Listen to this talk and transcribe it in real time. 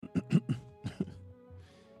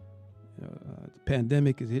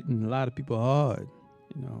pandemic is hitting a lot of people hard.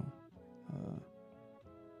 You know,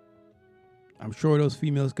 I'm sure those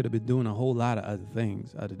females could have been doing a whole lot of other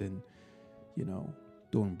things other than, you know,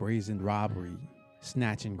 doing brazen robbery,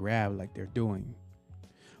 snatch and grab like they're doing.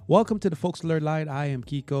 Welcome to the Folks Alert Line. I am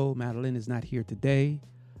Kiko. Madeline is not here today.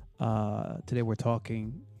 Today we're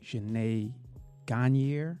talking Janae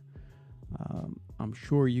Gagnier. I'm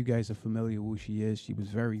sure you guys are familiar with who she is. She was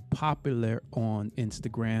very popular on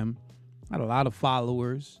Instagram. Had a lot of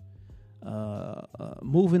followers.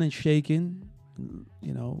 Moving and shaking.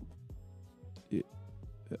 You know,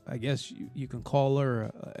 I guess you can call her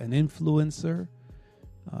an influencer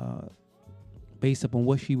based upon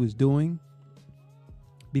what she was doing.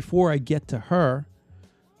 Before I get to her,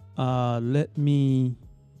 I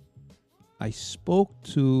spoke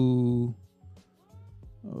to,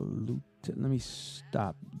 let me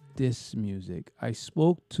stop this music. I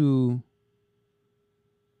spoke to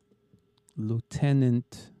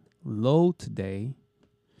Lieutenant Lowe today.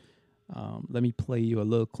 Let me play you a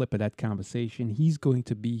little clip of that conversation. He's going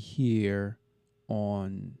to be here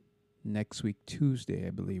on next week, Tuesday,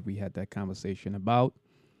 I believe we had that conversation about.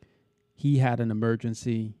 He had an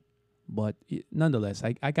emergency, but nonetheless,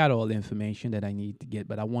 I got all the information that I need to get,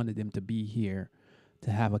 but I wanted him to be here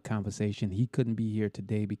to have a conversation. He couldn't be here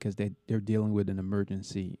today because they're dealing with an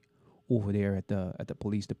emergency over there at the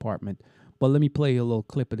police department. But let me play a little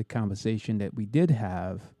clip of the conversation that we did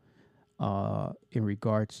have in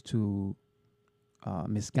regards to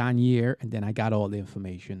Miss Gagnier, and then I got all the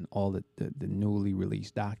information, all the newly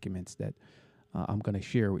released documents that I'm going to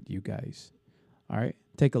share with you guys. All right,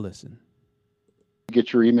 take a listen.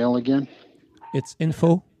 Get your email again. It's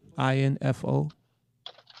info, info,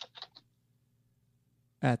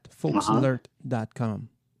 at folksalert.com.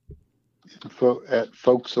 Info at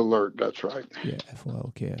folksalert, that's right. Yeah,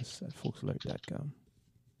 FOLKS at folksalert.com.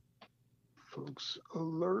 Folks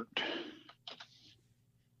Alert.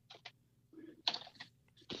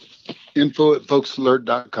 Info at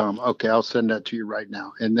folksalert.com. Okay, I'll send that to you right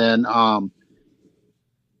now. And then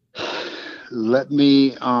let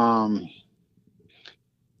me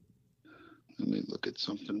look at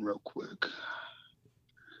something real quick.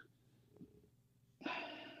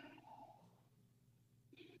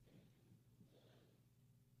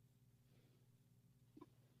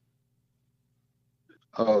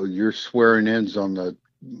 Oh, you're swearing in's on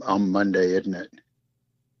Monday, isn't it?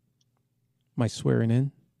 My swearing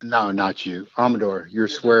in? No, not you. Amador, you're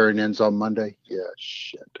swearing in's on Monday? Yeah,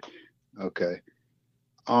 shit. Okay.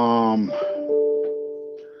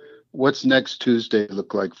 What's next Tuesday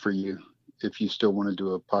look like for you if you still want to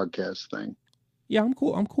do a podcast thing? Yeah, I'm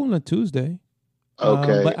cool. I'm cool on Tuesday.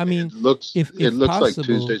 Okay. But I mean, it looks possible, like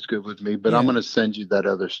Tuesday's good with me, but yeah. I'm going to send you that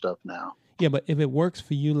other stuff now. Yeah, but if it works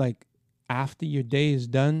for you, like after your day is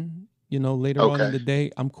done, you know, later on in the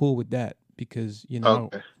day, I'm cool with that because, you know,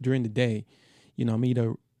 during the day, you know, I'm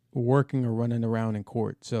either working or running around in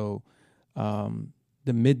court. So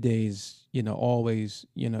the middays, you know, always,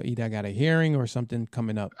 you know, either I got a hearing or something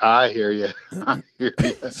coming up. I hear you.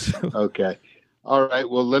 Okay. All right.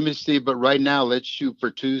 Well, let me see. But right now, let's shoot for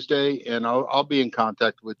Tuesday, and I'll be in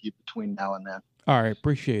contact with you between now and then. All right.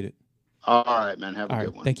 Appreciate it. All right, man. Have a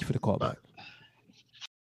good one. Thank you for the call back.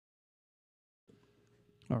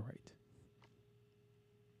 All right.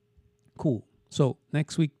 Cool. So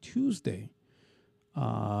next week, Tuesday,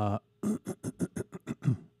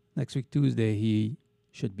 he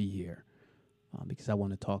should be here because I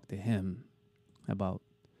want to talk to him about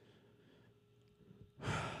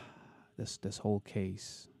this whole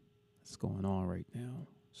case that's going on right now.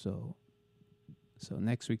 So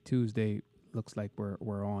next week, Tuesday, looks like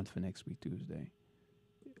we're on for next week, Tuesday.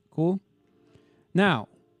 Cool. Now,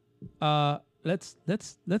 let's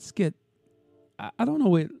get. I don't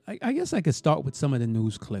know. I guess I could start with some of the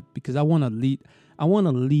news clip because I want to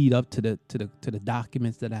lead up to the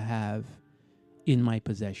documents that I have in my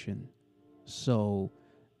possession. So,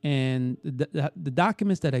 and the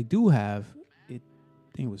documents that I do have, I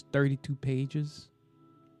think it was 32 pages.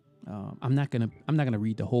 I'm not gonna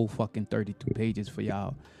read the whole fucking 32 pages for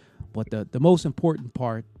y'all, but the most important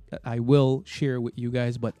part I will share with you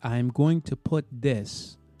guys. But I'm going to put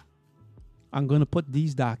these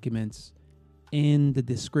documents in the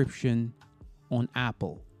description on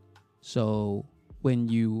Apple. So when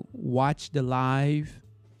you watch the live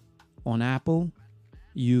on Apple,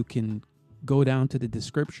 you can go down to the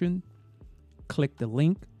description, click the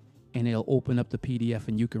link, and it'll open up the PDF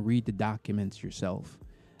and you can read the documents yourself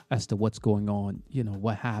as to what's going on, you know,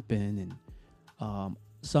 what happened. And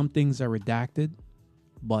some things are redacted,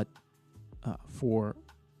 but for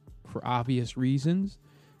obvious reasons.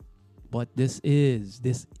 But this is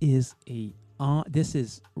a this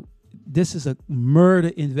is a murder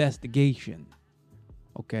investigation.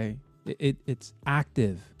 Okay, it's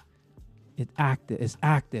active. It's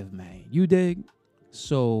active, man. You dig?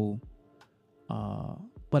 So,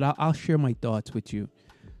 but I'll share my thoughts with you.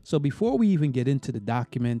 So before we even get into the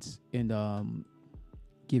documents and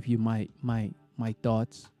give you my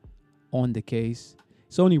thoughts on the case,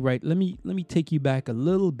 it's only right. Let me take you back a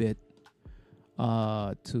little bit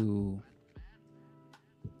to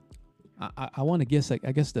I want to guess, like,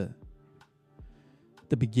 I guess the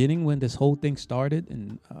beginning when this whole thing started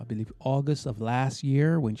in I believe August of last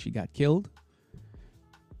year when she got killed.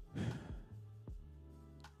 A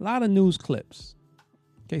lot of news clips.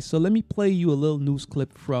 Okay, so let me play you a little news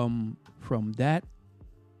clip from that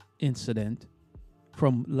incident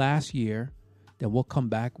from last year. Then we'll come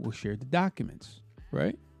back. We'll share the documents.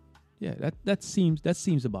 Right? Yeah, that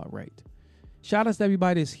seems about right. Shout out to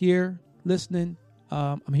everybody that's here listening.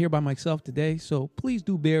 I'm here by myself today, so please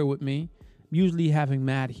do bear with me. I'm usually having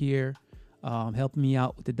Matt here, helping me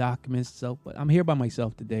out with the documents. So, but I'm here by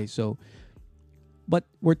myself today. So, but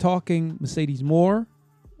we're talking Mercedes Morr,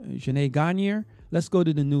 Janae Gagne. Let's go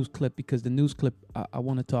to the news clip because the news clip I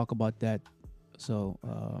want to talk about that. So,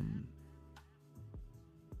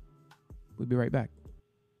 we'll be right back.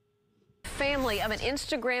 Family of an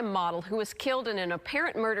Instagram model who was killed in an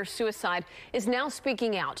apparent murder-suicide is now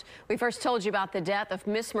speaking out. We first told you about the death of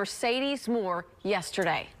Miss Mercedes Morr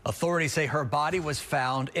yesterday. Authorities say her body was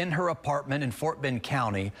found in her apartment in Fort Bend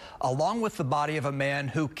County, along with the body of a man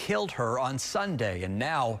who killed her on Sunday. And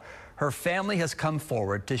now her family has come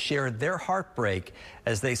forward to share their heartbreak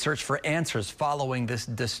as they search for answers following this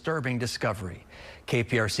disturbing discovery.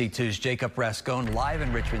 KPRC2's Jacob Rascone live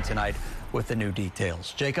in Richmond tonight with the new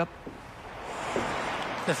details. Jacob?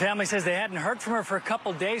 The family says they hadn't heard from her for a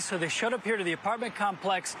couple days, so they showed up here to the apartment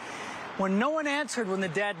complex. When no one answered when the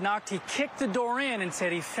dad knocked, he kicked the door in and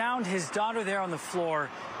said he found his daughter there on the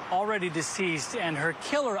floor, already deceased, and her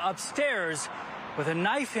killer upstairs with a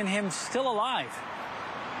knife in him, still alive.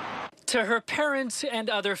 To her parents and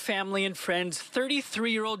other family and friends,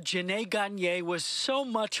 33-year-old Janae Gagne was so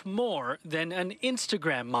much more than an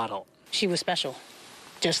Instagram model. She was special.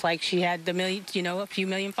 Just like she had a few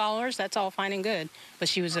million followers, that's all fine and good. But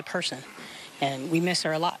she was a person, and we miss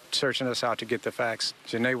her a lot. Searching us out to get the facts.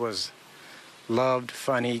 Janae was loved,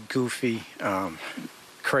 funny, goofy,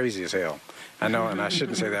 crazy as hell. I know, and I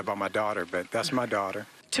shouldn't say that about my daughter, but that's my daughter.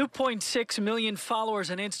 2.6 million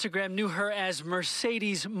followers on Instagram knew her as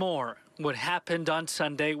Mercedes Morr. What happened on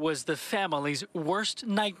Sunday was the family's worst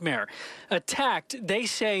nightmare. Attacked, they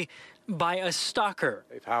say, by a stalker.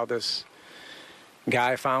 How this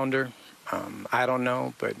guy found her, I don't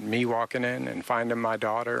know, but me walking in and finding my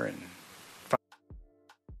daughter and... Okay.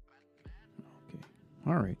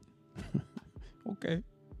 All right. Okay.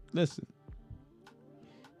 Listen.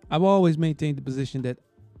 I've always maintained the position that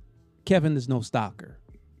Kevin is no stalker.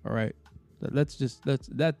 All right. That's just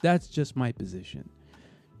my position.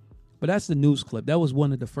 But that's the news clip. That was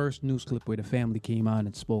one of the first news clip where the family came out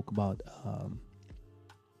and spoke about,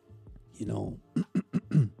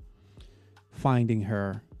 finding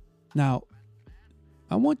her. Now,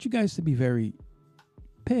 I want you guys to be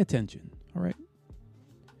pay attention. All right.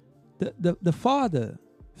 The father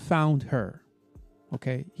found her.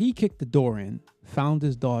 Okay. He kicked the door in, found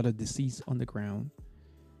his daughter deceased on the ground,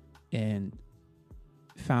 and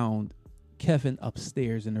found Kevin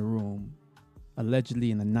upstairs in the room,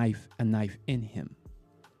 allegedly in a knife in him.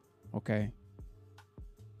 Okay.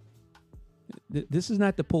 This is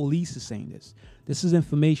not the police is saying this. This is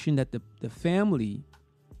information that the family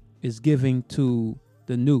is giving to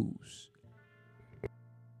the news.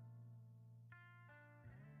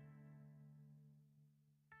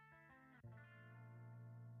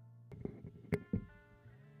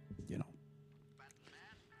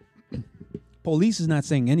 Police is not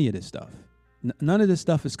saying any of this stuff. None of this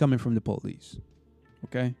stuff is coming from the police.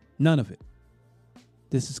 Okay? None of it.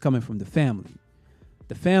 This is coming from the family.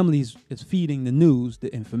 The family is feeding the news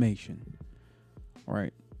the information. All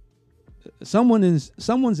right. Someone's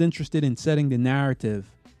interested in setting the narrative,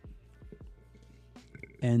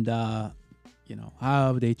 and how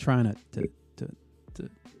are they trying to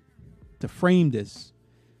frame this?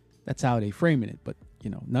 That's how they framing it. But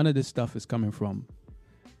none of this stuff is coming from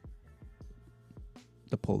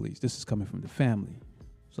the police. This is coming from the family.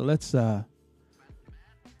 So let's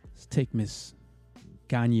take Miss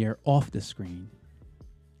Gagne off the screen,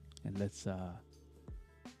 and let's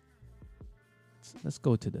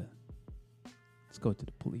go to the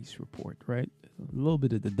police report. Right, a little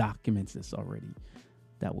bit of the documents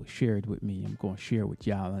that was shared with me. I'm going to share with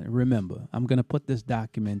y'all. And remember, I'm going to put this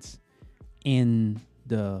documents in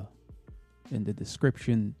the in the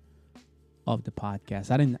description of the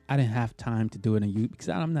podcast. I didn't have time to do it on YouTube because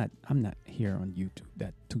I'm not here on YouTube.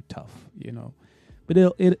 That's too tough, you know. But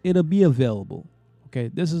it'll be available. Okay,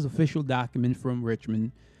 this is official document from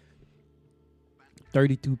Richmond.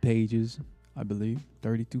 32 pages, I believe.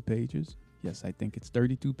 32 pages. Yes, I think it's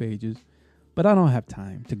 32 pages. But I don't have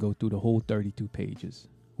time to go through the whole 32 pages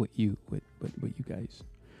with you guys.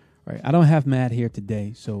 All right, I don't have Matt here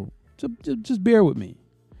today, so just bear with me.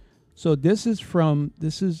 So this is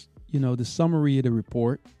the summary of the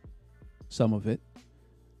report, some of it.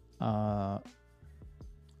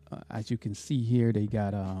 As you can see here, they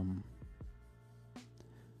got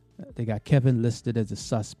Kevin listed as a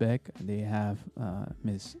suspect. They have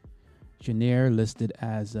Miss Janair listed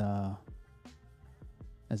as the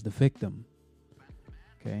victim.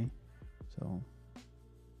 Okay, so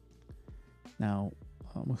now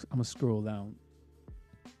I'm gonna scroll down.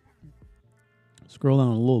 Scroll down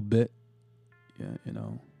a little bit. Yeah,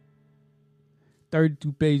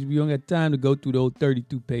 32 pages. We don't got time to go through those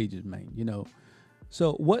 32 pages, man.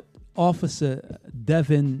 So what Officer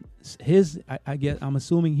Devin, I guess I'm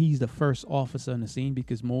assuming he's the first officer on the scene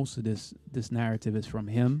because most of this narrative is from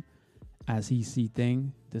him as he see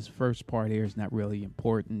thing. This first part here is not really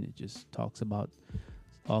important. It just talks about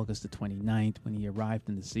August the 29th when he arrived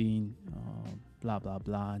in the scene, blah, blah,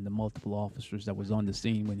 blah, and the multiple officers that was on the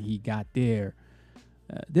scene when he got there.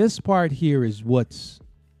 This part here is what's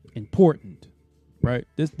important, right?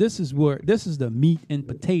 This is the meat and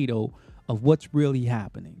potato of what's really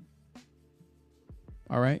happening.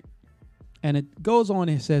 All right? And it goes on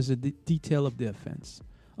and says the detail of the offense.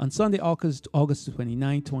 On Sunday, August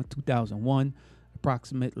 29, 2001,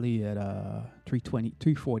 approximately at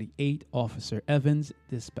 3:48, Officer Evans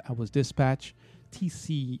was dispatched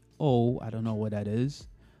TCO, I don't know what that is,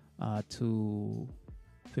 to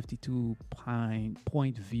 52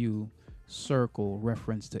 Point View Circle,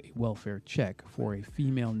 reference to a welfare check for a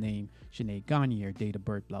female named Sinead Garnier, date of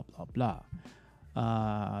birth, blah, blah, blah.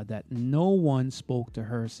 That no one spoke to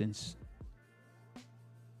her since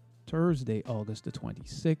Thursday, August the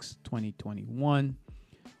 26th, 2021.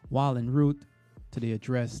 While en route to the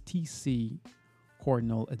address, TC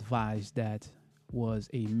Cardinal advised that was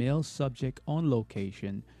a male subject on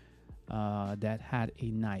location that had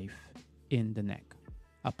a knife in the neck.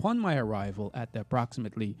 Upon my arrival at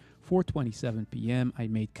approximately 4:27 p.m., I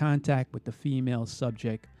made contact with the female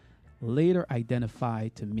subject, later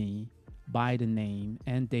identified to me by the name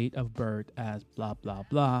and date of birth as blah, blah,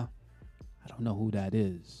 blah. I don't know who that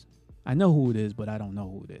is. I know who it is, but I don't know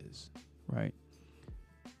who it is, right?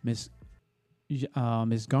 Miss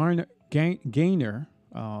Gaynor,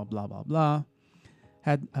 blah, blah, blah,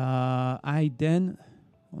 had, let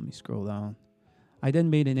me scroll down. I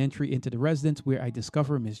then made an entry into the residence where I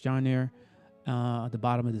discovered Miss Garnier at the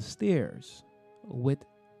bottom of the stairs with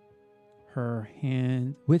her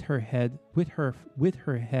head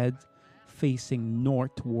facing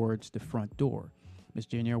north towards the front door. Miss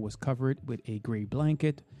Garnier was covered with a gray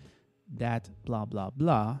blanket that blah, blah,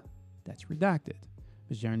 blah, that's redacted.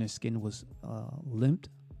 Miss Garnier's skin was limp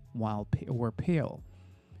while pale.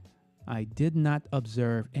 I did not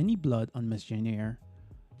observe any blood on Miss Garnier.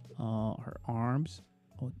 Her arms.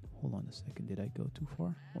 Oh, hold on a second. Did I go too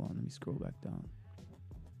far? Hold on. Let me scroll back down.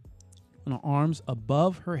 On her arms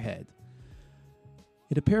above her head.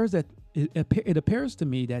 It appears to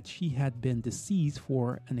me that she had been deceased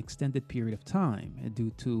for an extended period of time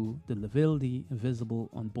due to the lividity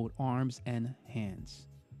visible on both arms and hands.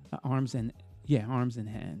 Arms and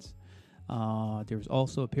hands. There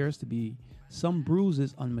also appears to be some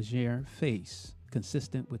bruises on Miss Garnier's face,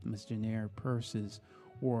 consistent with Miss Garnier's purses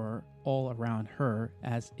or all around her,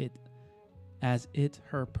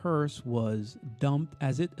 her purse was dumped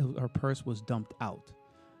out.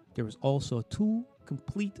 There was also 2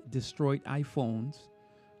 complete destroyed iPhones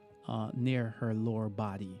near her lower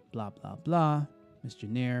body. Blah, blah, blah. Miss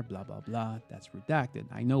Garnier, blah, blah, blah. That's redacted.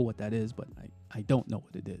 I know what that is, but I don't know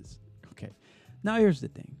what it is. Okay. Now here's the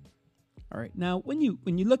thing. All right. Now when you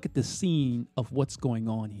look at the scene of what's going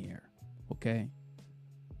on here, okay.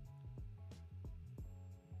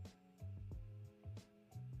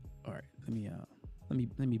 All right. Let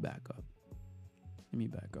me back up.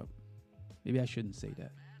 Maybe I shouldn't say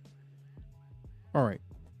that. All right.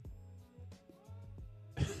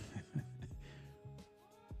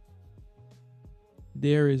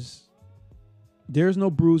 There's no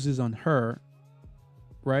bruises on her,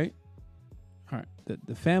 right? All right.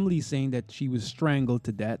 The family is saying that she was strangled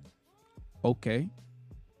to death. Okay.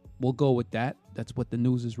 We'll go with that. That's what the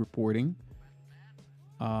news is reporting.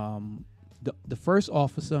 The first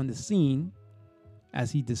officer on the scene,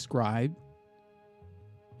 as he described,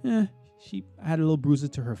 she had a little bruises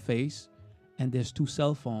to her face, and there's 2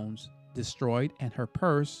 cell phones destroyed, and her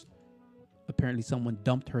purse. Apparently, someone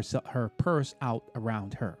dumped her purse out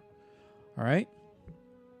around her. All right.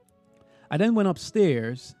 I then went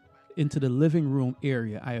upstairs into the living room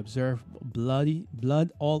area. I observed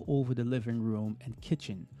blood all over the living room and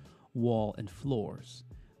kitchen wall and floors.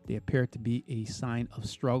 There appeared to be a sign of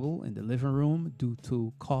struggle in the living room due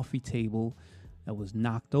to coffee table that was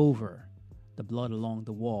knocked over, the blood along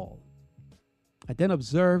the wall. I then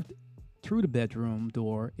observed through the bedroom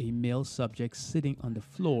door a male subject sitting on the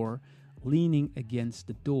floor, leaning against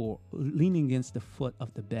the foot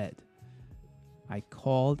of the bed. I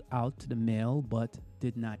called out to the male but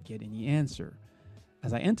did not get any answer.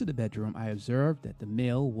 As I entered the bedroom, I observed that the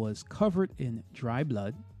male was covered in dry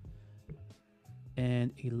blood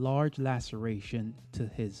and a large laceration to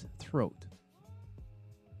his throat.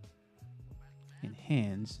 In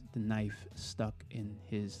hands, the knife stuck in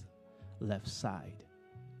his left side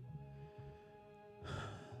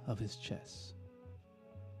of his chest.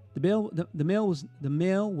 The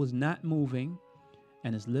male was not moving,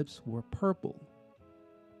 and his lips were purple.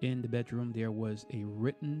 In the bedroom, there was a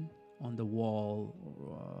written on the wall,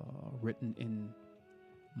 written in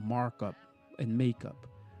markup and makeup,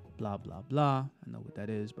 blah blah blah. I know what that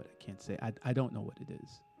is, but I can't say. I don't know what it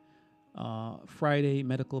is. Friday,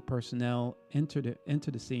 medical personnel entered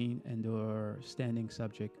the scene, and the standing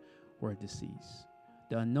subject were deceased.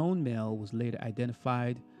 The unknown male was later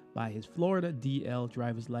identified by his Florida DL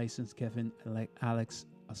driver's license, Kevin Alex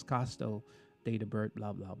Acosto, date of birth,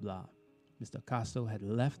 blah, blah, blah. Mr. Acosto had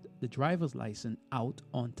left the driver's license out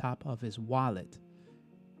on top of his wallet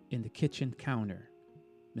in the kitchen counter.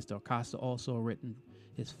 Mr. Acosto also written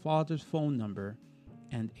his father's phone number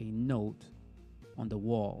and a note on the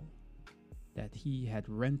wall that he had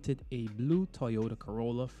rented a blue Toyota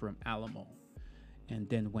Corolla from Alamo and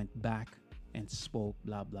then went back and spoke,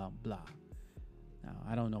 blah, blah, blah. Now,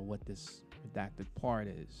 I don't know what this redacted part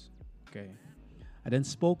is, okay? I then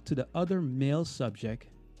spoke to the other male subject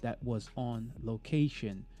that was on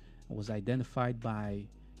location and was identified by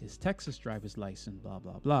his Texas driver's license, blah,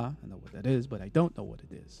 blah, blah. I know what that is, but I don't know what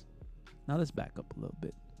it is. Now, let's back up a little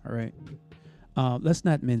bit, all right? Let's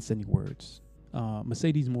not mince any words.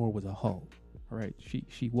 Mercedes Morr was a hoe, all right?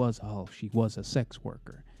 She was a hoe. She was a sex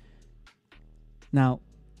worker. Now,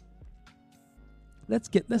 let's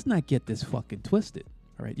not get this fucking twisted.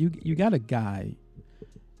 All right. You got a guy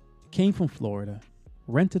came from Florida,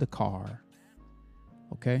 rented a car,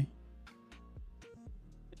 okay?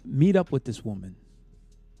 Meet up with this woman.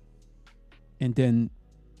 And then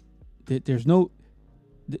there's no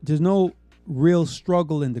real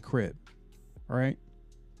struggle in the crib. All right?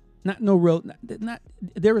 Not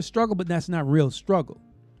there is struggle, but that's not real struggle.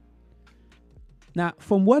 Now,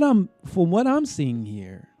 from what I'm seeing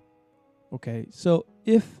here, okay, so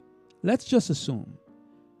let's just assume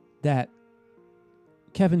that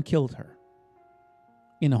Kevin killed her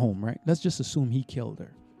in a home, right? Let's just assume he killed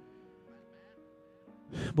her.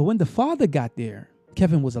 But when the father got there,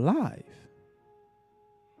 Kevin was alive.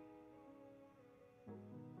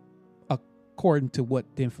 According to what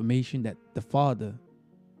the information that the father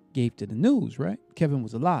gave to the news, right? Kevin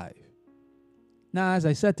was alive. Now, as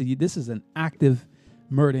I said to you, this is an active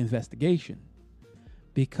murder investigation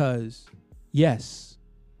because, yes,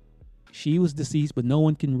 she was deceased, but no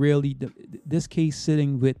one can really, this case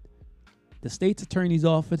sitting with the state's attorney's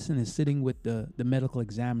office and is sitting with the medical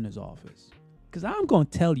examiner's office. Because I'm going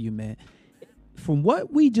to tell you, man, from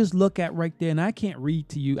what we just look at right there, and I can't read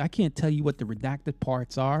to you, I can't tell you what the redacted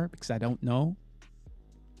parts are because I don't know.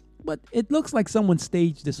 But it looks like someone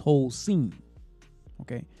staged this whole scene.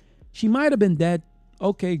 Okay. She might have been dead.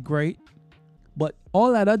 Okay, great. But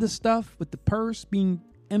all that other stuff with the purse being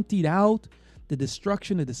emptied out, the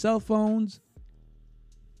destruction of the cell phones,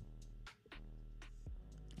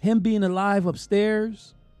 him being alive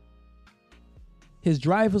upstairs, his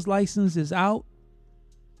driver's license is out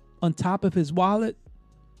on top of his wallet.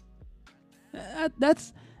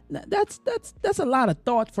 That's a lot of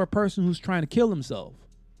thought for a person who's trying to kill himself.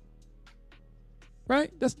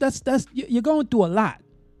 Right? That's you're going through a lot.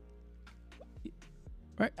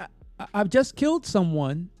 Right? I've just killed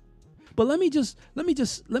someone, but let me just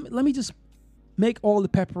make all the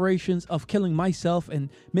preparations of killing myself and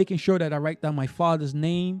making sure that I write down my father's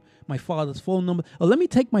name, my father's phone number. Or let me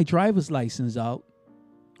take my driver's license out.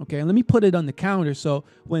 Okay, and let me put it on the counter so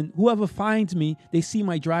when whoever finds me, they see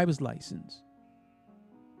my driver's license.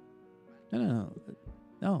 No.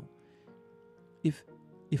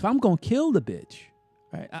 If I'm gonna kill the bitch,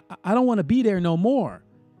 right? I don't want to be there no more,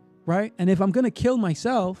 right? And if I'm gonna kill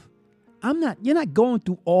myself, You're not going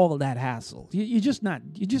through all that hassle. You're just not.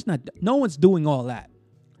 No one's doing all that.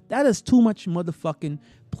 That is too much motherfucking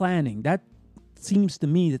planning. That seems to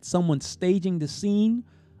me that someone's staging the scene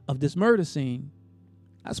of this murder scene.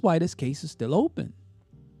 That's why this case is still open.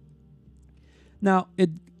 Now,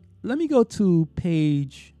 let me go to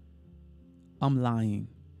page. I'm lying.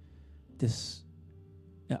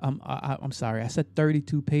 I'm sorry. I said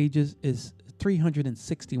 32 pages is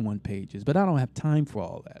 361 pages, but I don't have time for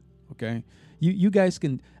all that. Okay, you guys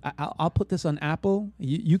can. I'll put this on Apple.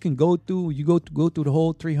 You can go through. You go through the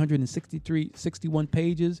whole 61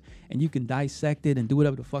 pages, and you can dissect it and do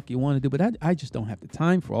whatever the fuck you want to do. But I just don't have the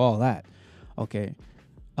time for all that. Okay,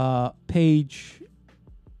 page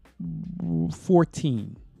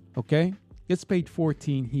 14. Okay, it's page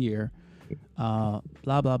 14 here. Blah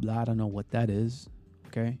blah blah. I don't know what that is.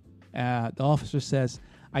 Okay, the officer says,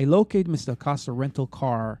 I located Mr. Acosta's rental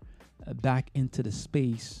car back into the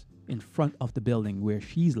space in front of the building where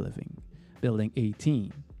she's living, building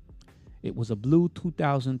 18. It was a blue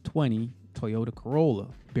 2020 Toyota Corolla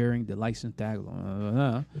bearing the license tag.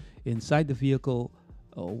 Inside the vehicle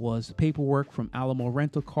was paperwork from Alamo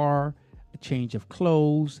Rental Car, a change of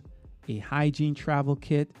clothes, a hygiene travel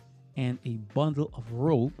kit, and a bundle of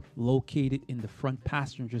rope located in the front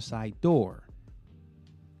passenger side door.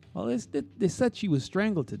 Well, they said she was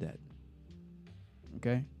strangled to death.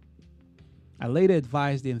 Okay. I later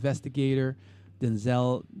advised the investigator,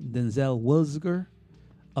 Denzel Wilzger,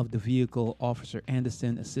 of the vehicle. Officer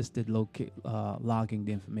Anderson assisted logging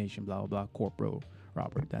the information. Blah blah blah. Corporal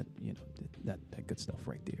Robert. That good stuff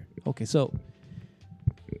right there. Okay, so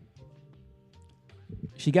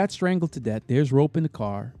she got strangled to death. There's rope in the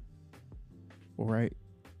car. All right.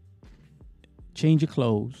 Change of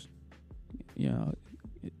clothes.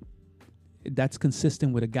 That's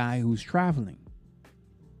consistent with a guy who's traveling.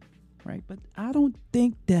 Right, but I don't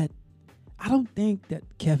think that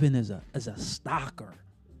Kevin is a stalker.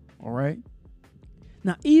 All right.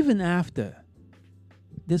 Now, even after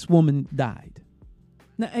this woman died,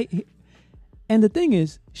 now, and the thing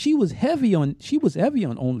is, she was heavy on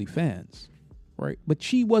OnlyFans, right? But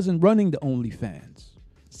she wasn't running the OnlyFans.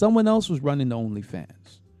 Someone else was running the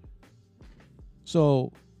OnlyFans.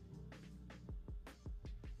 So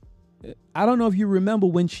I don't know if you remember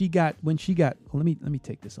when she got. Well, let me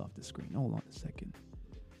take this off the screen. Hold on a second.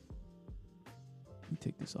 Let me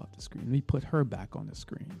take this off the screen. Let me put her back on the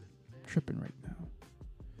screen. I'm tripping right now.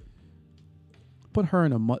 Put her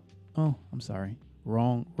in a mud. Oh, I'm sorry.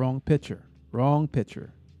 Wrong picture. Wrong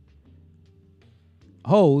picture.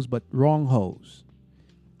 Hose, but wrong hose.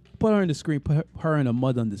 Put her in the screen. Put her in a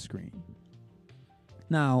mud on the screen.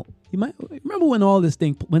 Now, you might remember when all this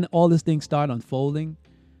thing started unfolding.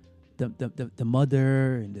 The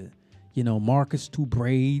mother and Marcus Two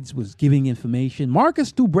Braids was giving information.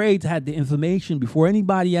 Marcus Two Braids had the information before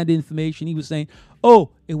anybody had the information. He was saying, "Oh,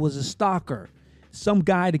 it was a stalker. Some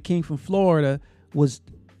guy that came from Florida was."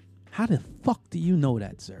 How the fuck do you know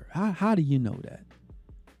that, sir? How do you know that?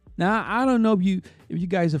 Now I don't know if you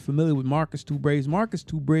guys are familiar with Marcus Two Braids. Marcus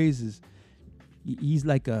Two Braids he's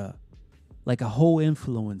like a whole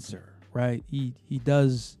influencer, right? He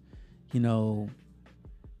does,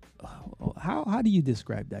 How do you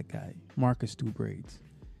describe that guy, Marcus Two Braids?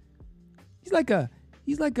 He's like a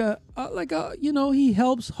he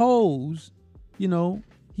helps hoes,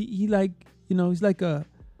 he's like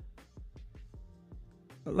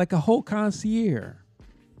a whole concierge.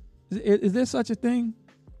 Is there such a thing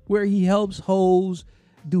where he helps hoes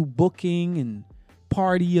do booking and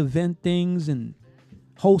party event things and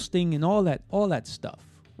hosting and all that stuff,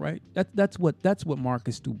 right? That's what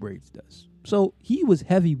Marcus Two Braids does. So he was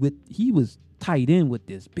tied in with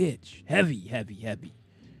this bitch. Heavy.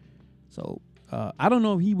 So I don't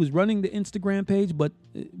know if he was running the Instagram page, but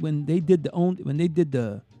when they did the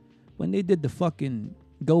fucking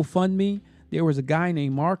GoFundMe, there was a guy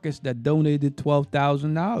named Marcus that donated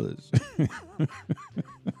 $12,000.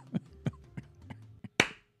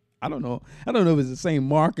 I don't know if it's the same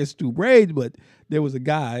Marcus Two Braids, but there was a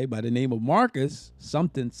guy by the name of Marcus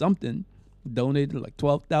something donated like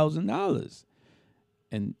 $12,000,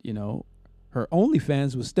 and her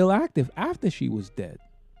OnlyFans was still active after she was dead.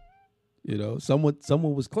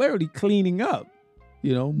 Someone was clearly cleaning up,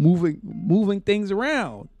 moving things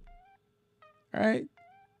around. All right,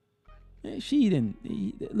 and she didn't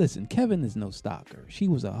listen. Kevin is no stalker. She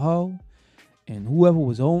was a hoe, and whoever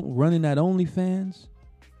was running that OnlyFans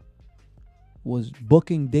was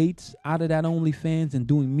booking dates out of that OnlyFans and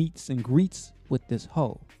doing meets and greets with this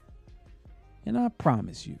hoe. And I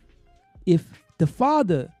promise you, if the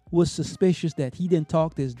father was suspicious that he didn't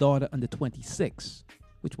talk to his daughter on the 26th,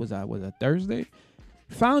 which was a Thursday,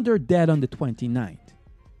 found her dead on the 29th.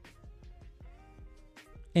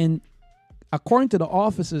 And according to the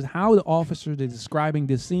officers, how the officers are describing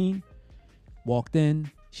this scene, walked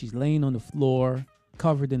in, she's laying on the floor,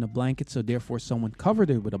 covered in a blanket, so therefore someone covered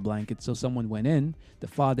her with a blanket, so someone went in. The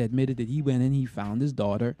father admitted that he went in, he found his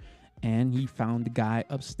daughter, and he found the guy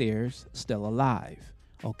upstairs still alive.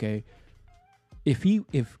 Okay?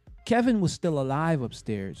 If Kevin was still alive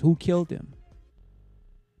upstairs, who killed him?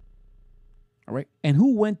 All right? And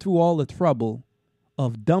who went through all the trouble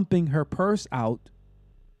of dumping her purse out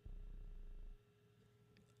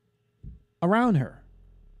around her?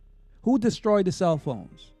 Who destroyed the cell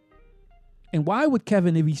phones? And why would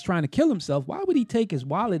Kevin, if he's trying to kill himself, why would he take his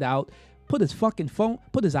wallet out, put his fucking phone,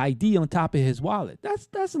 put his ID on top of his wallet? That's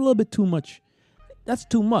a little bit too much. That's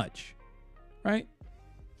too much, right?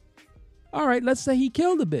 All right, let's say he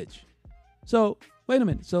killed the bitch. So, wait a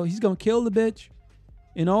minute. So he's going to kill the bitch,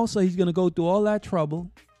 and also he's going to go through all that trouble.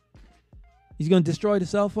 He's going to destroy the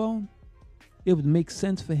cell phone. It would make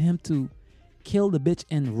sense for him to kill the bitch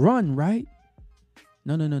and run, right?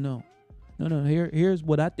 No. Here's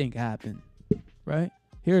what I think happened, right?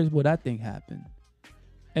 Here's what I think happened.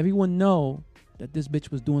 Everyone know that this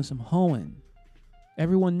bitch was doing some hoeing.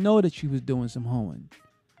 Everyone know that she was doing some hoeing,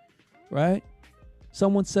 right?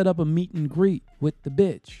 Someone set up a meet and greet with the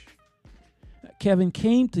bitch. Kevin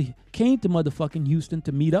came to motherfucking Houston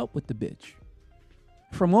to meet up with the bitch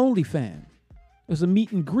from OnlyFans. It was a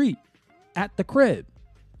meet and greet at the crib.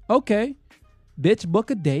 Okay, bitch, book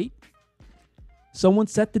a date. Someone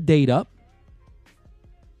set the date up.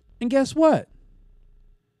 And guess what?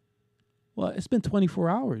 Well, it's been 24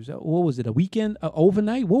 hours. What was it? A weekend?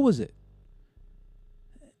 Overnight? What was it?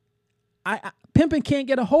 Pimpin' can't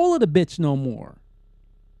get a hold of the bitch no more.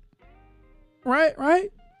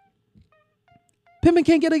 Right? Pimpin'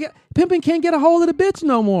 can't get a hold of the bitch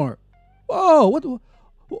no more. Whoa!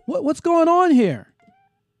 What's going on here?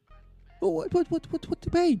 What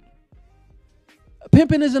debate?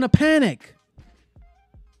 Pimpin' is in a panic.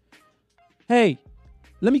 Hey,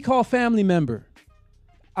 let me call a family member.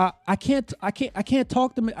 I can't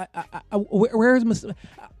talk to me. Where is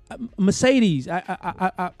Mercedes?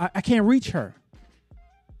 I can't reach her.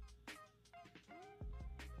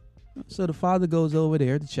 So the father goes over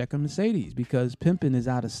there to check on Mercedes because Pimpin' is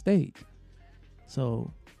out of state.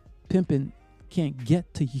 So Pimpin' can't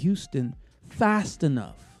get to Houston fast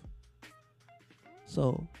enough.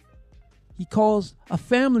 So he calls a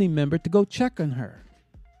family member to go check on her.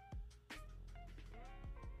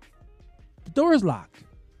 The door is locked.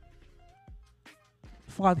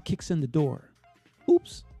 The father kicks in the door.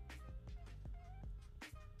 Oops.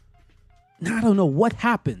 Now I don't know what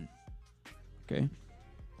happened. Okay.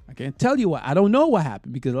 I can't tell you what. I don't know what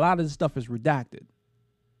happened because a lot of this stuff is redacted.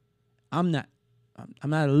 I'm not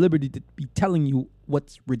at liberty to be telling you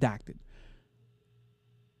what's redacted.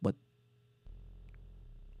 But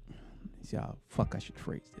see how I should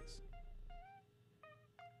phrase this.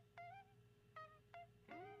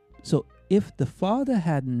 So if the father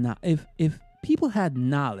had not, if people had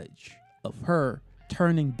knowledge of her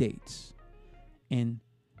turning dates and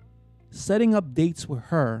setting up dates with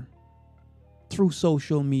her through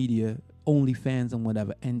social media, OnlyFans and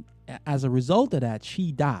whatever, and as a result of that,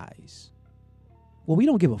 she dies. Well, we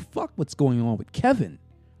don't give a fuck what's going on with Kevin,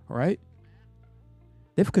 all right?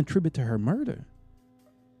 They've contributed to her murder.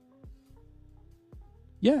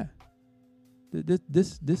 Yeah.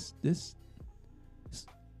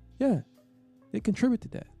 Yeah, they contribute to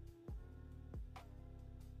that.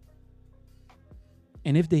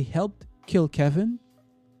 And if they helped kill Kevin,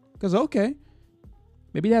 because okay,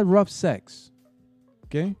 maybe they had rough sex.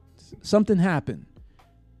 Okay, something happened,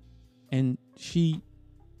 and she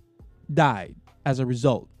died as a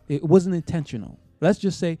result. It wasn't intentional. Let's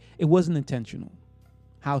just say it wasn't intentional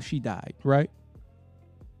how she died, right?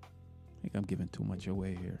 I think I'm giving too much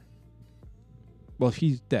away here. Well,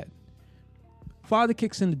 she's dead. Father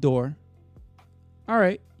kicks in the door. All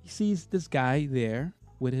right, he sees this guy there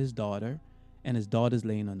with his daughter, and his daughter's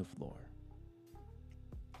laying on the floor.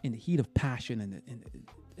 In the heat of passion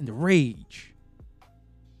and the rage,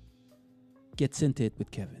 gets into it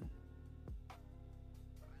with Kevin.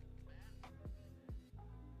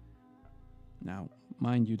 Now,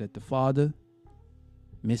 mind you that the father,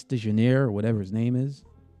 Mr. Janier, or whatever his name is,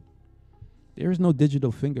 there is no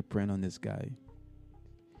digital fingerprint on this guy.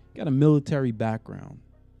 Got a military background.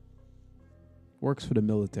 Works for the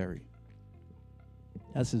military.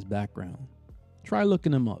 That's his background. Try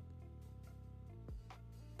looking him up.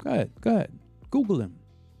 Go ahead. Google him.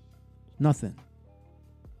 Nothing.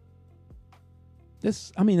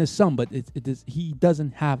 There's some, but he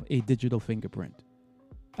doesn't have a digital fingerprint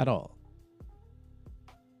at all.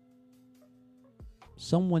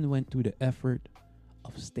 Someone went through the effort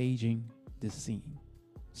of staging this scene.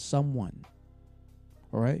 Someone.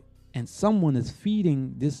 All right? And someone is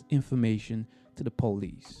feeding this information to the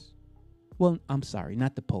police. Well, I'm sorry,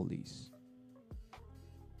 not the police.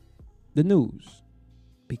 The news.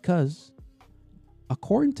 Because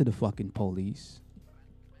according to the fucking police,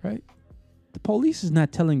 right? The police is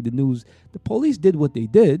not telling the news. The police did what they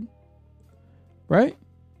did, right?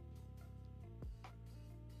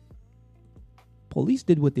 Police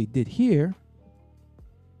did what they did here.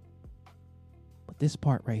 But this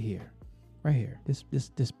part right here, this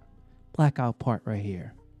blackout part right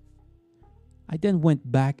here. I then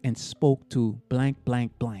went back and spoke to blank,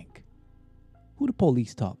 blank, blank. Who the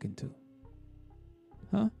police talking to?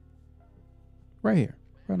 Huh? Right here.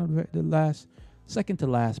 Right on the last, second to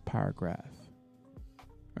last paragraph.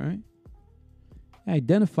 Right? I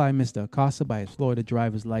identify Mr. Acosta by his Florida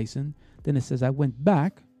driver's license. Then it says I went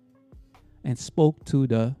back and spoke to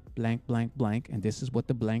the blank, blank, blank. And this is what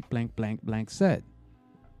the blank, blank, blank, blank said.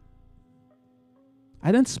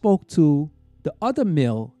 I then spoke to the other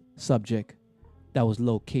male subject that was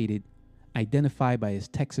located, identified by his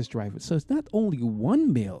Texas driver. So it's not only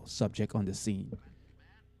one male subject on the scene.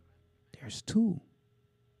 There's two.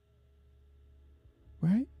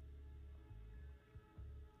 Right?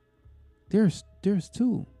 There's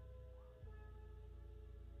two.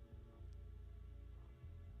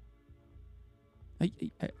 Are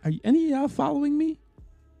any of y'all following me?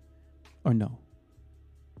 Or no?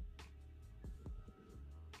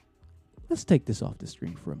 Let's take this off the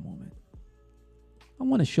screen for a moment. I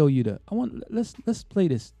want to show you let's play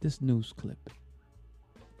this news clip.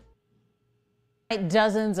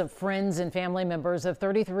 Dozens of friends and family members of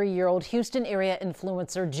 33-year-old Houston area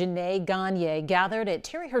influencer Janae Gagne gathered at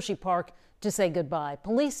Terry Hershey Park to say goodbye.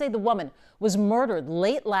 Police say the woman was murdered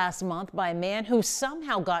late last month by a man who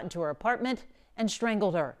somehow got into her apartment and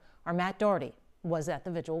strangled her. Our Matt Doherty was at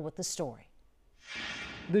the vigil with the story.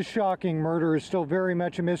 This shocking murder is still very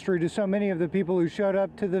much a mystery to so many of the people who showed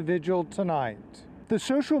up to the vigil tonight. The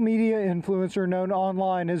social media influencer known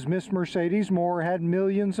online as Miss Mercedes Morr had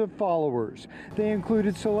millions of followers. They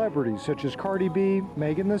included celebrities such as Cardi B,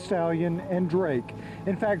 Megan Thee Stallion, and Drake.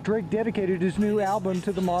 In fact, Drake dedicated his new album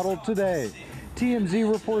to the model today. TMZ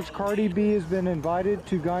reports Cardi B has been invited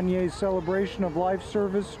to Gagne's celebration of life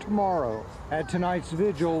service tomorrow. At tonight's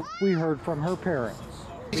vigil, we heard from her parents.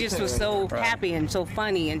 She just was so happy and so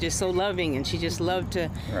funny and just so loving, and she just loved to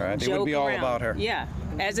It joke would be all around. about her. Yeah,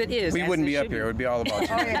 as it is. We wouldn't be up here. It would be all about you.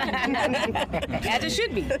 As it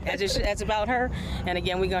should be. That's about her. And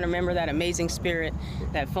again, we're going to remember that amazing spirit,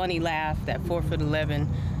 that funny laugh, that 4'11"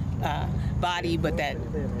 body, but that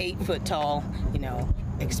 8 foot tall,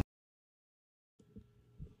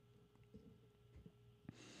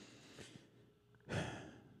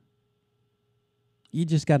 You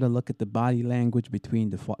just got to look at the body language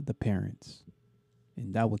between the parents,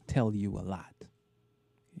 and that will tell you a lot.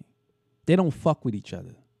 They don't fuck with each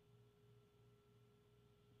other.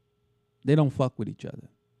 They don't fuck with each other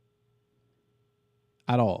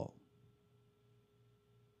at all.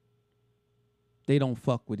 They don't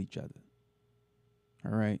fuck with each other.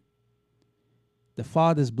 All right? The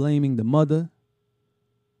father's blaming the mother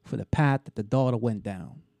for the path that the daughter went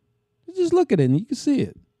down. Just look at it and you can see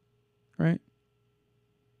it. Right?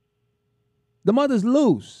 The mother's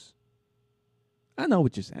loose. I know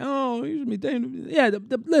what you're saying. Oh, yeah,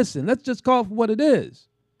 listen, let's just call it for what it is.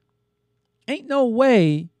 Ain't no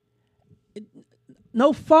way,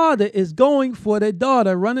 no father is going for their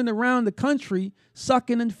daughter running around the country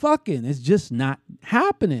sucking and fucking. It's just not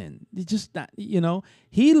happening. It's just not,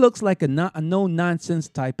 He looks like a no-nonsense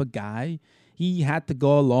type of guy. He had to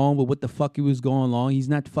go along with what the fuck he was going along. He's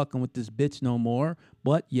not fucking with this bitch no more.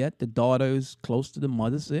 But yet the daughter is close to the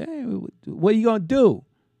mother. Say, hey, what are you going to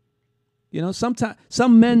do? Sometimes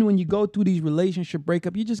some men, when you go through these relationship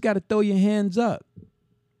breakup, you just got to throw your hands up,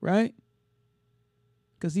 right?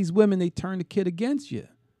 Because these women, they turn the kid against you.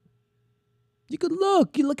 You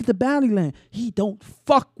look at the body language. He don't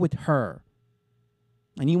fuck with her.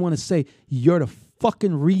 And you want to say, you're the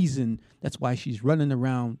fucking reason that's why she's running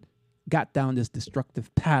around, got down this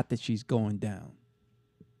destructive path that she's going down.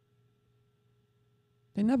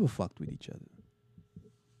 They never fucked with each other.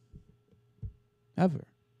 Ever.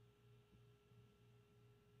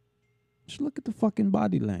 Just look at the fucking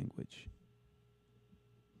body language.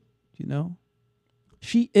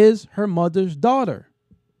 She is her mother's daughter.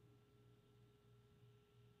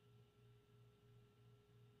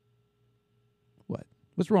 What?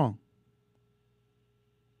 What's wrong?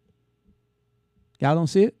 Y'all don't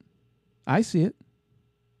see it? I see it.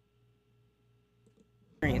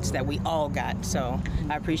 that we all got. So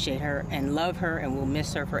I appreciate her and love her, and we'll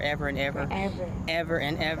miss her forever and ever. Ever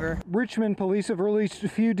and ever. Richmond police have released a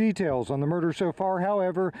few details on the murder so far.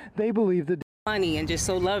 However, they believe the Funny and just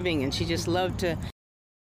so loving, and she just loved to.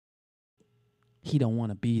 He don't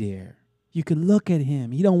want to be there. You can look at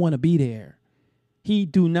him. He don't want to be there. He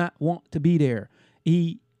do not want to be there.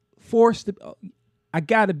 He forced to, I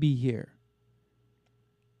got to be here.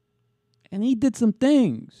 And he did some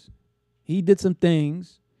things. He did some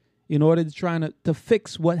things in order to try to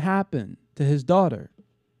fix what happened to his daughter.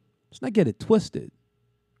 Let's not get it twisted,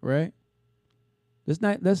 right? Let's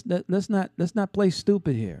not play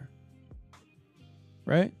stupid here.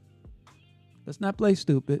 Right? Let's not play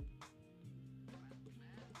stupid.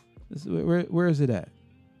 Where is it at?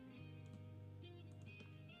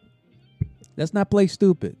 Let's not play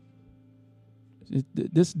stupid.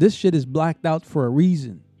 This shit is blacked out for a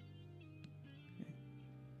reason.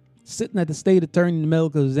 Sitting at the state attorney and the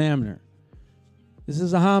medical examiner. This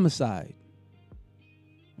is a homicide.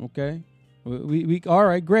 Okay? We all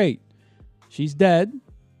right, great. She's dead.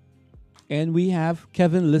 And we have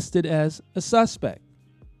Kevin listed as a suspect.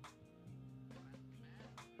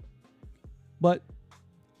 But,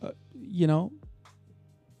 we're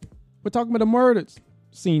talking about a murder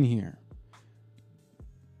scene here.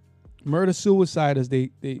 Murder-suicide, as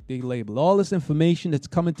they label. All this information that's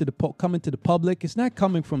coming to the public, it's not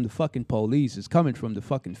coming from the fucking police. It's coming from the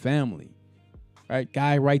fucking family. Right?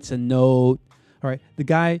 Guy writes a note. All right? The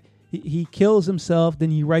guy, he kills himself,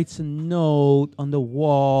 then he writes a note on the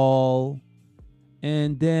wall.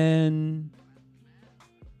 And then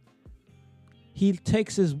he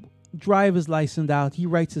takes his driver's license out. He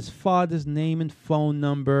writes his father's name and phone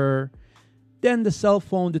number. Then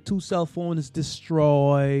the two cell phone is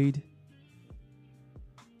destroyed.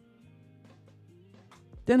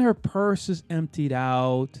 Then her purse is emptied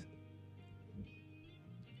out.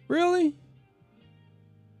 Really?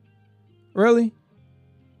 Really?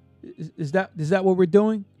 Is that what we're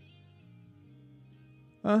doing?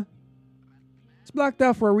 Huh? It's blacked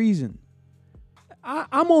out for a reason.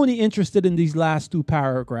 I'm only interested in these last two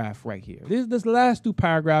paragraphs right here. This last two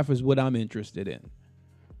paragraphs is what I'm interested in.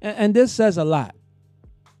 And this says a lot.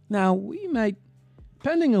 Now, we might,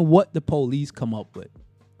 depending on what the police come up with,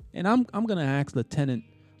 and I'm going to ask Lieutenant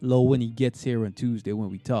Lowe when he gets here on Tuesday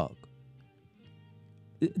when we talk.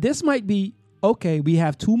 This might be, okay, we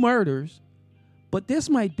have two murders, but this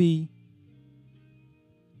might be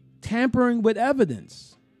tampering with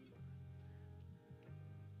evidence.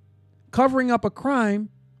 Covering up a crime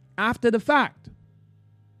after the fact.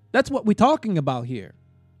 That's what we're talking about here.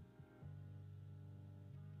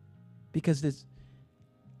 Because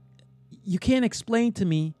you can't explain to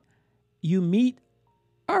me, you meet,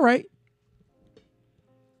 all right,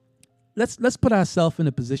 let's put ourselves in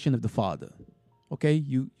the position of the father. Okay,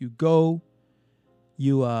 you go,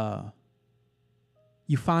 you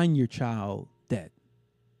find your child dead.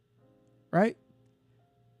 Right?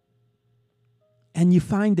 And you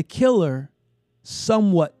find the killer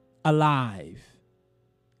somewhat alive.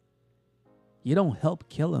 You don't help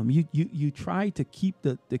kill him. You try to keep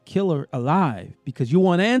the killer alive because you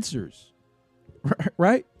want answers.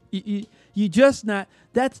 Right? You just not,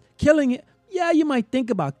 that's killing it. Yeah, you might think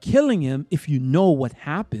about killing him if you know what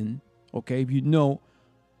happened. Okay, if you know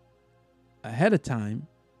ahead of time.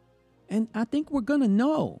 And I think we're going to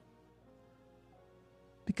know.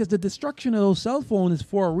 Because the destruction of those cell phones is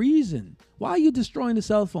for a reason. Why are you destroying the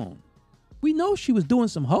cell phone? We know she was doing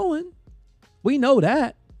some hoeing. We know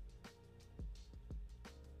that.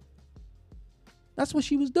 That's what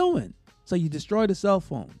she was doing. So you destroy the cell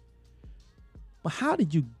phone. But how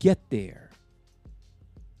did you get there?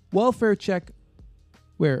 Welfare check.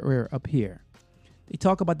 We're up here. They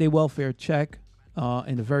talk about their welfare check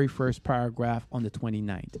in the very first paragraph on the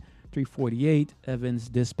 29th. 348, Evans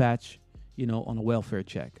dispatch, on a welfare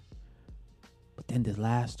check. But then these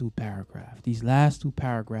last two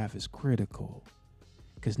paragraphs is critical.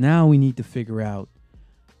 Because now we need to figure out,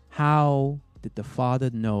 how did the father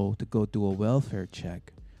know to go do a welfare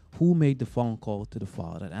check? Who made the phone call to the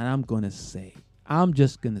father? And I'm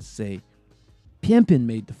just going to say, Pimpin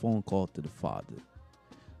made the phone call to the father.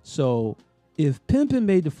 So if Pimpin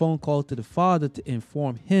made the phone call to the father to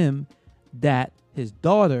inform him that his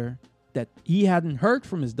daughter, that he hadn't heard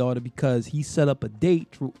from his daughter because he set up a date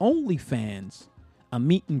through OnlyFans, a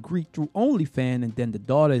meet and greet through OnlyFans, and then the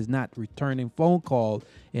daughter is not returning phone calls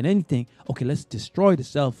and anything. Okay, let's destroy the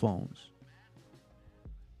cell phones.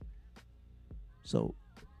 So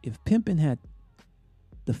if Pimpin had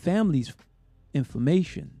the family's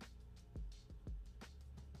information,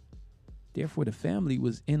 therefore the family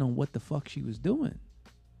was in on what the fuck she was doing.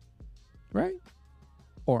 Right?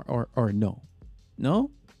 Or no?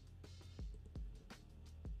 No?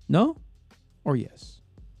 No? Or yes?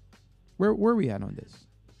 Where are we at on this?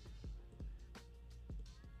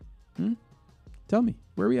 Tell me,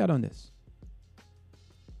 where are we at on this?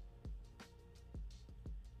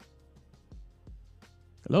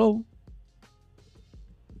 Hello?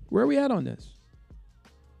 Where are we at on this?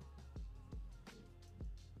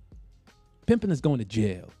 Pimpin' is going to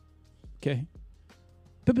jail. Okay?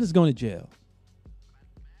 Pimpin' is going to jail.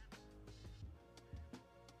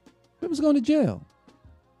 Pimpin's going to jail.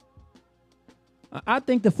 I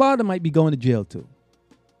think the father might be going to jail too.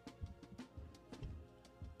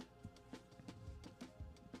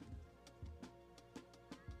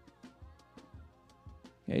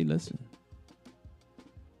 Hey, listen.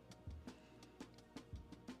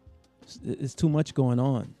 It's too much going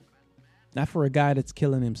on. Not for a guy that's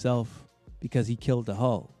killing himself because he killed the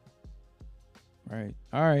hoe. Right?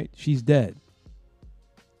 All right, she's dead.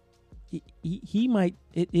 He might,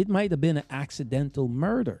 it might have been an accidental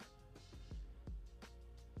murder.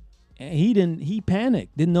 And he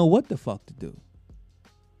panicked, didn't know what the fuck to do.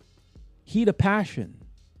 Heat of passion.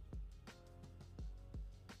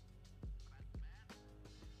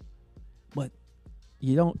 But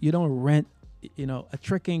you don't rent, a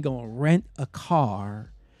trick ain't gonna rent a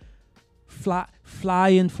car, fly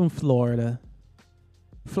from Florida,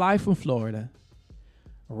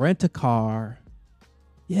 rent a car.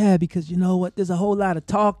 Yeah, because you know what? There's a whole lot of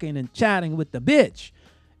talking and chatting with the bitch.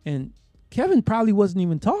 And Kevin probably wasn't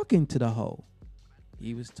even talking to the hoe.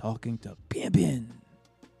 He was talking to Pimpin'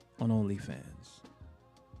 on OnlyFans.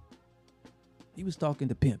 He was talking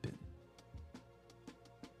to Pimpin'.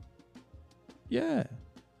 Yeah,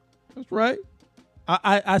 that's right.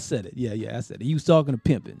 I said it. Yeah, I said it. He was talking to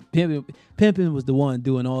Pimpin'. Pimpin' was the one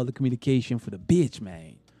doing all the communication for the bitch,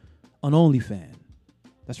 man, on OnlyFans.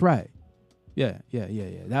 That's right. Yeah.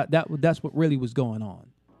 That's what really was going on.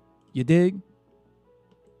 You dig?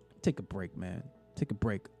 Take a break, man. Take a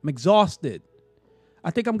break. I'm exhausted.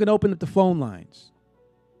 I think I'm going to open up the phone lines.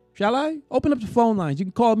 Shall I? Open up the phone lines. You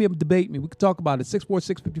can call me up and debate me. We can talk about it.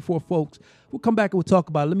 646-54, folks. We'll come back and we'll talk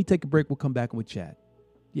about it. Let me take a break. We'll come back and we'll chat.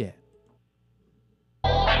 Yeah.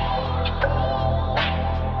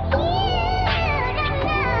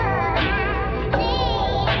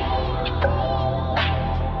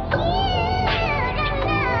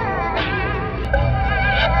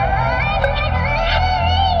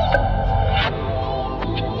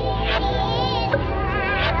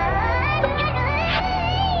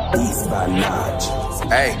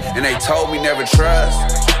 Hey, and they told me never trust.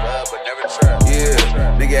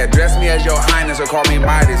 Yeah, nigga address me as your highness or call me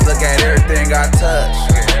Midas. Look at everything I touch.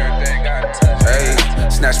 Hey,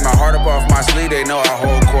 snatch my heart up off my sleeve. They know I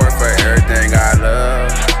hold court for everything I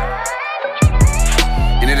love.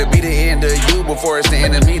 And it'll be the end of you before it's the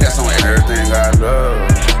end of me. That's on everything I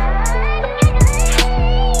love.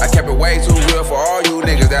 I kept it way too real for all you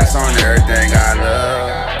niggas. That's on everything I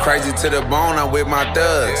love. Crazy to the bone, I'm with my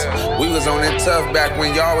thugs. We was on it tough back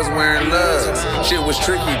when y'all was wearing lugs. Shit was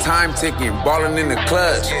tricky, time ticking, ballin' in the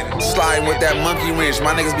clutch. Sliding with that monkey wrench,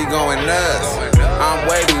 my niggas be going nuts. I'm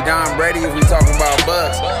wavy, Don Brady if we talking about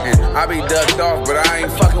bucks. And I be ducked off, but I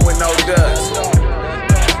ain't fucking with no ducks.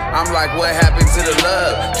 I'm like, what happened to the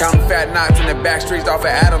love? Counting fat knots in the back streets off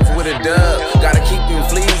of Adams with a dub. Gotta keep them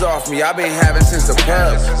fleas off me, I been having since the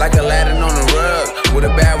pub. Like Aladdin on the rug, with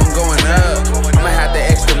a bad one going up. I'ma have to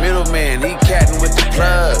X the middleman, he cattin' with the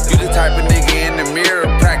plug. You the type of nigga in the mirror,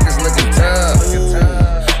 practice looking tough.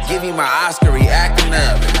 Give me my Oscar, he acting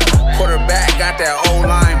up. Quarterback got that old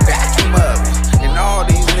line, back him up. And all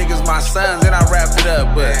these niggas my sons, and I wrap it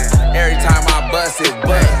up. But every time I bust, it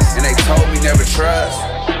busts. And they told me never trust.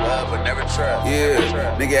 But never trust.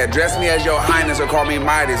 Yeah, nigga address me as your highness or call me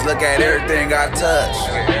Midas. Look at everything I touch.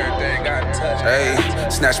 Hey,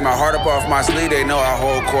 snatch my heart up off my sleeve. They know I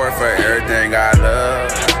hold court for everything I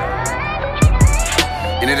love.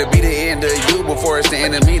 And it'll be the end of you before it's the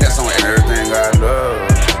end of me. That's on everything I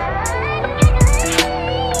love.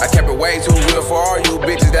 I kept it way too real for all you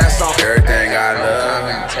bitches. That's on everything I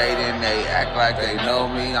love. Commentating, they act like they know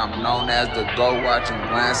me. I'm known as the GOAT. Watch him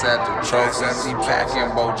glance at the trophies. He packing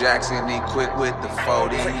Bo Jackson. He quick with the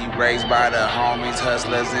 40. He raised by the homies,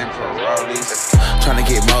 hustlers and parolees. Tryna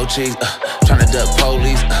get more cheese, tryna duck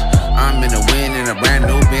police. I'm in the wind in a brand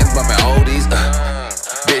new Benz bumping oldies.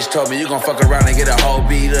 Bitch told me you gon' fuck around and get a whole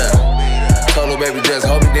beat up. Told her baby just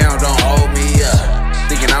hold me down, don't hold me up.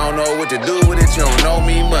 Thinking I don't know what to do with it, you don't know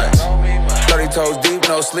me much. 30 toes deep,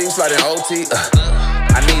 no sleep, sliding OT.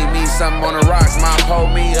 I need me something on the rocks, mom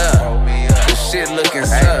pulled me up. This shit looking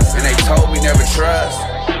sus, and they told me never trust.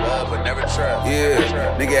 love but never trust.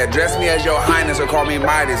 Yeah, nigga, address me as your highness or call me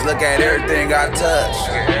Midas. Look at everything I touch.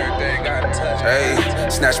 Hey,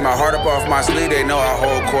 snatch my heart up off my sleeve. They know I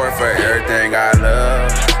hold court for everything I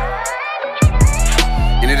love.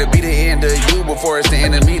 And it'll be the end of you before it's the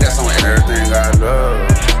end of me. That's on everything I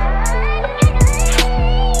love.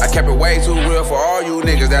 I kept it way too real for all you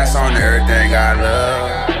niggas. That's on everything I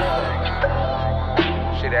love.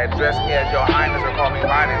 Shit, address me as your highness or call me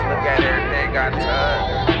Midas. Look at everything I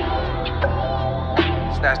touch.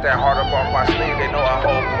 Snatch that heart up off my sleeve. They know I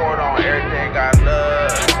hold court on everything I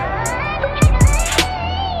love.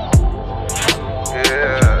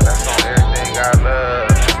 Yeah, that's on everything I love.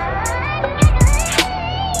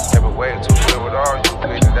 Kept it way too real with all you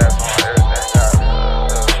niggas. That's on everything I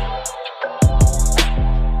love.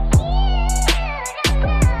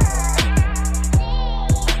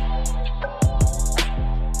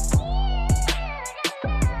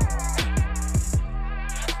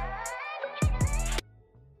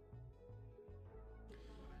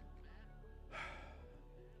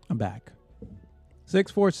 I'm back.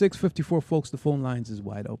 646-54 folks. The phone lines is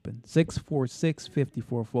wide open.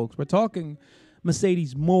 646-54 folks. We're talking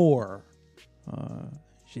Mercedes Morr,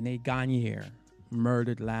 Janae Gagne,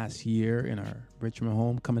 murdered last year in our Richmond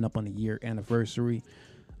home, coming up on the year anniversary.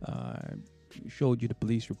 Showed you the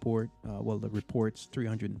police report. The report's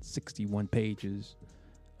 361 pages.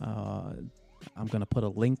 I'm going to put a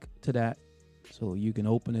link to that so you can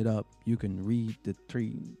open it up. You can read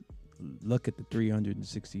look at the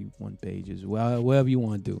 361 pages, well, whatever you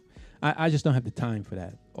want to do. I just don't have the time for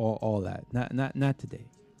that, all that. Not today,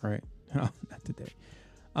 right? Not today.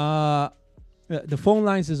 The phone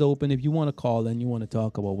lines is open if you want to call and you want to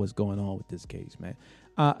talk about what's going on with this case, man.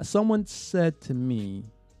 Someone said to me,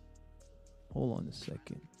 hold on a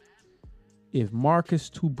second, if Marcus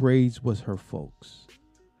Two Braids was her folks.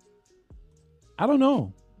 I don't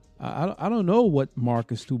know. I don't know what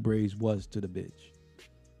Marcus Two Braids was to the bitch.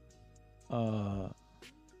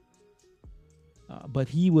 But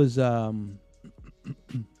he was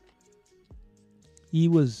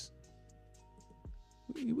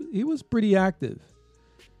pretty active,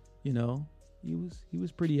 you know. He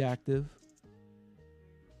was pretty active,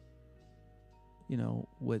 you know,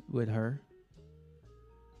 with her.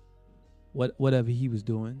 Whatever he was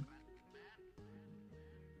doing,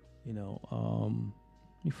 you know.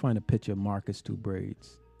 Let me find a picture of Marcus Two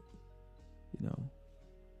Braids, you know.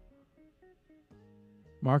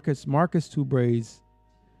 Marcus Two Braids.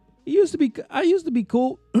 I used to be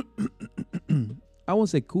cool. I won't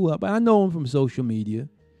say cool, but I know him from social media.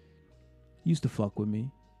 He used to fuck with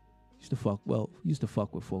me. Used to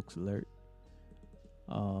fuck with Folks Alert.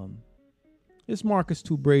 It's Marcus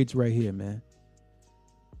Two Braids right here, man.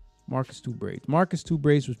 Marcus Two Braids. Marcus Two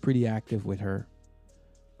Braids was pretty active with her.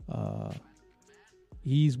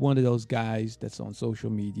 He's one of those guys that's on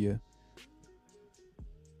social media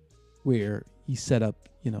where he set up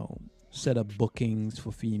bookings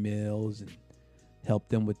for females and help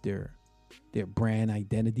them with their brand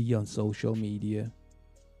identity on social media.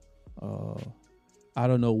 I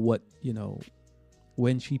don't know what, you know,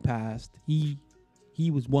 when she passed, he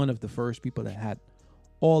was one of the first people that had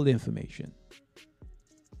all the information.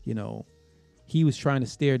 You know, he was trying to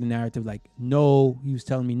steer the narrative like, no, he was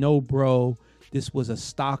telling me, no, bro, this was a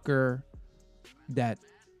stalker that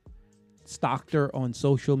stalked her on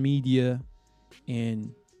social media.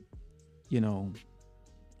 And, you know,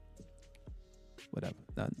 whatever.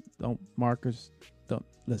 Don't Marcus, don't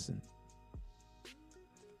listen.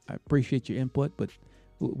 I appreciate your input, but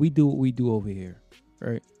we do what we do over here,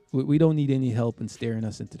 right? We don't need any help in steering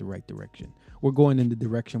us into the right direction. We're going in the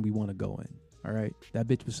direction we want to go in, all right? That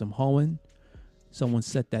bitch was some hoeing. Someone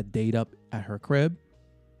set that date up at her crib.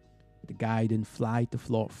 The guy didn't fly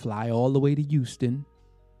all the way to Houston,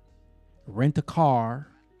 rent a car,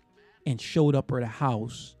 and showed up at a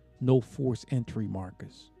house. No forced entry,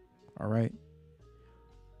 Marcus. All right?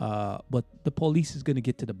 But the police is going to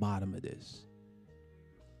get to the bottom of this.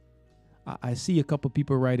 I see a couple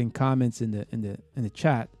people writing comments in the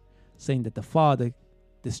chat saying that the father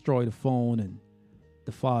destroyed the phone and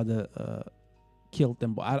the father killed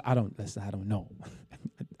them. But I don't know.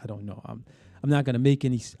 I don't know. I'm not going to make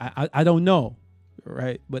any. I don't know,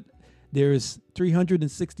 right? But there's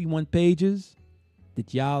 361 pages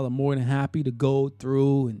that y'all are more than happy to go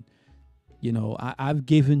through, and you know I've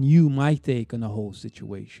given you my take on the whole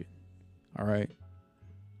situation. All right.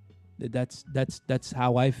 That's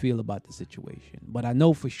how I feel about the situation. But I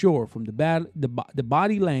know for sure from the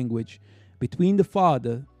body language between the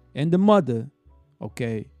father and the mother,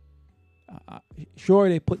 okay, sure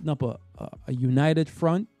they're putting up a united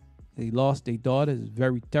front. They lost their daughter. It's a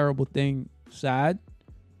very terrible thing, sad,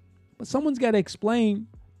 But someone's got to explain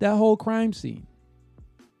that whole crime scene.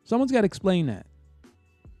 Someone's got to explain that.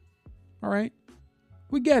 All right?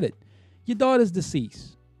 We get it. Your daughter's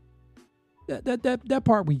deceased. That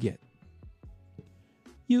part we get.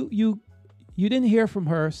 You didn't hear from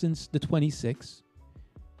her since the 26th.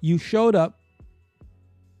 You showed up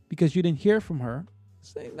because you didn't hear from her.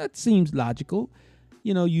 That seems logical.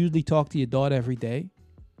 You usually talk to your daughter every day.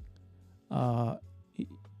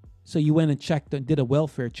 So you went and checked and did a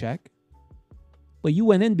welfare check. But you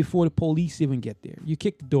went in before the police even get there. You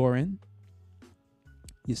kick the door in.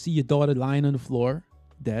 You see your daughter lying on the floor,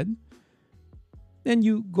 dead. Then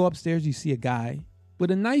you go upstairs, you see a guy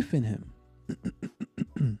with a knife in him.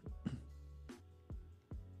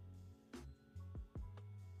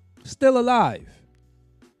 Still alive.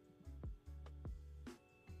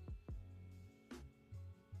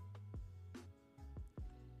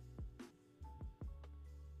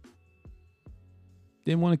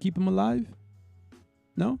 Didn't want to keep him alive?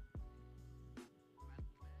 No?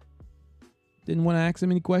 Didn't want to ask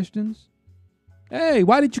him any questions? Hey,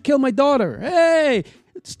 why did you kill my daughter? Hey,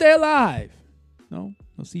 stay alive. No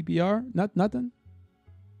CPR? Nothing?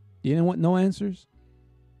 You didn't want no answers?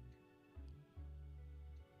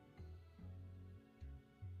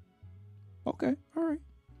 Okay, all right.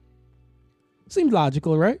 Seems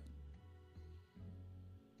logical, right?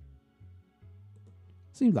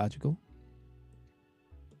 Seems logical.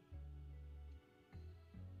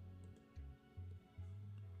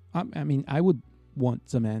 I mean, I would want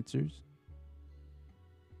some answers.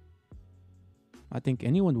 I think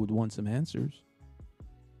anyone would want some answers.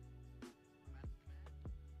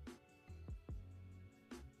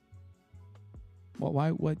 Well, why?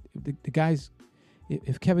 What? The guy's.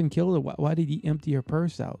 If Kevin killed her, why did he empty her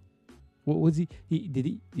purse out? What was he?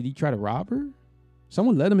 Did he try to rob her?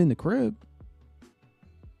 Someone let him in the crib.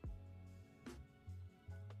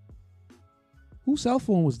 Whose cell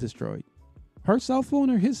phone was destroyed? Her cell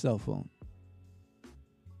phone or his cell phone?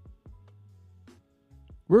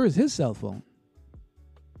 Where is his cell phone?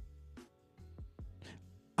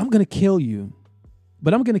 I'm going to kill you,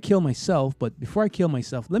 but I'm going to kill myself. But before I kill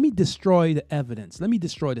myself, let me destroy the evidence. Let me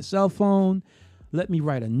destroy the cell phone. Let me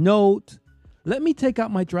write a note. Let me take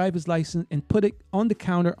out my driver's license and put it on the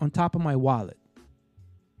counter on top of my wallet.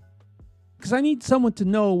 Because I need someone to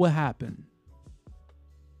know what happened.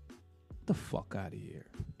 Get the fuck out of here.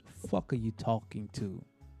 The fuck are you talking to?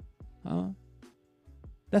 Huh?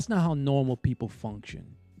 That's not how normal people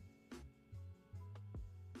function.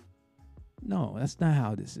 No, that's not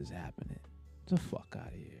how this is happening. Get the fuck out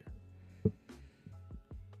of here.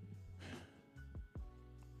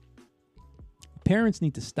 Parents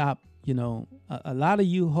need to stop, a lot of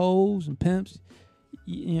you hoes and pimps,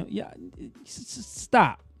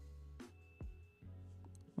 stop.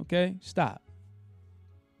 Okay? Stop.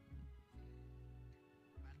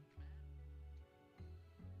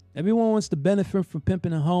 Everyone wants to benefit from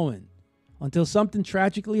pimping and hoeing until something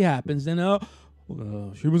tragically happens. Then,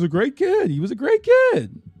 she was a great kid. He was a great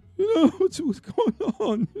kid. What's going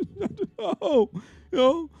on?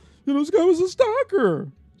 This guy was a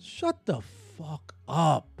stalker. Shut the fuck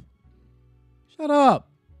up. Shut up.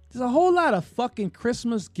 There's a whole lot of fucking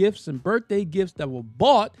Christmas gifts and birthday gifts that were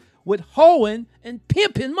bought with hoeing and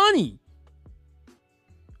pimping money.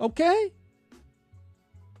 Okay?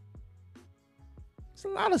 There's a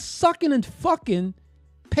lot of sucking and fucking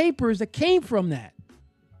papers that came from that.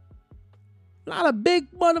 A lot of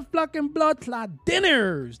big motherfucking blood clot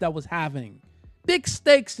dinners that was having. Big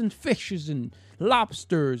steaks and fishes and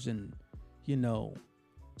lobsters and,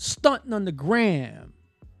 stunting on the gram.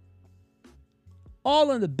 All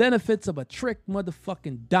on the benefits of a trick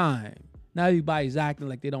motherfucking dime. Now everybody's acting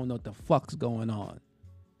like they don't know what the fuck's going on.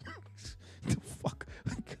 The fuck?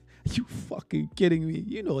 Are you fucking kidding me?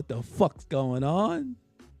 You know what the fuck's going on?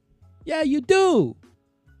 Yeah, you do.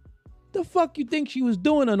 The fuck you think she was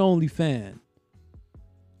doing on OnlyFans?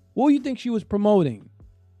 What do you think she was promoting?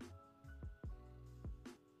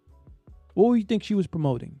 What do you think she was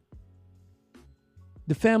promoting?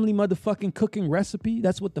 The family motherfucking cooking recipe?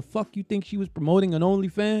 That's what the fuck you think she was promoting on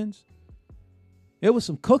OnlyFans? It was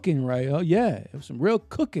some cooking, right? Oh, yeah. It was some real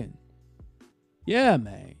cooking. Yeah,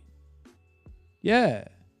 man. Yeah.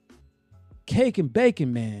 Cake and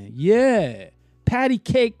bacon, man. Yeah. Patty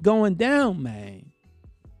cake going down, man.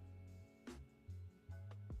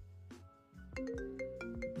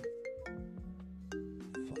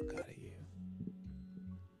 Fuck out of here.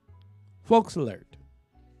 Folks alert.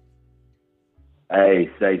 Hey,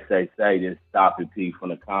 say, this Stop It P from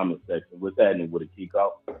the comment section. What's happening with a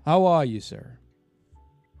Kiko? How are you, sir?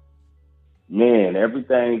 Man,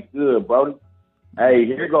 everything's good, brody. Hey,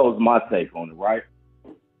 here goes my take on it, right?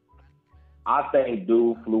 I think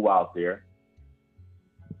dude flew out there,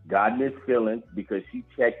 got in his feelings because she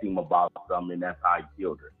checked him about something, and that's how he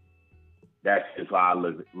killed her. That's just how I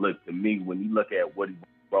look to me. When you look at what he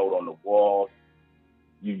wrote on the wall,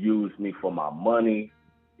 you used me for my money,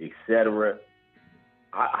 etc.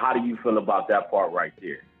 How do you feel about that part right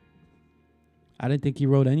there? I didn't think he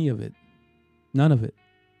wrote any of it. None of it.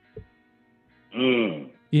 He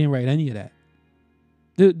didn't write any of that.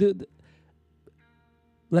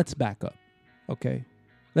 Let's back up, okay?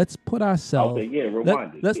 Let's put ourselves. Okay, yeah,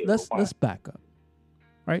 rewind it. Let's back up,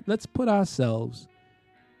 right? Let's put ourselves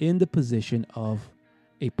in the position of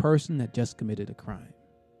a person that just committed a crime.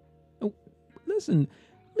 Listen,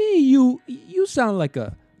 you sound like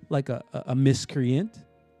a miscreant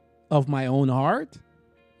of my own heart,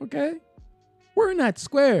 okay? We're not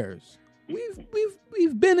squares.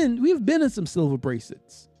 We've been in some silver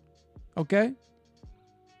bracelets, okay?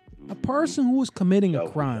 A person who is committing a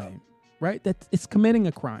crime, right? That it's committing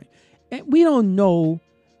a crime, and we don't know.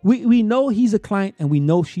 We know he's a client, and we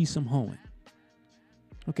know she's some hoeing.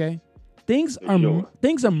 Okay, things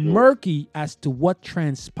are murky as to what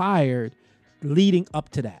transpired leading up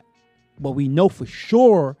to that, but we know for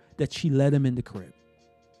sure that she let him in the crib.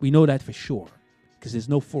 We know that for sure because there's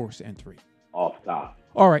no forced entry. Off top.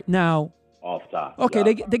 All right, now. Off top. Okay,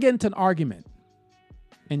 they get into an argument,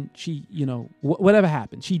 and she, whatever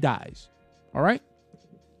happened, she dies. All right,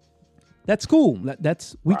 that's cool.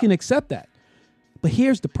 We can accept that. But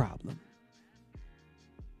here's the problem: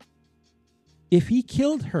 if he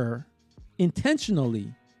killed her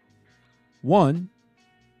intentionally, one,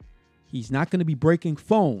 he's not going to be breaking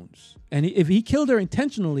phones, and if he killed her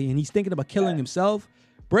intentionally and he's thinking about killing himself,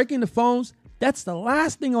 breaking the phones, that's the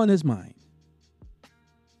last thing on his mind.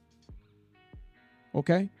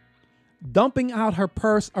 Okay? Dumping out her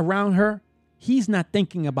purse around her, he's not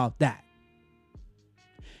thinking about that.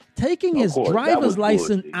 Taking his driver's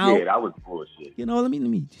license out. Yeah, that was bullshit. Let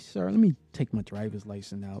me take my driver's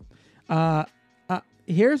license out.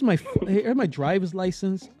 Here's my driver's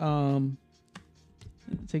license.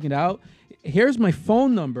 Take it out. Here's my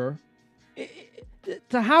phone number.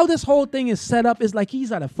 To how this whole thing is set up is like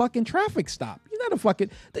he's at a fucking traffic stop. You're not a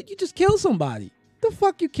fucking. You just kill somebody. The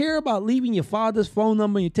fuck you care about leaving your father's phone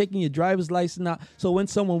number and you're taking your driver's license out so when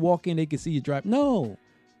someone walk in they can see you drive? No.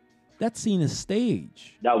 That scene is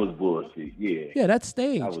staged. That was bullshit, yeah. Yeah, that's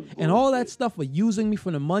staged. And all that stuff for using me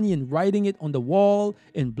for the money and writing it on the wall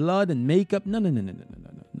in blood and makeup. No.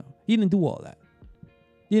 He didn't do all that.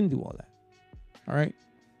 All right?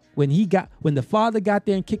 When the father got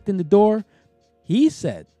there and kicked in the door, he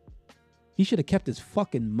said he should have kept his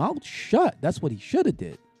fucking mouth shut. That's what he should have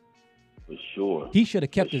did. For sure. He should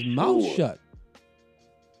have kept his mouth shut.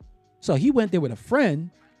 So he went there with a friend,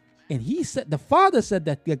 and the father said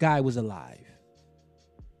that the guy was alive.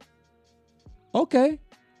 Okay,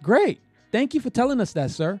 great. Thank you for telling us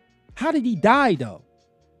that, sir. How did he die, though?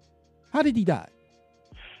 How did he die?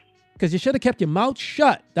 Because you should have kept your mouth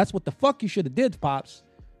shut. That's what the fuck you should have did, Pops.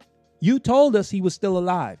 You told us he was still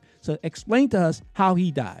alive. So explain to us how he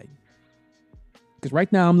died. Because right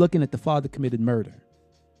now I'm looking at the father committed murder.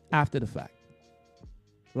 After the fact.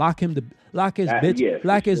 Lock his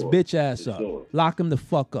bitch ass up. Sure. Lock him the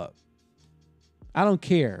fuck up. I don't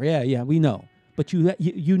care. Yeah, we know. But you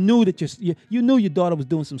knew that you knew your daughter was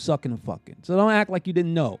doing some sucking and fucking. So don't act like you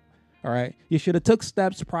didn't know. All right? You should have took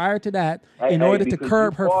steps prior to that in order to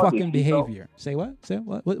curb her fucking behavior. Say what? Say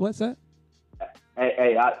what? What's that?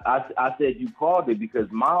 Hey, I said you called it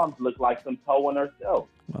because moms look like some towing herself.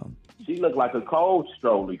 Well, she looked like a cold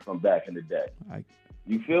stroller from back in the day.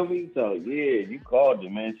 You feel me? So, yeah, you called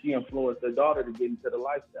it, man. She influenced her daughter to get into the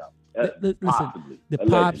lifestyle. Possibly. The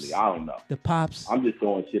allegedly. pops. I don't know. The pops. I'm just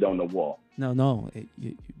throwing shit on the wall. No.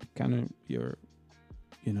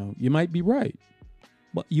 You might be right.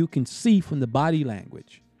 But you can see from the body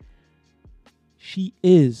language, she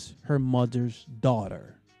is her mother's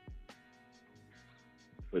daughter.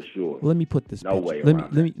 For sure. Let me put this. No picture. way.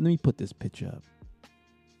 Let me put this picture up.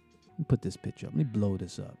 Let me blow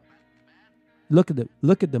this up. Look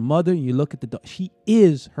at the mother, and you look at the daughter. She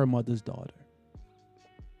is her mother's daughter.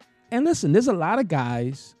 And listen, there's a lot of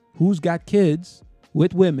guys who's got kids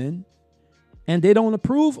with women, and they don't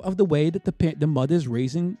approve of the way that the mother is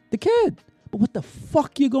raising the kid. But what the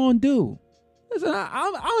fuck you gonna do? Listen,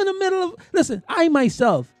 I'm in the middle of. Listen, I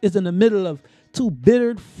myself is in the middle of two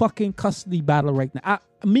bitter fucking custody battle right now.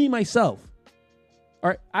 Me myself.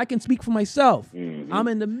 All right, I can speak for myself. Mm-hmm. I'm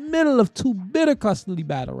in the middle of two bitter custody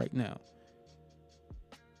battle right now.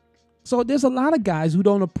 So there's a lot of guys who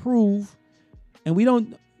don't approve, and we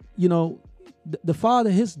don't, the father,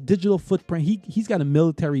 his digital footprint, he's got a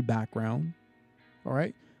military background, all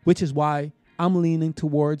right? which is why I'm leaning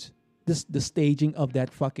towards the staging of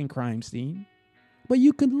that fucking crime scene. But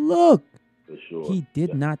you can look. For sure. He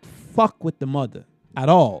did not fuck with the mother at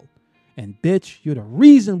all. And bitch, you're the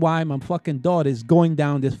reason why my fucking daughter is going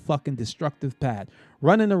down this fucking destructive path.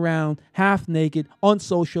 Running around half naked on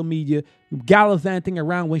social media, gallivanting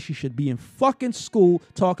around when she should be in fucking school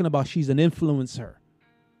talking about she's an influencer.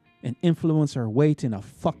 An influencer waiting a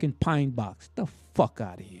fucking pine box. Get the fuck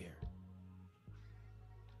out of here.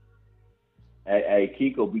 Hey,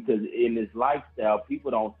 Kiko, because in this lifestyle,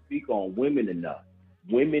 people don't speak on women enough.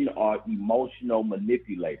 Women are emotional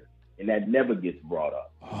manipulators, and that never gets brought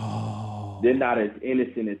up. Oh. They're not as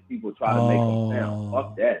innocent as people try to make them sound.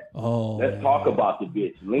 Fuck that. Let's talk about the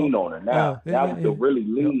bitch. Lean on her now. That was the really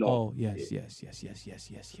lean on. Oh, yes.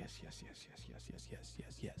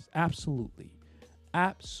 Absolutely.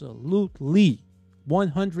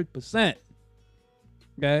 100%.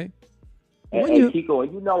 Okay? And Kiko,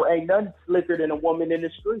 and you know, ain't nothing slicker than a woman in the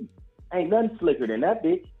street. Ain't nothing slicker than that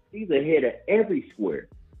bitch. She's ahead of every square.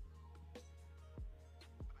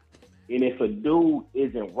 And if a dude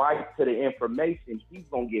isn't right to the information, he's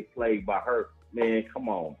going to get played by her. Man, come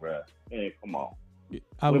on, bro. Man, come on.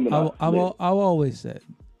 I've always said,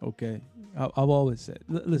 okay? I've always said,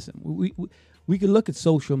 listen, we can look at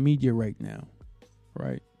social media right now,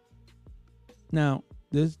 right? Now,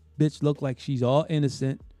 this bitch look like she's all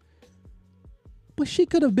innocent, but she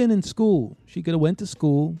could have been in school. She could have went to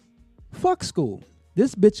school. Fuck school.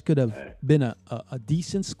 This bitch could have been a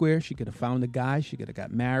decent square. She could have found a guy. She could have got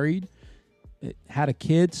married, had a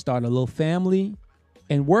kid, started a little family,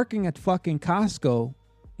 and working at fucking Costco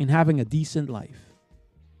and having a decent life.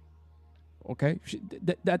 Okay?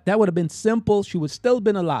 That would have been simple. She would still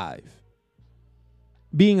been alive.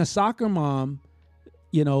 Being a soccer mom,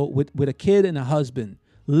 you know, with a kid and a husband,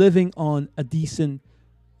 living on a decent,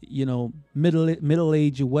 you know, middle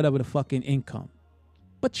age or whatever the fucking income.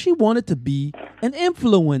 But she wanted to be an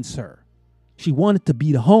influencer. She wanted to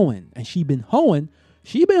be the hoeing. And she been hoeing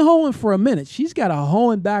for a minute. She's got a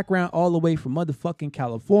hoeing background all the way from motherfucking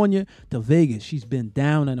California to Vegas. She's been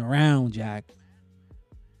down and around, Jack.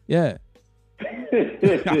 Yeah.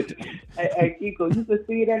 Hey, Kiko, you can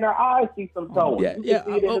see it in her eyes. She's some tone. Yeah. See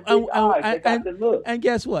it in the big eyes. They got the look. And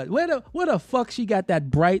guess what? Where the fuck she got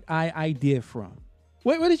that bright eye idea from?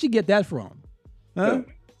 Where did she get that from? Huh?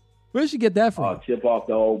 Where did she get that from? Chip off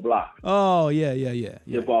the old block. Oh, yeah.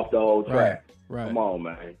 Chip off the old track. Right. Come on,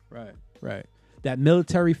 man. Right. That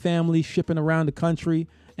military family shipping around the country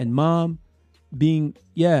and mom being,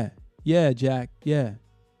 Jack, yeah.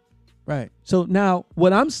 Right. So now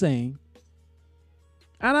what I'm saying,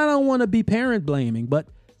 and I don't want to be parent blaming, but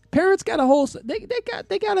parents got a whole,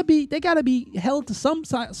 they gotta be held to some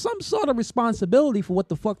sort of responsibility for what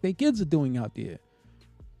the fuck their kids are doing out there.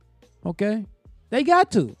 Okay? They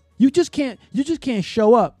got to. You just can't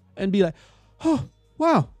show up and be like, oh,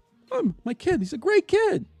 wow, my kid, he's a great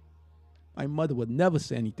kid. My mother would never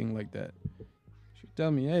say anything like that. She'd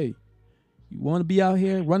tell me, hey, you want to be out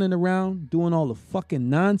here running around doing all the fucking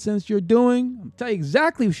nonsense you're doing? I'm tell you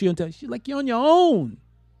exactly what she'll tell you. She's like, you're on your own.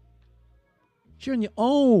 You're on your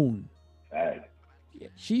own. Hey.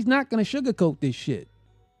 She's not going to sugarcoat this shit.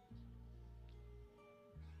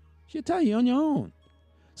 She'll tell you on your own.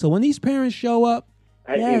 So when these parents show up,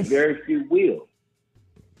 and very few will.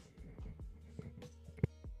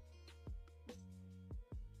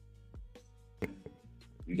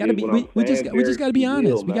 We just got to be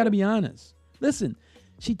honest. We got to be honest. Listen,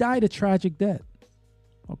 she died a tragic death.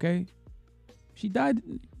 Okay? She died.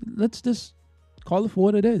 Let's just call it for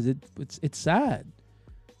what it is. It's sad.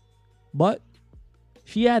 But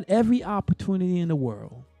she had every opportunity in the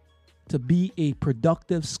world to be a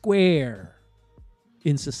productive square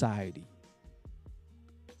in society.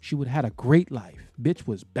 She would have had a great life. Bitch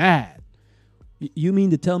was bad. You mean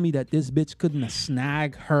to tell me that this bitch couldn't have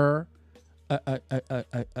snagged her a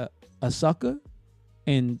sucker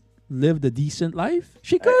and lived a decent life?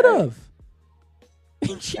 She could have.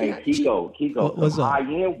 Kiko, some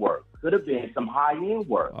high-end work. Could have been some high-end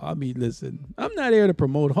work. I mean, listen, I'm not here to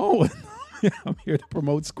promote hoeing. I'm here to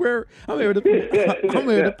promote square. I'm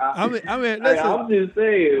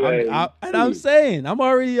just saying, I'm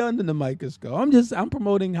already under the microscope. I'm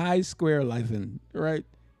promoting high square life, and right.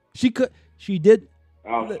 She did.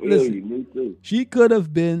 Listen, me too. She could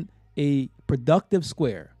have been a productive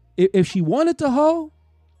square if she wanted to hoe.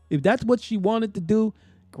 If that's what she wanted to do,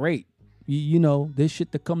 great. You know, there's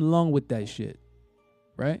shit that comes along with that shit,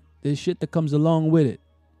 right? There's shit that comes along with it,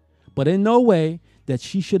 but in no way that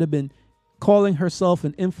she should have been calling herself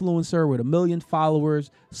an influencer with 1 million followers,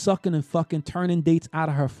 sucking and fucking turning dates out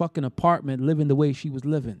of her fucking apartment, living the way she was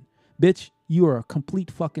living. Bitch, you are a complete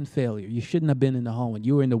fucking failure. You shouldn't have been in the home, and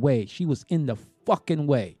you were in the way. She was in the fucking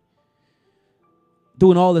way.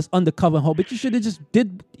 Doing all this undercover hoe. Bitch, you should have just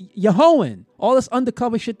did your hoeing. All this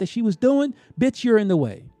undercover shit that she was doing, bitch, you're in the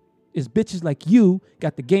way. It's bitches like you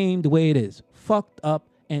got the game the way it is. Fucked up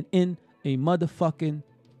and in a motherfucking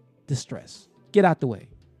distress. Get out the way.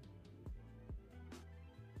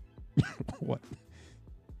 What?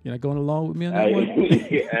 You're not going along with me on that one?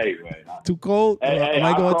 Hey, man. Too cold? Am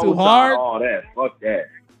I going too co-sign hard? all that. Fuck that.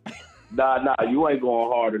 Nah, you ain't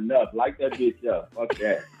going hard enough. Light that bitch up. Fuck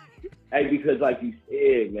that. Hey, because like you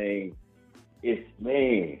said, man,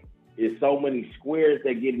 it's so many squares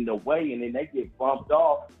that get in the way, and then they get bumped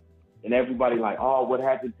off, and everybody like, oh, what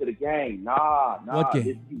happened to the game? Nah. What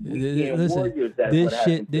game?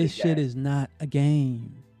 Listen, this shit is not a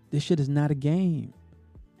game. This shit is not a game.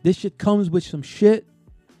 This shit comes with some shit.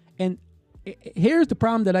 And here's the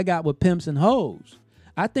problem that I got with pimps and hoes.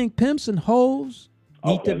 I think pimps and hoes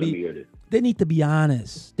need to be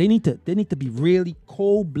honest. They need to be really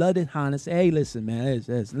cold-blooded honest. Hey, listen, man,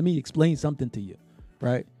 let me explain something to you,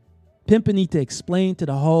 right? Pimping need to explain to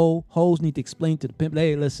the hoe. Hoes need to explain to the pimp.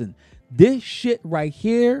 Hey, listen, this shit right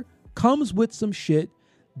here comes with some shit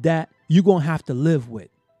that you're going to have to live with.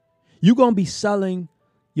 You're going to be selling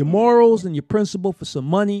your morals and your principle for some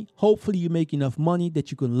money. Hopefully you make enough money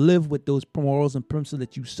that you can live with those morals and principles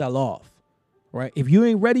that you sell off, right? If you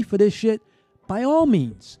ain't ready for this shit, by all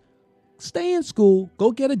means, stay in school,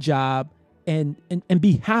 go get a job, and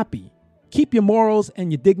be happy. Keep your morals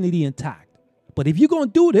and your dignity intact. But if you're going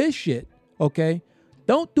to do this shit, okay,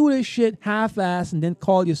 don't do this shit half-ass and then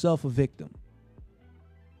call yourself a victim.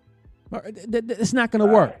 It's not going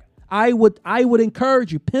to work. I would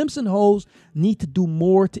encourage you. Pimps and hoes need to do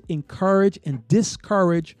more to encourage and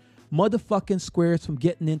discourage motherfucking squares from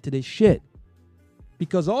getting into this shit.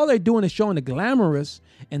 Because all they're doing is showing the glamorous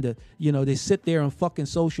and they sit there on fucking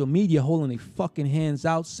social media holding their fucking hands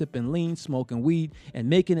out, sipping lean, smoking weed, and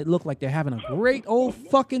making it look like they're having a great old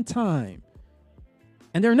fucking time.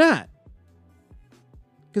 And they're not.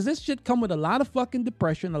 Because this shit come with a lot of fucking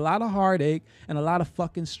depression, a lot of heartache, and a lot of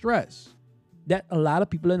fucking stress that a lot of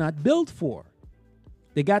people are not built for.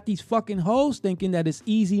 They got these fucking hoes thinking that it's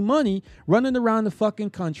easy money, running around the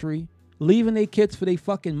fucking country, leaving their kids for their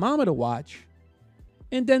fucking mama to watch.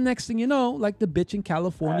 And then next thing you know, like the bitch in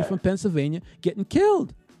California from Pennsylvania getting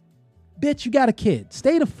killed. Bitch, you got a kid.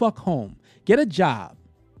 Stay the fuck home. Get a job.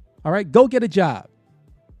 All right? Go get a job.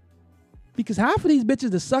 Because half of these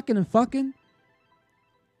bitches that sucking and fucking,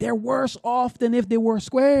 they're worse off than if they were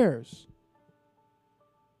squares.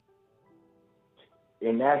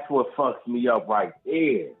 And that's what fucks me up right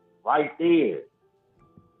there. Right there.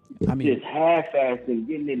 I mean, just half-assed and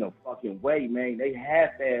getting in the fucking way, man. They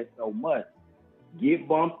half-assed so much. Get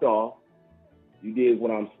bumped off. You dig what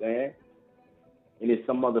I'm saying? And it's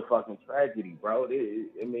some motherfucking tragedy, bro.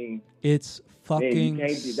 It's fucking sad.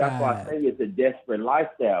 That's why I say it's a desperate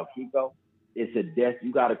lifestyle, Kiko. It's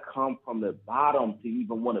you got to come from the bottom to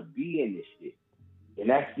even want to be in this shit. And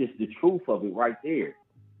that's just the truth of it right there.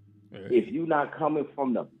 If you're not coming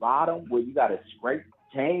from the bottom where you got to scrape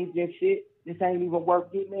change and shit, this ain't even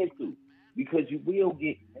worth getting into. Because you will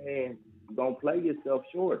get, man, you're going to play yourself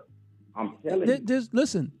short. I'm telling you.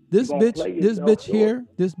 Listen, this bitch here,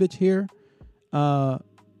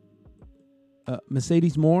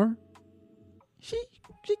 Mercedes Morr, she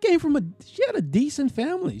had a decent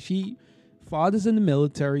family. Father's in the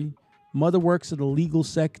military, mother works as a legal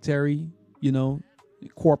secretary, in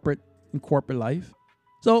corporate life.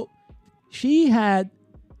 So she had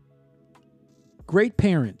great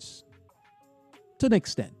parents to an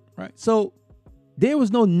extent, right? So it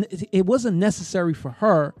wasn't necessary for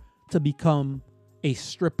her to become a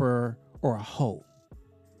stripper or a hoe.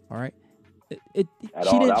 All right. That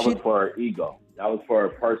was for her ego. That was for her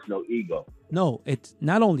personal ego. No, it's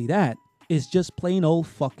not only that. It's just plain old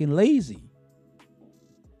fucking lazy.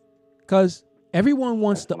 Because everyone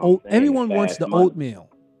wants the oatmeal.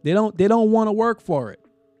 They don't want to work for it.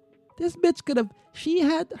 This bitch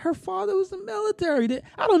her father was in the military.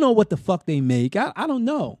 I don't know what the fuck they make. I don't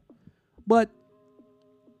know. But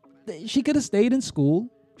she could have stayed in school.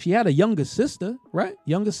 She had a younger sister, right?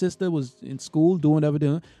 Younger sister was in school doing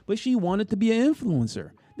whatever, but she wanted to be an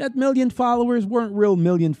influencer. That 1 million followers weren't real 1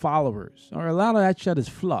 million followers. Or a lot of that shit is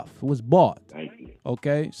fluff. It was bought. Thank you.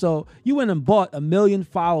 Okay? So you went and bought 1 million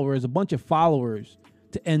followers, a bunch of followers,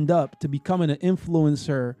 to end up to becoming an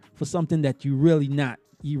influencer for something that you're really not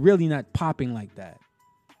popping like that.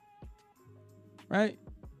 Right?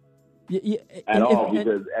 At all,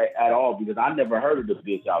 because I never heard of the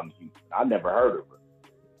bitch out in Houston. I never heard of her.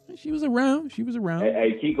 She was around. She was around.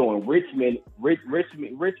 Hey, Kiko, in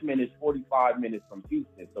Richmond is 45 minutes from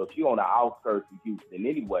Houston, so she on the outskirts of Houston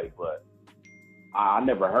anyway. But I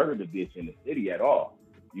never heard of the bitch in the city at all.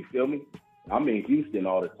 You feel me? I'm in Houston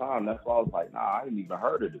all the time. That's why I was like, nah, I ain't even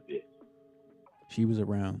heard of the bitch. She was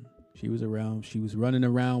around. She was around. She was running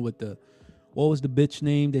around with the, what was the bitch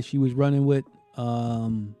name that she was running with?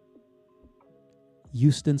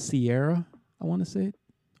 Houston Sierra, I want to say it.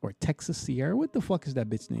 Or Texas Sierra. What the fuck is that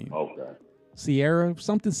bitch name? Okay. Sierra,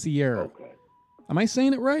 something Sierra. Okay. Am I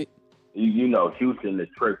saying it right? You know, Houston, the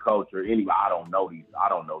trick culture. Anyway, I don't know these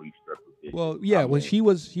stripper bitches. Well, yeah, he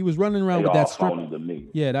was running around with that stripper. To me.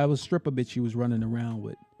 Yeah, that was stripper bitch she was running around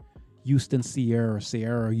with. Houston Sierra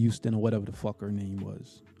Houston, or whatever the fuck her name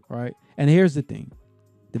was. Right? And here's the thing.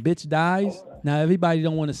 The bitch dies. Okay. Now everybody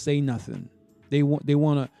don't want to say nothing. They want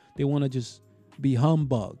to just be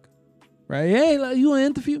humbug. Right? Hey, you want to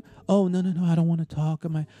interview? Oh, no, I don't want to talk.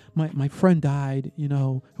 My friend died, you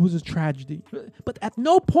know. It was a tragedy. But at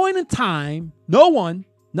no point in time, none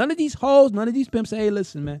of these hoes, none of these pimps say, hey,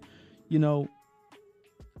 listen, man, you know,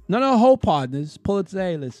 none of the whole partners pull it and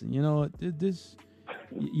say, hey, listen, you know, this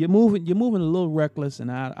you're moving a little reckless, and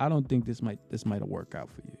I don't think this might work out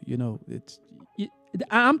for you. You know,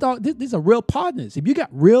 I'm talking, these are real partners. If you got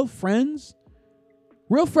real friends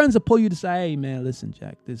will pull you to say, hey, man, listen,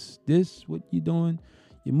 Jack, this what you doing?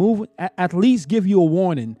 You're moving, at least give you a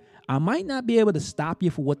warning. I might not be able to stop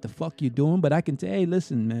you for what the fuck you're doing, but I can say, hey,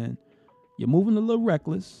 listen, man, you're moving a little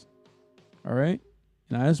reckless, all right?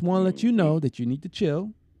 And I just want to let you know that you need to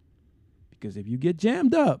chill, because if you get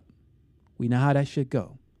jammed up, we know how that shit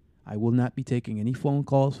go. I will not be taking any phone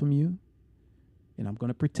calls from you, and I'm going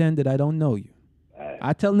to pretend that I don't know you.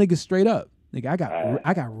 I tell niggas straight up, nigga,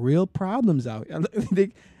 I got real problems out here.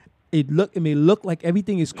 It may look like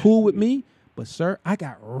everything is cool with me, but sir, I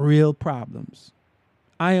got real problems.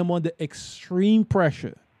 I am under extreme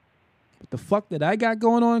pressure. But the fuck that I got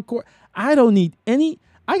going on in court, I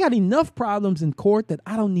got enough problems in court that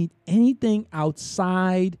I don't need anything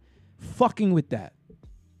outside fucking with that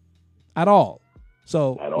at all.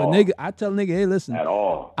 So I tell nigga, hey, listen, at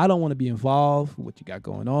all. I don't want to be involved with what you got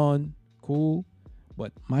going on. Cool.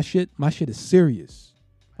 But my shit is serious.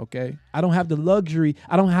 Okay? I don't have the luxury.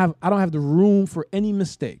 I don't have the room for any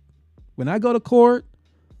mistake. When I go to court,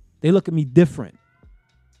 they look at me different.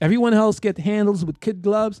 Everyone else get handles with kid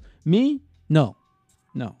gloves. Me? No.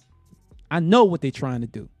 I know what they're trying to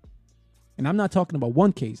do. And I'm not talking about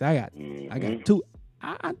one case. I got two.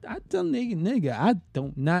 I tell nigga,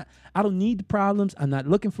 I don't need the problems. I'm not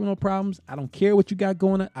looking for no problems. I don't care what you got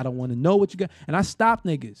going on. I don't want to know what you got. And I stop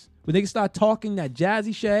niggas. When niggas start talking that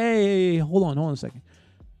jazzy shit, hey, hold on a second.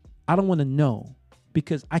 I don't want to know,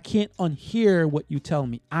 because I can't unhear what you tell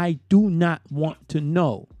me. I do not want to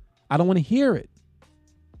know. I don't want to hear it.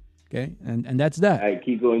 Okay? And that's that. Hey,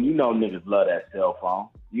 keep going. You know niggas love that cell phone.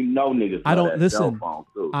 You know niggas love that cell phone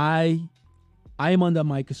too. I am under a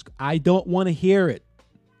microscope. I don't want to hear it.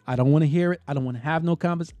 I don't want to hear it. I don't want to have no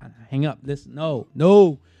conversation. Hang up. Listen,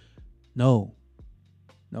 no.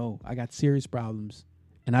 I got serious problems,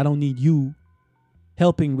 and I don't need you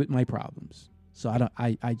helping with my problems. So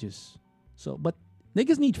but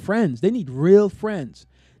niggas need friends. They need real friends.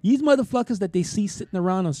 These motherfuckers that they see sitting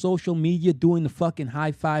around on social media doing the fucking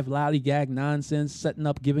high five lollygag nonsense, setting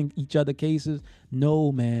up, giving each other cases.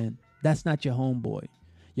 No, man, that's not your homeboy.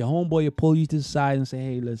 Your homeboy will pull you to the side and say,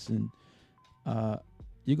 hey, listen,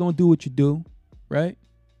 you're gonna do what you do, right?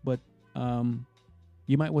 But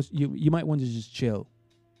you might want to just chill,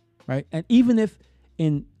 right? And even if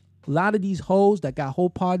in a lot of these hoes that got whole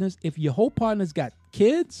partners, if your whole partners got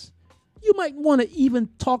kids, you might want to even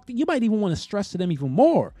you might even want to stress to them even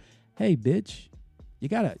more. Hey, bitch, you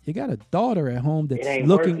got a daughter at home that's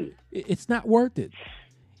looking. It's not worth it.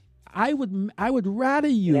 I would rather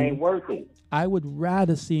you. It ain't worth it. I would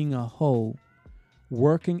rather seeing a hoe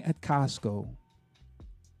working at Costco,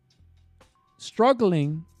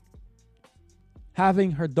 struggling,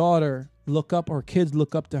 having her daughter look up, or kids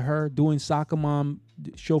look up to her, doing soccer mom,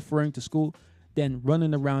 chauffeuring to school, than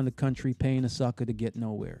running around the country paying a sucker to get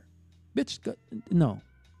nowhere. Bitch, no,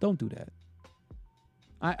 don't do that.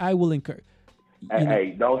 I will encourage.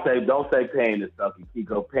 Hey, don't say paying the sucker.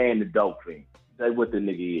 Kiko, paying the dope fiend. Say what the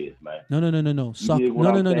nigga is, man. No.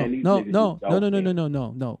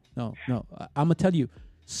 I'm gonna tell you,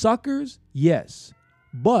 suckers, yes,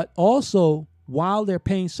 but also while they're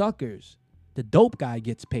paying suckers, the dope guy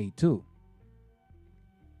gets paid too.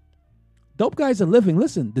 Dope guys are living.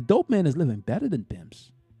 Listen, the dope man is living better than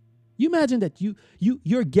pimps. You imagine that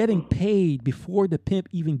you're getting paid before the pimp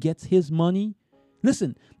even gets his money.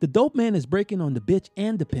 Listen, the dope man is breaking on the bitch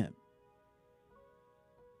and the pimp.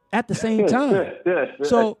 at the same time.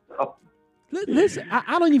 So listen,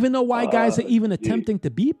 I don't even know why guys are even attempting to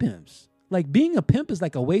be pimps. Like being a pimp is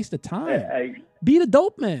like a waste of time. Be the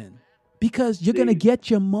dope man because you're gonna get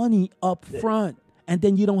your money up front, and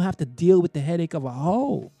then you don't have to deal with the headache of a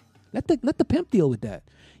hoe. Let the pimp deal with that.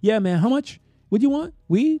 Yeah, man. How much? What do you want?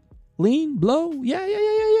 Weed, lean, blow?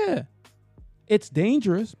 Yeah. It's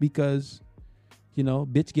dangerous because, you know,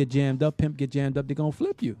 bitch get jammed up, pimp get jammed up, they're gonna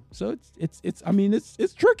flip you. So it's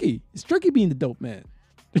tricky. It's tricky being the dope man.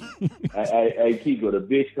 Hey, Kiko, the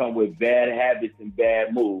bitch come with bad habits and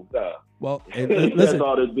bad moves, huh? Well, listen, that's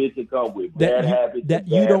all the bitch can come with. Bad habits that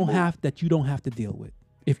you don't have to deal with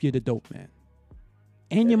if you're the dope man.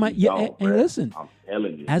 And you might and listen, I'm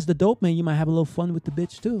telling you. As the dope man, you might have a little fun with the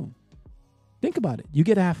bitch too. Think about it. You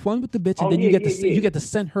get to have fun with the bitch, and then you get to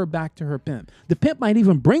send her back to her pimp. The pimp might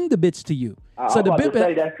even bring the bitch to you. So the pimp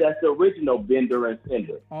that's the original bender and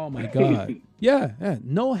sender. Oh my God. yeah.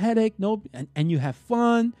 No headache, and you have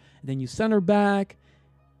fun, and then you send her back.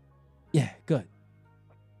 Yeah, good.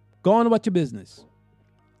 Go on about your business.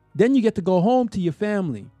 Then you get to go home to your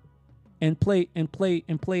family and play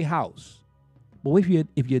house. But if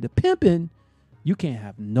you're the pimping, you can't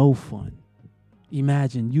have no fun.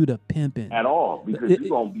 Imagine you the pimping at all, because you're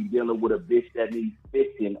gonna be dealing with a bitch that needs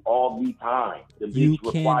fixing all the time. The bitch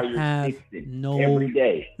requires fixing every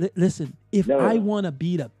day. Listen, if I want to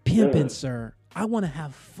be the pimping, sir, I want to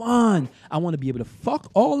have fun. I want to be able to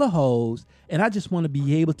fuck all the hoes, and I just want to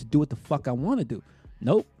be able to do what the fuck I want to do.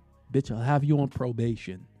 Nope, bitch, I'll have you on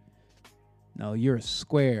probation. No, you're a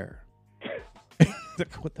square.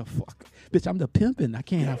 What the fuck? Bitch, I'm the pimpin'. I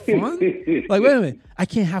can't have fun? Like, wait a minute. I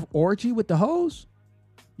can't have orgy with the hoes?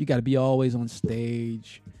 You got to be always on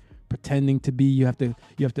stage pretending to be. You have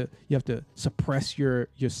to suppress your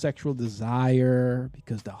sexual desire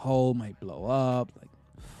because the hoe might blow up. Like,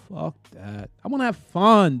 fuck that. I want to have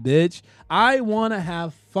fun, bitch. I want to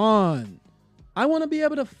have fun. I want to be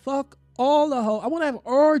able to fuck all the hoes. I want to have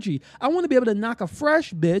orgy. I want to be able to knock a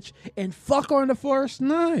fresh bitch and fuck her on the first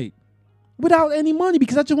night. Without any money,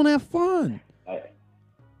 because I just want to have fun.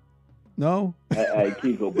 No? Hey,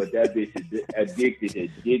 Kiko, but that bitch is addicted to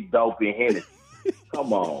dick, dope, and Hennessy.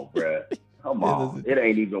 Come on, bruh. Come on. Listen, it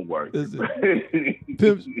ain't even worth it.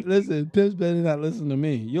 Pimps better not listen to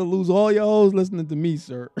me. You'll lose all your hoes listening to me,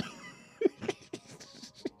 sir.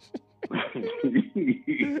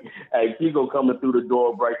 Hey, Kiko coming through the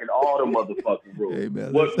door, breaking all the motherfucking rules. Hey,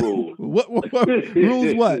 man, what rules? What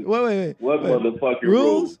rules? What? Wait. What motherfucking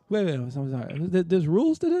rules? Wait. I'm sorry. There's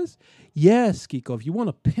rules to this? Yes, Kiko. If you want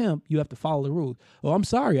to pimp, you have to follow the rules. Oh, I'm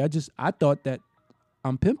sorry. I thought that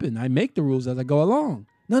I'm pimping. I make the rules as I go along.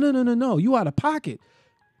 No. You out of pocket.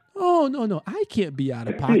 Oh, no. I can't be out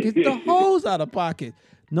of pocket. The hoe's out of pocket.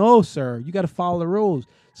 No, sir. You got to follow the rules.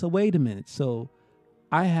 So wait a minute. So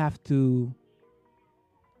I have to.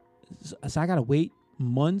 So I gotta wait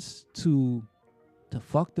months to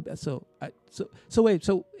fuck the. So wait.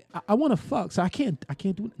 So I want to fuck. So I can't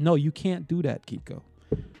do it. No, you can't do that, Kiko.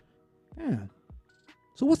 Yeah.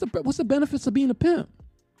 So what's the benefits of being a pimp?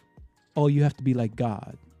 Oh, you have to be like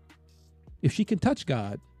God. If she can touch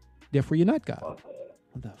God, therefore you're not God.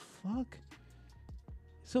 What the fuck?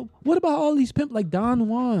 So what about all these pimps like Don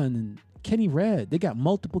Juan and Kenny Red? They got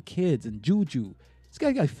multiple kids, and Juju. This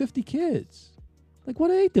guy got 50 kids. Like,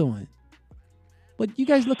 what are they doing? But you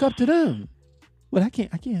guys look up to them. But I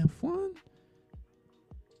can't have fun?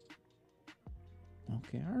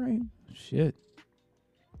 Okay, all right. Shit.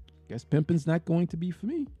 Guess pimping's not going to be for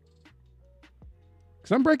me.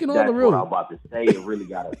 Because I'm breaking all the rules. That's what I'm about to say. It really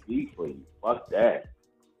got to be for you. Fuck that.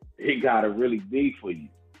 It got to really be for you.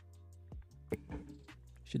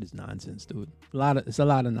 Shit is nonsense, dude. It's a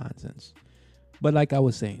lot of nonsense. But like I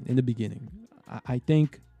was saying in the beginning, I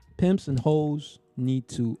think pimps and hoes need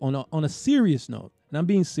to, on a serious note, and I'm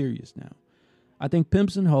being serious now, I think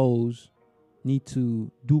pimps and hoes need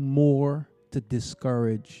to do more to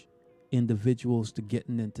discourage individuals to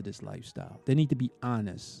getting into this lifestyle. They need to be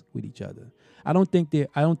honest with each other. I don't think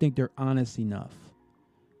they're honest enough.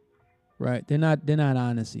 Right? They're not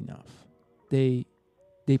honest enough. They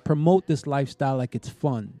promote this lifestyle like it's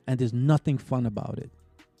fun, and there's nothing fun about it.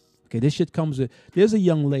 Okay, this shit comes with. There's a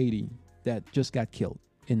young lady that just got killed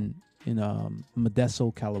in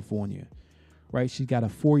Modesto, California. Right? She's got a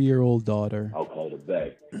 4-year-old daughter. Okay,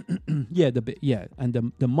 the back.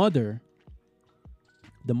 And the mother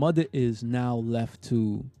is now left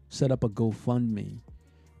to set up a GoFundMe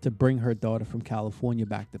to bring her daughter from California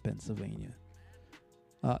back to Pennsylvania.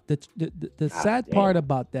 The sad part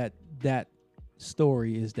about that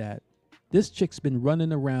story is that this chick's been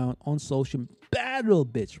running around on bad little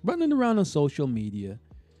bitch, running around on social media,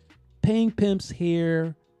 paying pimps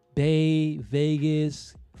here Bay,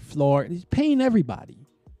 Vegas, Florida. He's paying everybody.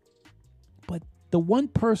 But the one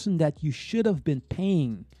person that you should have been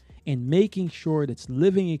paying and making sure that's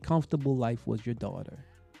living a comfortable life was your daughter.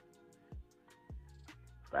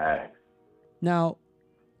 Right. Now,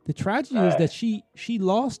 the tragedy is that she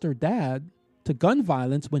lost her dad to gun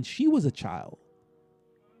violence when she was a child.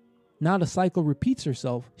 Now the cycle repeats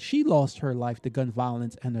herself. She lost her life to gun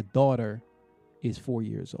violence, and her daughter is 4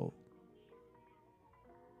 years old.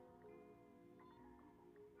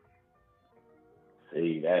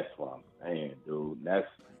 See, that's what I'm saying, dude. That's,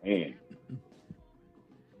 man.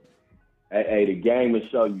 Hey, the game will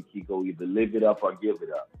show you, Kiko. Either live it up or give it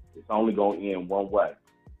up. It's only going to end one way.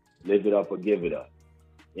 Live it up or give it up.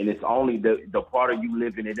 And it's only the part of you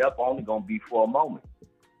living it up only going to be for a moment.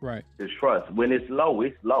 Right. Just trust. When it's low,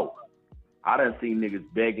 it's low. I done seen niggas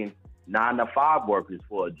begging 9-to-5 workers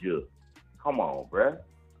for a jug. Come on, bruh.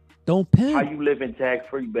 Don't pimp. How you living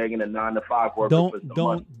tax-free begging a 9-to-5 worker for some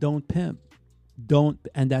money? Don't pimp. Don't,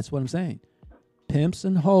 and that's what I'm saying. Pimps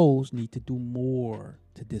and hoes need to do more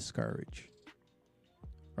to discourage.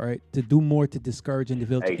 All right, to do more to discourage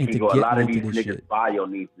individuals Hey, and to Chico, get a lot of into these this niggas' shit. bio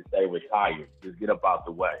needs to say retired. Just get up out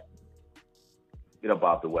the way. Get up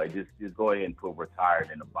out the way. Just go ahead and put retired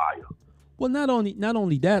in the bio. Well, not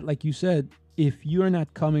only that, like you said, if you're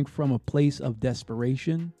not coming from a place of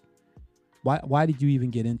desperation, why did you even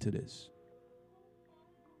get into this?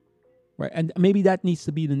 Right, and maybe that needs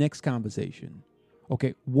to be the next conversation.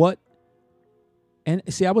 Okay, what? And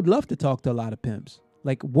see, I would love to talk to a lot of pimps.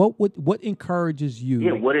 Like, what encourages you?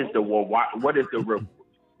 Yeah, what is the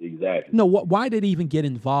exactly? No, why did they even get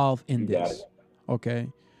involved in this? Okay,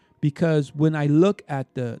 because when I look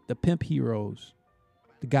at the pimp heroes,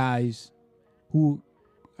 the guys who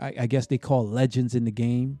I guess they call legends in the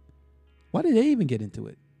game, why did they even get into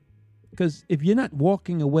it? Because if you're not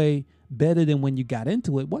walking away better than when you got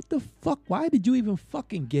into it, what the fuck? Why did you even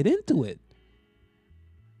fucking get into it?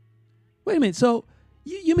 Wait a minute. So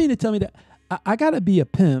you mean to tell me that I gotta be a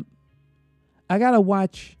pimp? I gotta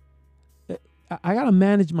watch. I gotta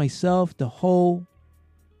manage myself the whole.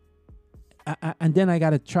 And then I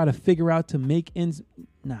gotta try to figure out to make ends.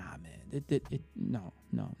 Nah, man.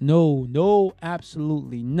 No,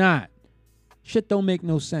 absolutely not. Shit don't make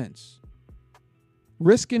no sense.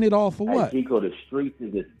 Risking it all for what? Chico, the streets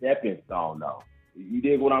is a stepping stone, though. You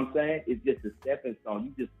dig what I'm saying? It's just a stepping stone.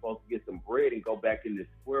 You just supposed to get some bread and go back in the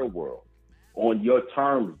square world on your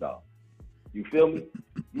terms, though. You feel me?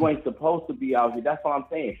 You ain't supposed to be out here. That's what I'm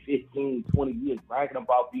saying. 15, 20 years, bragging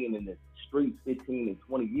about being in the streets 15 and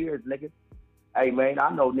 20 years, nigga. Hey, man, I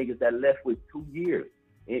know niggas that left with 2 years.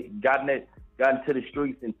 It got into the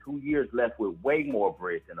streets in 2 years, left with way more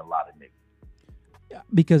bread than a lot of niggas.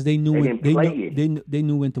 Because they knew they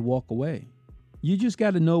knew when to walk away. You just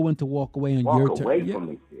got to know when to walk away on your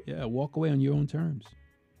terms. Yeah, walk away on your own terms.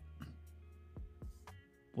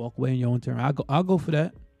 Walk away on your own terms. I'll go for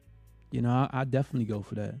that. You know, I definitely go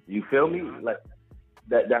for that. You feel me? Like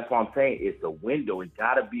that's what I'm saying. It's a window. It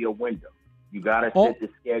gotta be a window. You gotta set the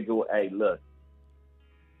schedule. Hey, look.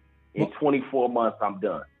 In 24 months, I'm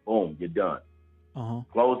done. Boom, you're done.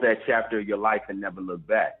 Close that chapter of your life and never look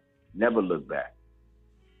back. Never look back.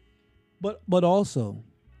 But also,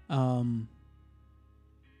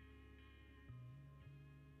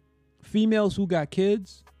 females who got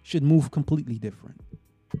kids should move completely different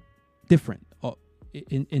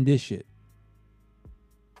in this shit.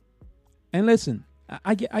 And listen,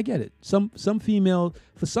 I get it. For some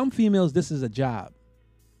females, this is a job,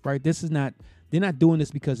 right? They're not doing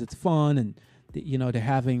this because it's fun and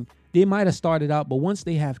they might have started out, but once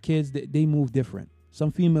they have kids, they move different.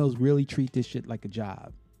 Some females really treat this shit like a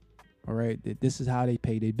job. All right, this is how they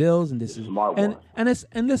pay their bills, and this is and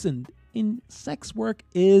listen, in sex work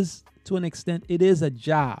is to an extent it is a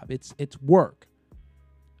job. It's work.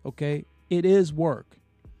 Okay, it is work.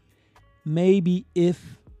 Maybe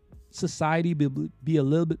if society be a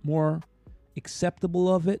little bit more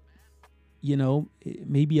acceptable of it,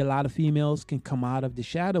 maybe a lot of females can come out of the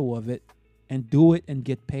shadow of it and do it and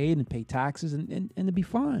get paid and pay taxes and it'd be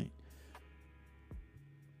fine.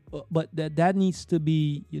 But that needs to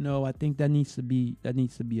be, I think that needs to be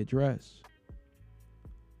addressed.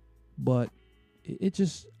 But it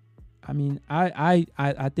just, I mean, I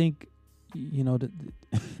think,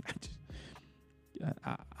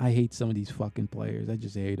 I hate some of these fucking players. I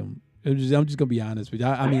just hate them. I'm just gonna be honest with you.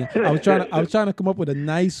 I mean, I was trying to come up with a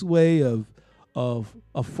nice way of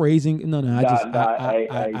phrasing. I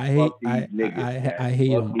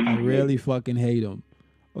hate them. I really fucking hate them.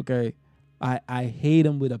 Okay. I hate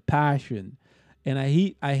them with a passion, and I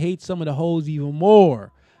hate some of the hoes even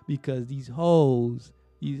more because these hoes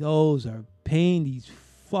are paying these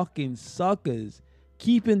fucking suckers,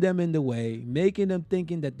 keeping them in the way, making them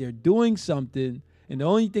thinking that they're doing something, and the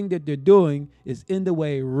only thing that they're doing is in the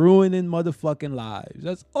way, ruining motherfucking lives.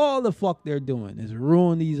 That's all the fuck they're doing, is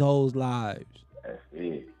ruin these hoes' lives. That's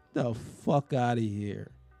it. The fuck out of here.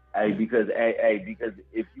 Because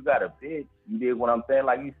if you got a bitch, you did what I'm saying,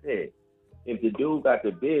 like you said. If the dude got the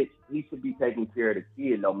bitch, he should be taking care of the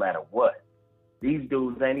kid no matter what. These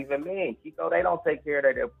dudes ain't even men. Kiko, they don't take care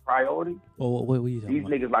of their priorities. Well, what are you talking These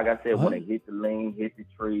about? niggas, like I said, want to hit the lane, hit the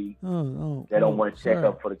tree. They don't want to check sir,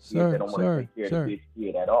 up for the kid. sir, They don't want to take care of the bitch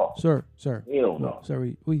kid at all. Sir. Hell no.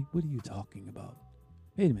 Sorry, what are you talking about?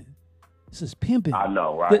 Wait a minute. This is pimping. I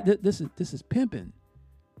know, right? This is pimping.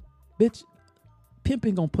 Bitch,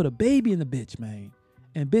 pimping gonna put a baby in the bitch, man.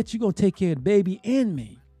 And bitch, you gonna take care of the baby and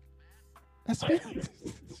me. That's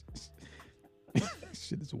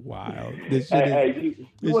shit is wild. This shit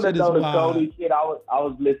you want to know the coldest shit? I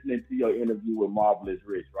was listening to your interview with Marvelous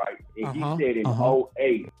Rich, right? And he said in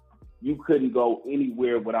 2008, you couldn't go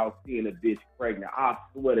anywhere without seeing a bitch pregnant. I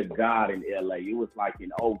swear to God, in LA, it was like in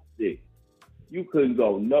 2006. You couldn't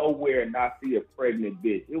go nowhere and not see a pregnant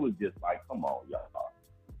bitch. It was just like, come on, y'all.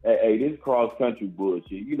 Hey, this cross country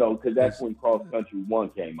bullshit, because that's when Cross Country 1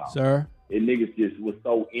 came out. Sir. And niggas just was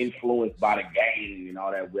so influenced by the game and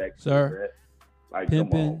all that whack Sir. shit, bruh. Like, Pimpin'.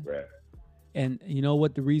 come on, bruh. And you know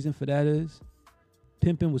what the reason for that is?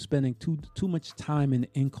 Pimpin' was spending too much time in the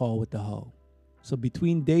in-call with the hoe. So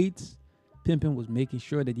between dates, Pimpin' was making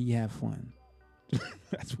sure that he had fun.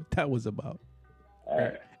 That's what that was about.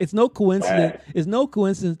 It's no coincidence. It's no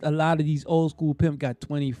coincidence a lot of these old school pimp got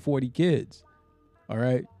 20, 40 kids. All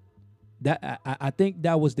right? That I think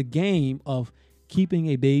that was the game of keeping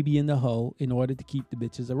a baby in the hoe in order to keep the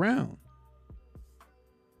bitches around.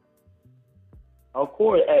 Of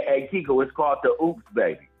course, hey, Kiko, it's called the oops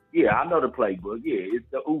baby. Yeah, I know the playbook. Yeah, it's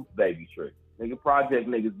the oops baby trick. Nigga, project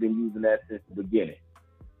niggas been using that since the beginning.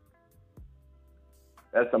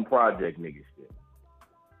 That's some project nigga shit.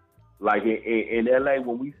 Like in LA,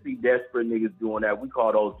 when we see desperate niggas doing that, we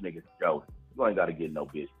call those niggas jokes. You ain't got to get no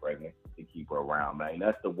bitch pregnant to keep her around, man.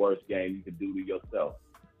 That's the worst game you can do to yourself.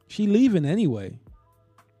 She leaving anyway.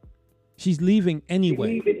 She's leaving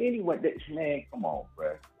anyway. She's leaving anyway. Man, come on,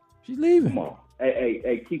 bro. She's leaving. Come on.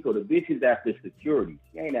 Hey, Kiko, the bitch is after security.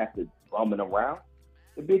 She ain't after bumming around.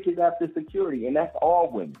 The bitch is after security, and that's all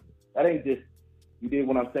women. That ain't just, you did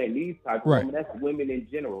what I'm saying, these type of women. That's women in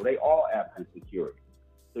general. They all after security.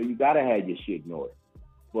 So you got to have your shit in order.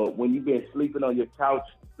 But when you've been sleeping on your couch,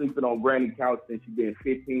 sleeping on granny couch since you've been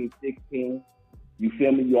 15, 16, you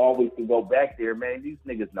feel me? You always can go back there, man. These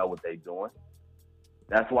niggas know what they doing.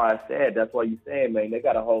 That's why I said, that's why you saying, man, they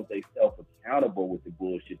got to hold themselves accountable with the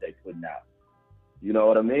bullshit they putting out. You know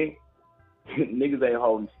what I mean? Niggas ain't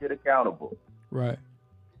holding shit accountable. Right.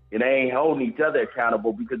 And they ain't holding each other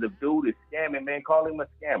accountable because if dude is scamming, man, call him a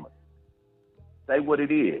scammer. Say what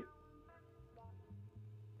it is.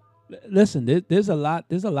 Listen, there's a lot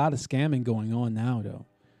of scamming going on now, though.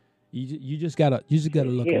 You just gotta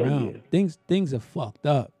look around. Yeah. Things are fucked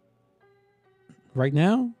up. Right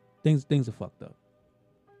now, things are fucked up.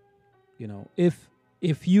 You know, if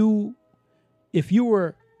you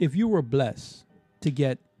were blessed to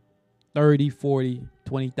get $30,000, $40,000,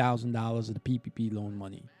 $20,000 of the PPP loan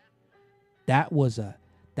money, that was a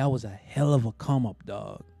hell of a come up,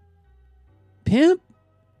 dog. Pimp,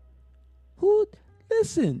 who?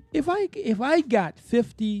 Listen, if I got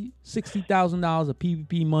 $50,000, $60,000 of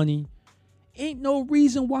PPP money, ain't no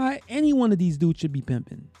reason why any one of these dudes should be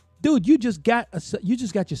pimping. Dude, you just got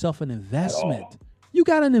yourself an investment. You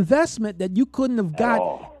got an investment that you couldn't have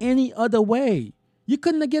got any other way. You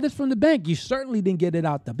couldn't have get it from the bank. You certainly didn't get it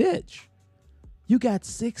out the bitch. You got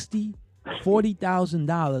 $60,000,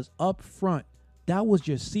 $40,000 up front. That was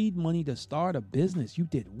your seed money to start a business. You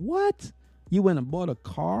did what? You went and bought a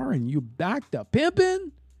car and you backed up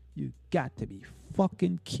pimping? You got to be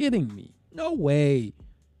fucking kidding me. No way.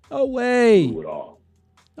 No way. Do it all.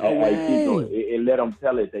 No way. And let them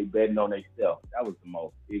tell it they betting on themselves. That was the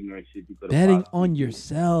most ignorant shit you could have betting on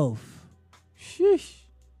yourself. Sheesh.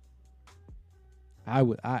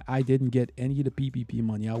 I didn't get any of the PPP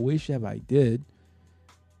money. I wish if I did,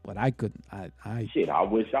 but I couldn't. I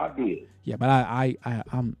wish I did. Yeah, but I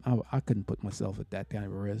couldn't put myself at that kind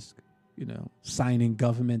of risk. You know, signing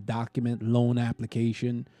government document, loan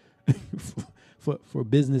application for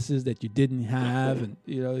businesses that you didn't have, and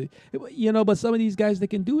you know. But some of these guys, they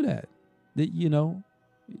can do that.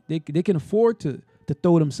 They can afford to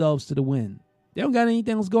throw themselves to the wind. They don't got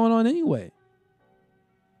anything else going on anyway.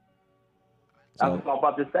 I was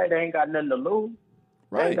about to say they ain't got nothing to lose.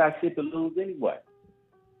 Right. They ain't got shit to lose anyway.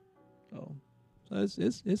 So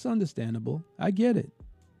it's understandable. I get it.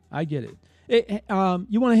 I get it. Hey,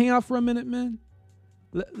 you want to hang out for a minute, man?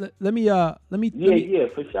 Let me. Yeah,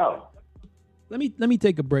 for sure. Let me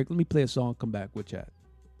take a break. Let me play a song. Come back. We'll chat.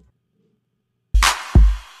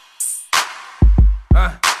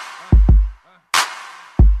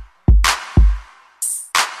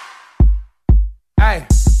 Hey.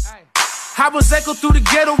 I was echo through the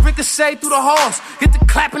ghetto, ricochet through the halls. Get the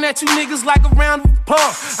clapping at you niggas like a round of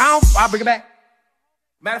applause. I'll bring it back.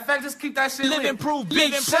 Matter of fact, just keep that shit lit. Hey,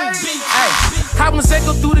 I was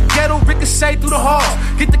echo through the ghetto, ricochet through the halls.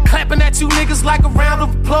 Get the clapping at you niggas like a round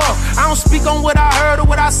of applause. I don't speak on what I heard or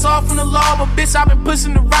what I saw from the law, but bitch, I've been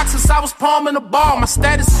pushing the rock since I was palming the ball. My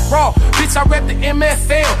status is raw, bitch, I rep the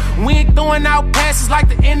MFL. We ain't throwing out passes like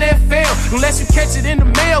the NFL, unless you catch it in the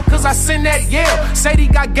mail, cause I send that Yale. Say they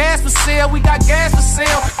got gas for sale, we got gas for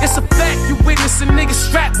sale. It's a fact, you witness a nigga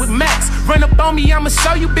strapped with Max. Run up on me, I'ma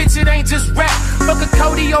show you, bitch, it ain't just rap. Fuck a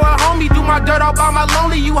Cody or a homie, do my dirt all by my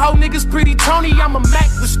lonely. You hoe niggas pretty Tony, I'm a Mac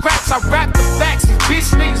with scraps. I rap the facts, these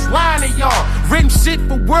bitch niggas lying to y'all. Written shit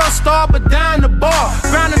for world star, but dying the bar.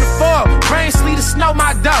 Ground in the fall, rain, sleet, or snow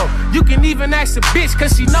my dough. You can even ask a bitch,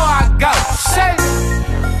 cause she know I go.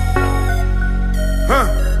 Shit.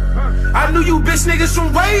 I knew you bitch niggas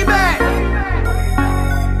from way back.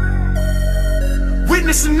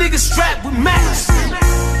 Witness a nigga strapped with Max.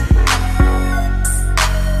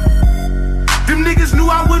 Them niggas knew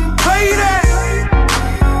I wouldn't play that.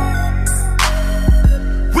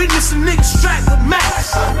 Witness a nigga strapped with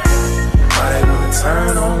Max. Why they wanna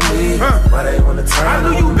turn on me? Why they wanna turn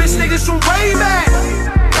on me? I knew you bitch niggas from way back.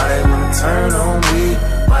 Why they wanna turn on me?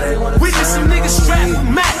 Why they wanna witness turn a nigga on strapped me? with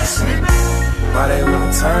Max. Why they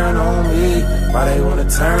wanna turn on me? Why they wanna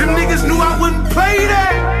turn Them on me? niggas knew I wouldn't play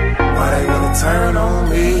that. Why they wanna turn on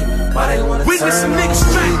me? Why they wanna witness a turn nigga on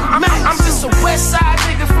straight. me? I'm just a west side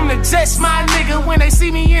nigga from the Jets, my nigga. When they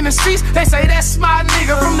see me in the streets, they say that's my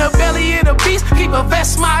nigga. From the belly of the beast, keep a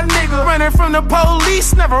vest, my nigga. Running from the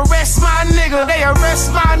police, never rest my nigga. They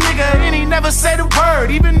arrest my nigga, and he never said a word.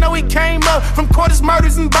 Even though he came up from quarters,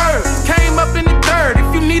 murders, and birds. Came up in the dirt,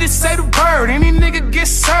 if you need to say the word. Any nigga get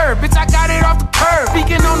served, bitch, I got it off the curb.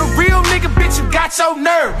 Speaking on the real nigga, bitch, you got your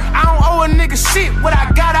nerve. I don't owe a nigga shit, what I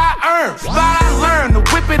got I earned. But I learned to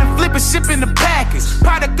whip it and flip it, ship in the package.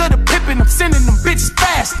 Product of the pippin', I'm sending them bitches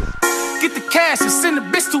faster. Get the cash and send a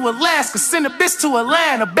bitch to Alaska. Send a bitch to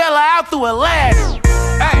Atlanta, bail her out through Aladdin.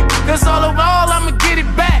 Hey, cause all of all, I'ma get it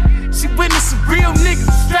back. She witnessed a real nigga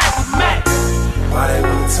strapped with Mac. Why they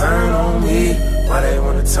wanna turn on me? Why they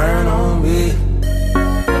wanna turn on me?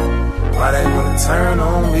 Why they wanna turn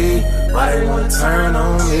on me? Why they wanna turn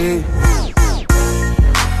on me?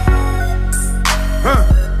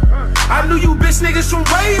 I knew you bitch niggas from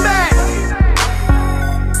way back.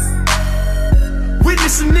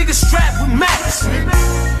 Witness a nigga strapped with Max.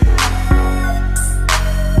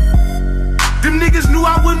 Them niggas knew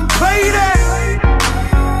I wouldn't play that.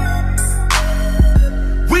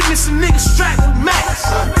 Witness a nigga strapped with Max.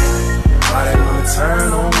 Why they wanna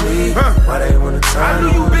turn on me? Why they wanna turn on me? I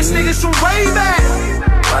knew you bitch niggas from way back.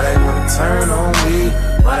 Why they wanna turn on me?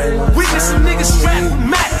 Why they wanna witness a turn nigga on strapped me? with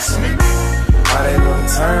Max. Why they wanna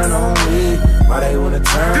turn on me? Why they wanna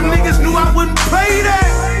turn Them on niggas me? knew I wouldn't play that.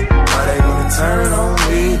 Why they wanna turn on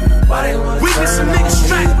me? Why they wanna witness a turn nigga on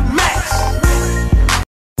strapped me? with Max.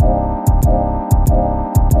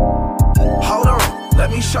 Hold on, let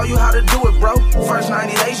me show you how to do it, bro. First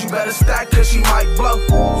 90 days, you better stack, cause she might blow.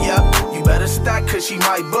 Yep, you better stack, cause she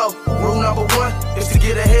might blow. Rule number one is to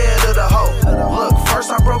get ahead of the hoe. Look, first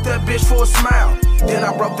I broke that bitch for a smile. Then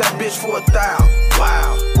I broke that bitch for 1,000.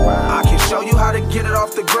 Wow, I can show you how to get it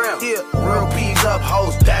off the ground. Yeah, real P's up,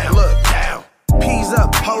 hoes down. Look, down. P's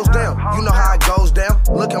up, hoes down. You know how it goes down.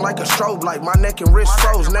 Looking like a strobe light, my neck and wrist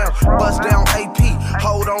froze now. Bust down AP,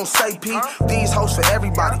 hold on, say P. These hoes for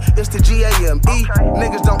everybody, it's the GAME.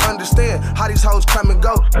 Niggas don't understand how these hoes come and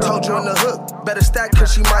go. Told you in the hook, better stack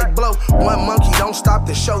cause she might blow. One monkey don't stop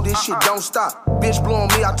the show, this shit don't stop. Bitch blew on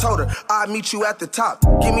me, I told her, I'll meet you at the top.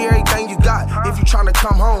 Give me everything you got, if you tryna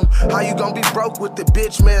come home. How you gonna be broke with the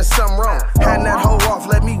bitch, man, something wrong. Hand that hoe off,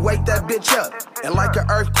 let me wake that bitch up. And like an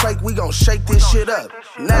earthquake, we gon' shake this shit up.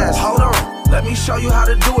 Nas, hold on, let me show you how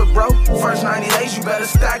to do it, bro. First 90 days, you better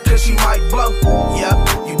stack cause she might blow.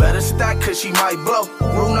 Yep, you better stack cause she might blow.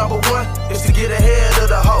 Rule number one is to get ahead of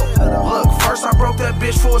the hoe. Look, first I broke that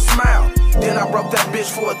bitch for a smile. Then I broke that bitch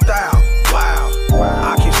for 1,000. Wow,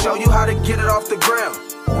 I can show you how to get it off the ground.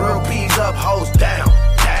 Real P's up, hoes down.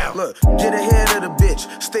 Look, get ahead of the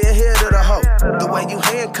bitch, stay ahead of the hoe. The way you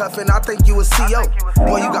handcuffing, I think you a CO.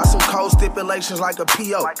 Boy, you got some cold stipulations like a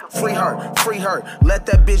PO. Free her, let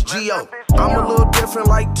that bitch G.O. I'm a little different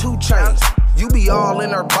like 2 Chainz. You be all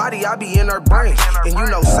in her body, I be in her brain. And you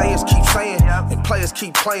know sayers keep saying, and players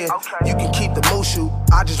keep playing. You can keep the Mushu,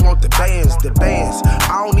 I just want the bands.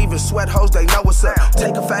 I don't even sweat hoes, they know what's up.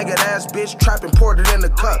 Take a faggot ass bitch, trap and pour it in the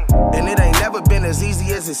cup. And it ain't never been as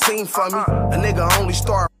easy as it seemed for me. A nigga only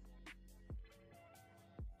start.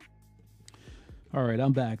 All right,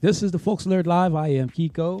 I'm back. This is the Folks Alert Live. I am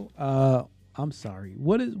Kiko. I'm sorry.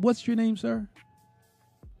 What's your name, sir?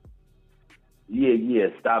 Yeah.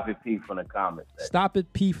 Stop it, P from the comments. Stop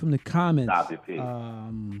it, P from the comments. Stop it, P.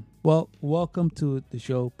 Well, welcome to the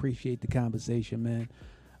show. Appreciate the conversation, man.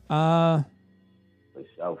 For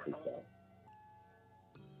sure.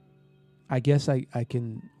 I guess I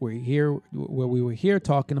can. We were here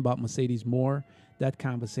talking about Mercedes Morr. That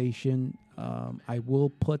conversation. I will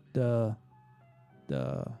put the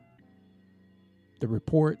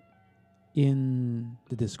report in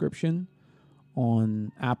the description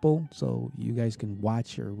on Apple, so you guys can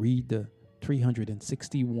watch or read the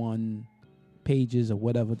 361 pages or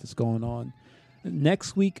whatever that's going on.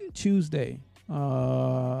 Next week, Tuesday,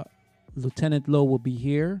 Lieutenant Lowe will be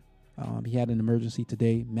here. He had an emergency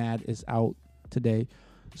today. Matt is out today.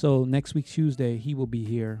 So next week, Tuesday, he will be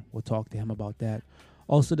here. We'll talk to him about that.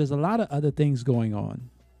 Also, there's a lot of other things going on.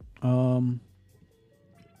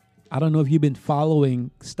 I don't know if you've been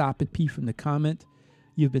following Stop It P from the comment.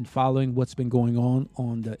 You've been following what's been going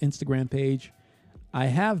on the Instagram page. I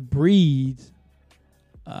have breathed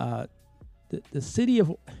the city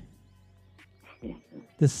of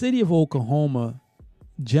Oklahoma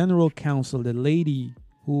General Counsel, the lady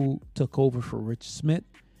who took over for Rich Smith.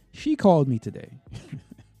 She called me today.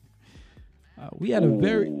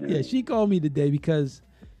 She called me today because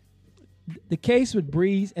the case with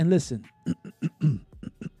Breeze, and listen,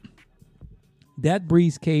 that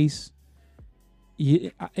Breeze case,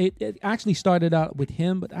 it actually started out with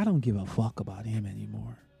him, but I don't give a fuck about him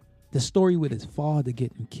anymore. The story with his father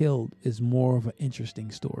getting killed is more of an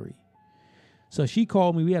interesting story. So she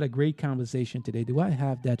called me. We had a great conversation today. Do I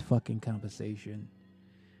have that fucking conversation?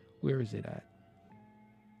 Where is it at?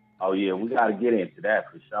 Oh, yeah, we got to get into that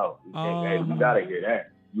for sure. We got to hear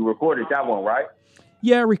that. You recorded that one, right?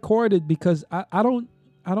 Yeah, I recorded because I don't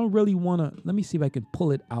really want to. Let me see if I can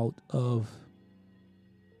pull it out of.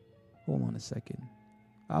 Hold on a second.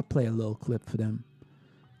 I'll play a little clip for them.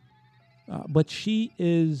 But she's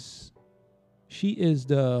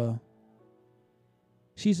the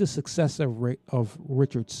successor of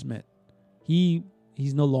Richard Smith.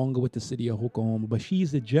 He's no longer with the city of Oklahoma, but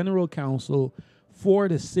she's the general counsel for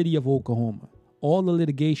the city of Oklahoma. All the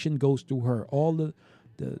litigation goes through her. All the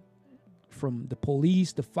from the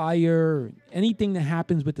police, the fire, anything that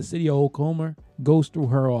happens with the city of Oklahoma goes through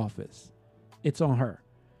her office. It's on her.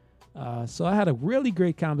 So I had a really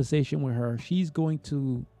great conversation with her. She's going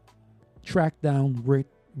to track down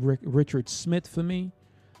Richard Smith for me.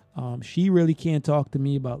 She really can't talk to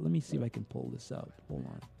me about. Let me see if I can pull this out. Hold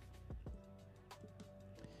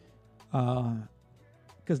on.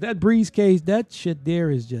 Because that Breeze case, that shit there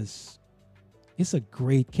is just, it's a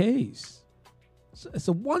great case. It's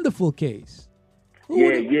a wonderful case.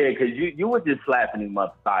 Because you were just slapping him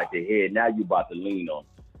upside the head. Now you about to lean on him.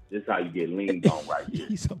 This is how you get leaned on right here.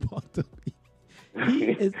 He's about to be.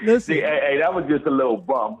 Listen. See, hey, that was just a little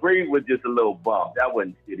bump. Breeze was just a little bump. That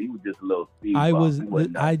wasn't shit. He was just a little speed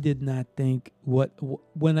bump. I did not think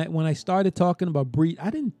when I started talking about Breeze, I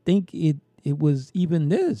didn't think it was even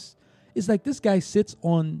this. It's like this guy sits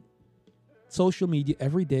on social media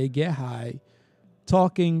every day, get high,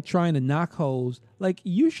 talking, trying to knock hoes. Like,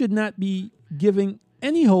 you should not be giving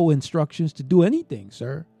any hoe instructions to do anything,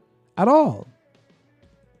 sir. At all.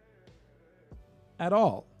 At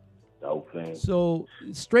all. Dope fiend. So,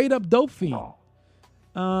 straight up dope fiend.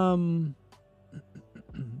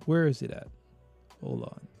 Where is it at? Hold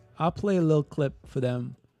on. I'll play a little clip for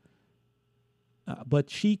them. But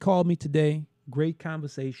she called me today. Great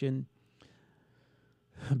conversation.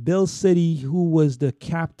 Bill City, who was the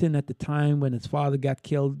captain at the time when his father got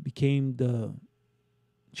killed, became the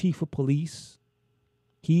chief of police.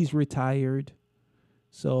 He's retired.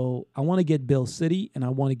 So I want to get Bill City and I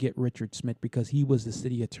want to get Richard Smith because he was the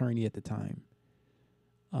city attorney at the time.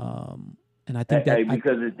 And I think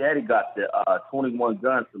because his daddy got the 21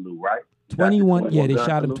 gun salute, right? 21, yeah, they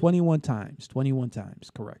shot him 21 times. 21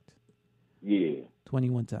 times, correct. Yeah.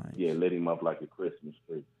 21 times. Yeah, lit him up like a Christmas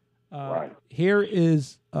tree. Right.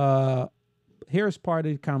 Here's part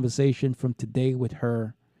of the conversation from today with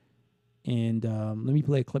her. And let me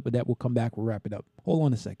play a clip of that. We'll come back. We'll wrap it up. Hold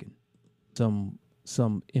on a second. Some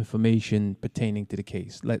some information pertaining to the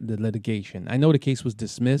case, the litigation. I know the case was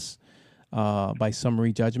dismissed by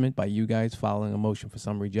summary judgment, by you guys filing a motion for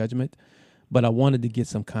summary judgment, but I wanted to get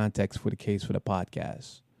some context for the case for the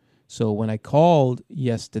podcast. So when I called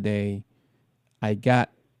yesterday, I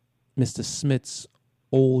got Mr. Smith's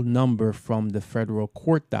old number from the federal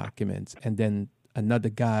court documents, and then another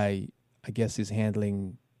guy, I guess, is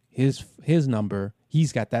handling his number.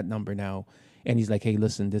 He's got that number now, and he's like, hey,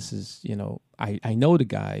 listen, this is, I know the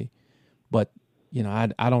guy, but,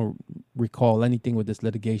 I don't recall anything with this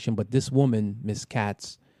litigation, but this woman, Miss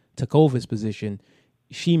Katz, took over his position.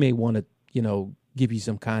 She may want to, give you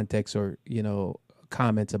some context or,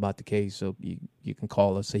 comments about the case, so you can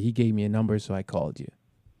call us. So he gave me a number, so I called you.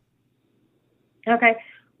 Okay.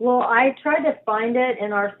 Well, I tried to find it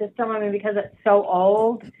in our system. I mean, because it's so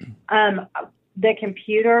old, the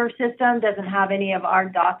computer system doesn't have any of our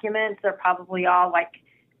documents. They're probably all like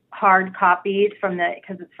hard copies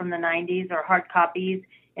because it's from the 90s, or hard copies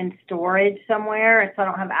in storage somewhere. And so I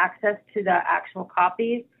don't have access to the actual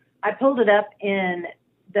copies. I pulled it up in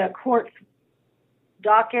the court's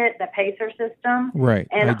docket, the PACER system. Right.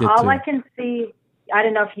 And I can see, I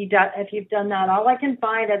don't know if you've done that. All I can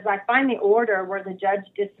find is I find the order where the judge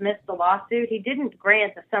dismissed the lawsuit. He didn't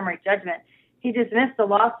grant the summary judgment. He dismissed the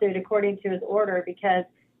lawsuit according to his order because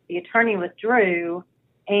the attorney withdrew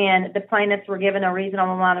and the plaintiffs were given a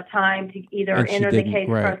reasonable amount of time to either enter the case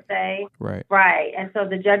pro se. Right. Right. And so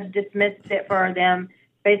the judge dismissed it for them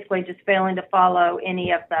basically just failing to follow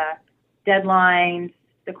any of the deadlines,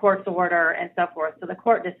 the court's order, and so forth. So the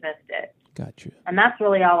court dismissed it. Gotcha. And that's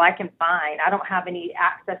really all I can find. I don't have any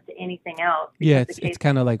access to anything else. Yeah, it's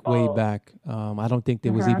kind of like way back. I don't think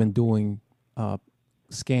they was even doing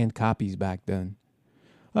scanned copies back then.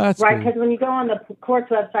 Oh, that's right, cool. because when you go on the court's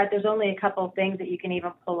website, there's only a couple of things that you can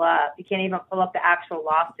even pull up. You can't even pull up the actual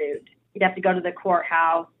lawsuit. You'd have to go to the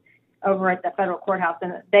courthouse over at the federal courthouse,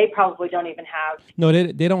 and they probably don't even have. No,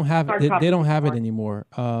 they don't have it. They don't have it anymore.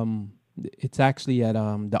 It's actually at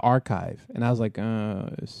the archive, and I was like,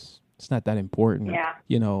 it's not that important. Yeah.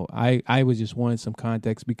 I was just wanting some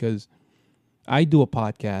context because I do a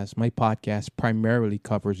podcast. My podcast primarily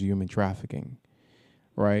covers human trafficking,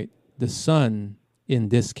 right? The son, in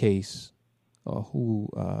this case,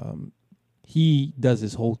 he does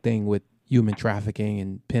this whole thing with human trafficking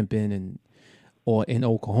and pimping or in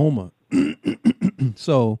Oklahoma.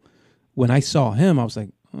 So when I saw him, I was like,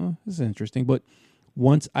 oh, this is interesting. But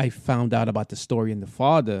once I found out about the story and the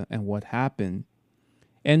father and what happened,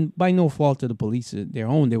 and by no fault of the police, their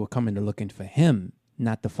own, they were coming to looking for him,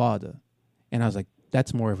 not the father. And I was like,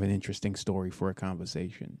 that's more of an interesting story for a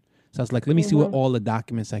conversation. So I was like, let me see what all the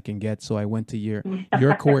documents I can get. So I went to your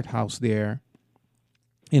courthouse there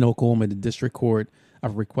in Oklahoma, the district court.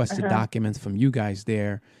 I've requested documents from you guys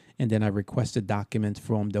there. And then I requested documents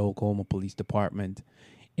from the Oklahoma Police Department.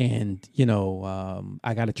 And,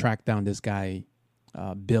 I got to track down this guy,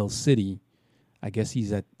 Bill City. I guess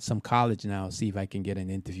he's at some college now. See if I can get an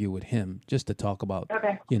interview with him just to talk about,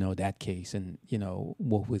 that case and,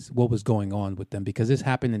 what was going on with them. Because this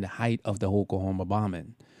happened in the height of the Oklahoma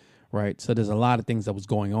bombing. Right. So there's a lot of things that was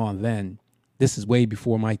going on then. This is way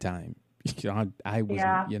before my time. I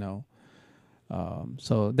wasn't,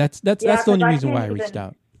 so that's the only reason why I reached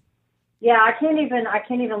out. Yeah, I can't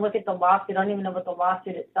even look at the lawsuit. I don't even know what the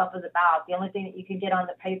lawsuit itself is about. The only thing that you can get on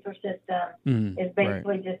the PACER system is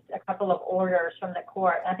basically just a couple of orders from the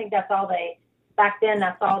court. And I think that's all back then they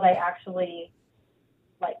actually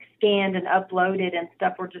like scanned and uploaded and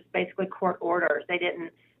stuff were just basically court orders. They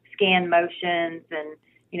didn't scan motions and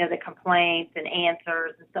the complaints and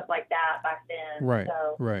answers and stuff like that back then. Right.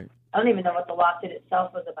 So right. I don't even know what the lawsuit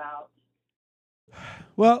itself was about.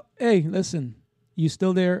 Well, hey, listen, you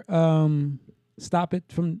still there? Stop it.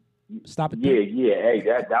 Yeah. Hey,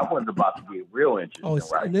 that one's about to get real interesting. Oh,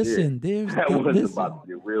 right listen, there. That one's about to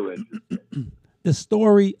get real interesting. The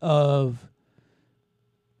story of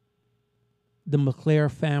the McClare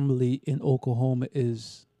family in Oklahoma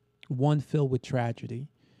is one filled with tragedy.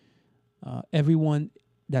 Everyone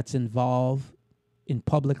that's involved in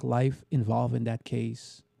public life, involved in that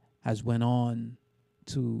case, has went on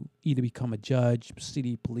to either become a judge,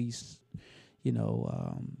 city police,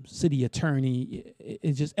 city attorney.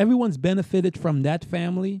 It's just everyone's benefited from that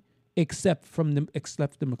family except the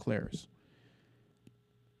McClares.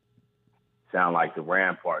 Sound like the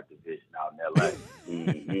Rampart division out in LA.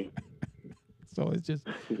 Mm-hmm. So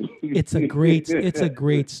it's a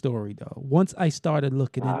great story though. Once I started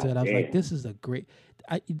looking into it, I was like, this is a great.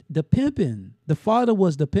 The pimping. The father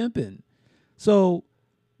was the pimping. So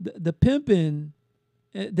the pimping.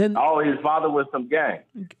 Then his father was some game.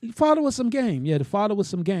 Father was some game. Yeah, the father was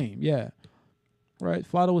some game. Yeah. right?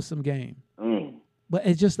 Father was some game. But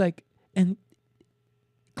it's just like, and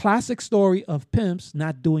classic story of pimps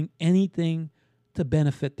not doing anything to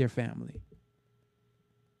benefit their family.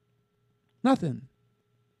 Nothing.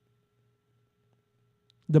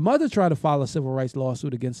 The mother tried to file a civil rights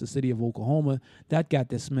lawsuit against the city of Oklahoma. That got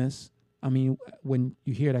dismissed. I mean, when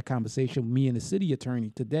you hear that conversation, me and the city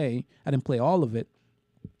attorney today, I didn't play all of it.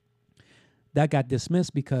 That got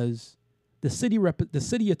dismissed because the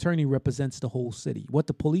city attorney represents the whole city. What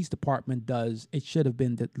the police department does,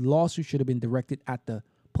 the lawsuit should have been directed at the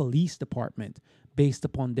police department based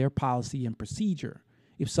upon their policy and procedure.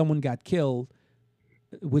 If someone got killed,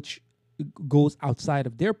 which goes outside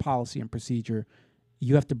of their policy and procedure,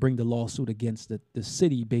 you have to bring the lawsuit against the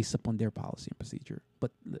city based upon their policy and procedure. But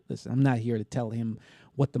listen, I'm not here to tell him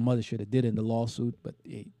what the mother should have did in the lawsuit, but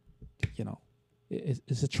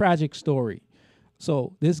it's a tragic story.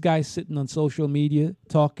 So this guy's sitting on social media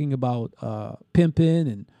talking about pimping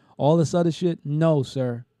and all this other shit. No,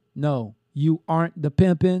 sir. No, you aren't the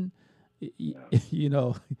pimping.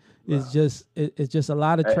 It's just a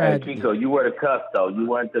lot of tragedy. Hey, Chico, you were the cuss though. You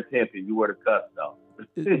weren't the pimping. You were the cuss though.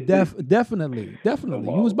 Definitely. He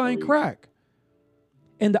was buying crack.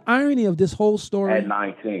 And the irony of this whole story, at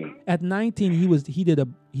 19, he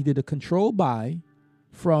did a controlled buy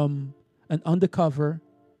from an undercover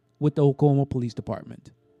with the Oklahoma Police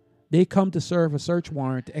Department. They come to serve a search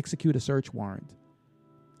warrant, to execute a search warrant.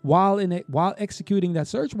 While executing that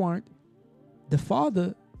search warrant, the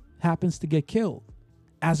father happens to get killed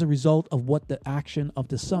as a result of the action of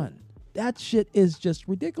the son. That shit is just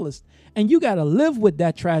ridiculous. And you got to live with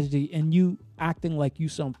that tragedy and you acting like you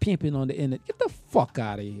some pimping on the internet. Get the fuck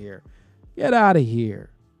out of here. Get out of here.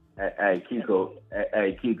 Hey,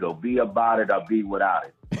 Kiko, be about it or be without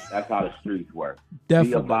it. That's how the streets work.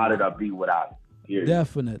 Definitely. Be about it or be without it. Period.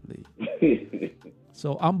 Definitely.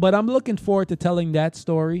 So I'm looking forward to telling that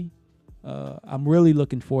story. I'm really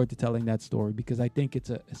looking forward to telling that story because I think it's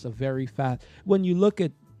a very fast. When you look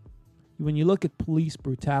at police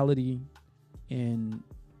brutality, and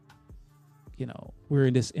we're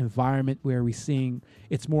in this environment where we're seeing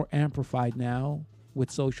it's more amplified now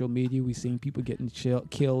with social media. We're seeing people getting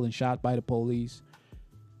killed and shot by the police.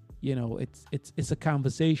 It's a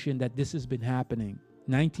conversation that this has been happening.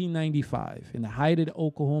 1995, in the height of the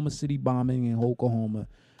Oklahoma City bombing in Oklahoma,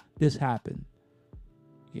 this happened.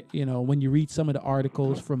 When you read some of the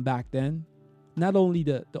articles from back then, not only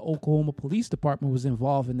the Oklahoma Police Department was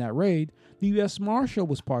involved in that raid, the U.S. Marshal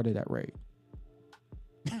was part of that raid.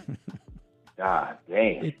 God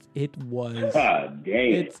damn. It was. God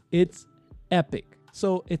damn. It's epic.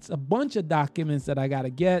 So it's a bunch of documents that I got to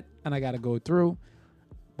get and I got to go through.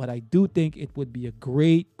 But I do think it would be a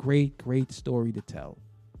great, great, great story to tell.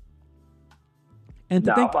 And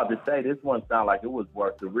I'm about to say, this one sounded like it was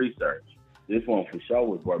worth the research. This one for sure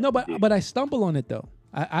was worth. No, but I stumbled on it though.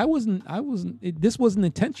 I wasn't. This wasn't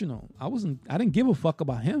intentional. I didn't give a fuck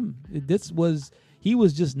about him. He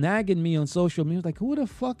was just nagging me on social media. Like, who the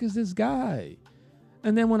fuck is this guy?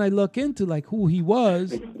 And then when I look into like who he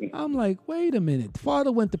was, I'm like, wait a minute.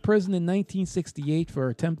 Father went to prison in 1968 for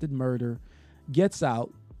attempted murder, gets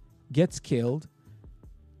out, gets killed.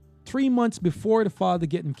 3 months before the father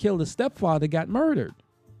getting killed, the stepfather got murdered.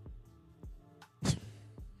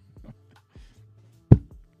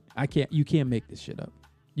 You can't make this shit up.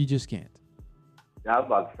 You just can't. I was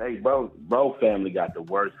about to say, bro family got the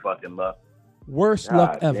worst fucking luck. Worst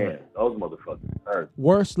luck ever. Damn, those motherfuckers hurt.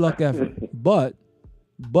 Worst luck ever. But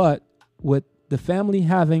with the family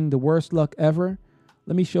having the worst luck ever,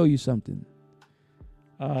 let me show you something.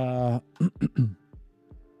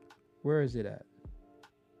 Where is it at?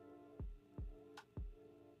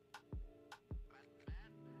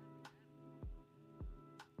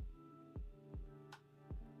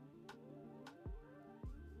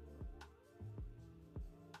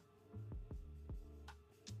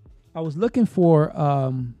 I was looking for,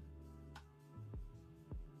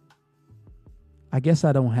 I guess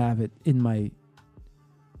I don't have it in my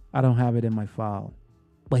file,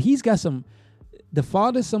 but he's got the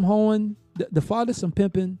father's some hoeing, the father's some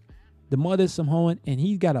pimping, the mother's some hoeing, and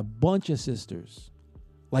he's got a bunch of sisters,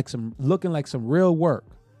 looking like some real work.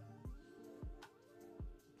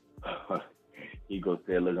 He goes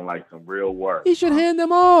there looking like some real work. He should hand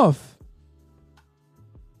them off.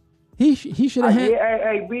 He should have.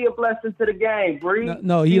 Hey, be a blessing to the game, Bree.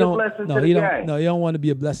 No, he don't. No, he don't. No, he don't want to be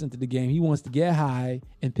a blessing to the game. He wants to get high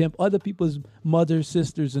and pimp other people's mothers,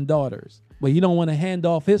 sisters, and daughters. But he don't want to hand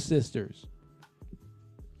off his sisters.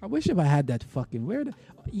 I wish if I had that fucking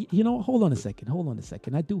hold on a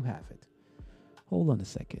second. I do have it. Hold on a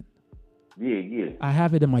second. Yeah. I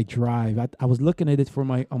have it in my drive. I was looking at it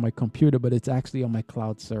on my computer, but it's actually on my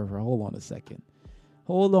cloud server. Hold on a second.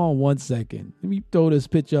 Hold on 1 second. Let me throw this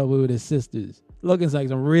picture up with his sisters. Looking like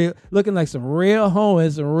some real home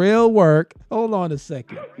and some real work. Hold on a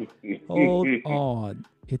second. Hold on.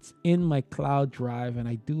 It's in my cloud drive, and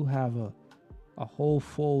I do have a whole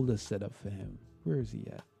folder set up for him. Where is he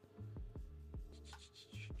at?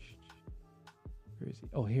 Where is he?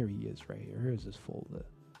 Oh, here he is right here. Here's his folder.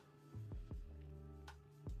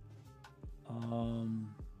 Where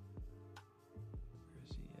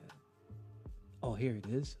is he at? Oh, here it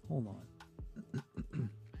is. Hold on.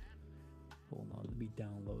 Hold on. Let me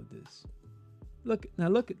download this.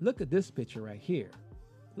 Look at this picture right here.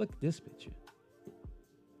 Look at this picture.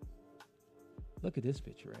 Look at this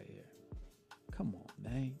picture right here. Come on,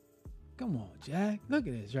 man. Come on, Jack. Look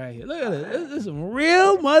at this right here. Look at this. This is some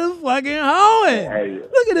real motherfucking hoeing. Hey,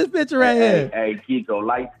 look at this picture right here. Hey, Kiko,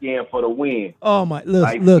 light skin for the win. Oh my! Look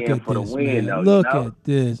at this, man. Look at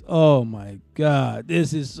this. Oh my God!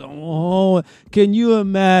 This is so hoeing. Can you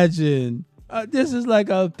imagine? This is like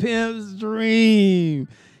a pimp's dream.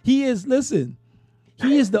 He is. Listen.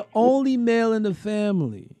 He is the only male in the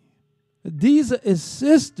family. These are his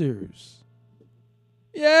sisters.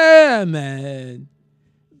 Yeah, man.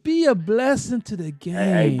 Be a blessing to the game.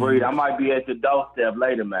 Hey, Breed, I might be at the doorstep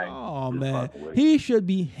later, man. Oh, man. He should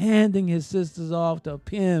be handing his sisters off to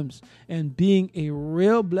pimps and being a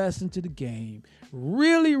real blessing to the game.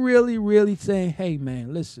 Really, really, really saying, hey,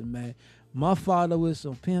 man, listen, man. My father was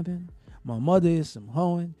some pimping. My mother is some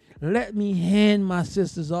hoeing. Let me hand my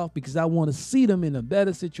sisters off because I want to see them in a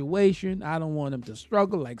better situation. I don't want them to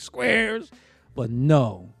struggle like squares. But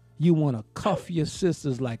no, you want to cuff your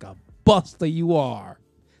sisters like a buster you are.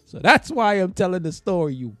 So that's why I'm telling the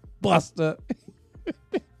story, you buster.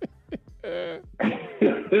 Listen,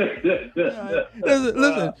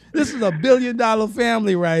 this is $1 billion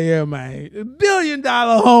family right here, man. $1 billion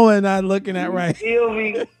hoeing I'm looking at right here. Feel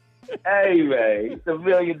me? Hey, man, it's $1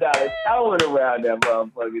 million towing around that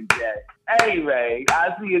motherfucking Jack. Hey, man,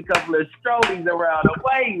 I see a couple of strollies around the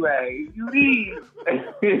way, man. You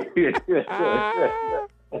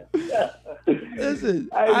Listen,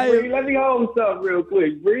 hey, Bree, let me hold something real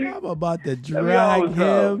quick, Bree. I'm about to drag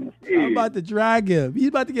him. I'm about to drag him. He's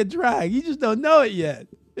about to get dragged. You just don't know it yet.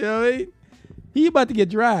 You know what I mean? He about to get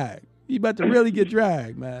dragged. He about to really get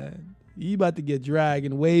dragged, man. He about to get dragged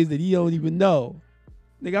in ways that he don't even know.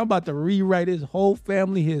 Nigga, I'm about to rewrite his whole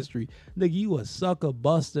family history. Nigga, you a sucker,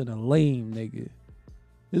 buster, and a lame, nigga.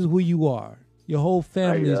 This is who you are. Your whole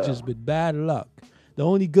family has just been bad luck. The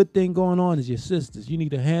only good thing going on is your sisters. You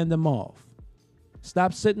need to hand them off.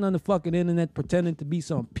 Stop sitting on the fucking internet pretending to be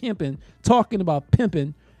some pimping, talking about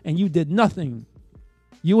pimping, and you did nothing.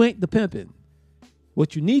 You ain't the pimping.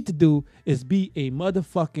 What you need to do is be a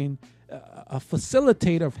motherfucking a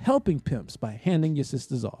facilitator of helping pimps by handing your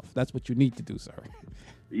sisters off. That's what you need to do, sir.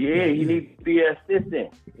 Yeah, you need to be an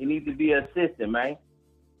assistant. You need to be an assistant, man.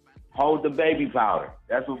 Hold the baby powder.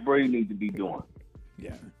 That's what Bree needs to be doing.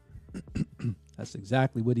 Yeah. That's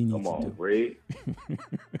exactly what he needs to do. Bree.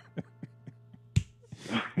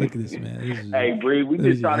 Look at this, man. Hey, Bree, we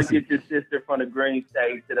just trying to get your sister from the green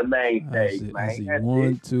stage to the main stage, man. I see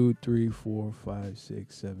 1, 2, 3, 4, 5,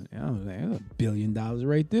 6, 7. I don't know, that's $1 billion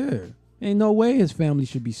right there. Ain't no way his family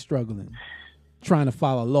should be struggling, trying to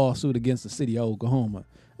file a lawsuit against the city of Oklahoma.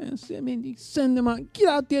 And I mean, you send them out, get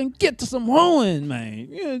out there and get to some hoeing, man.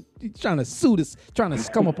 You're trying to sue this, trying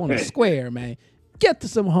to come up on the square, man. Get to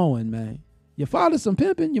some hoeing, man. Your father's some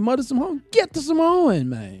pimping, your mother's some hoeing. Get to some hoeing,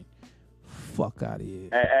 man. Fuck out of here.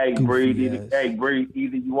 Hey, Bree,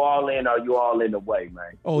 either you all in or you all in the way,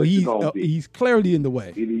 man. Oh, he's clearly in the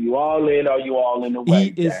way. Either you all in or you all in the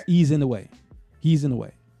way. He's in the way. He's in the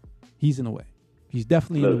way. He's in the way. He's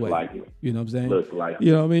definitely in the way. Like it. You know what I'm saying? Looks like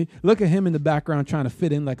you know what I mean? Look at him in the background trying to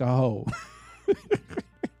fit in like a hoe.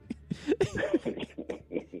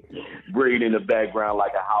 Breed in the background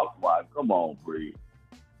like a housewife. Come on, Breed.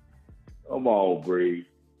 Come on, Breed.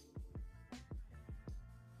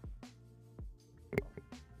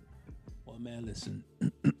 Well, man, listen.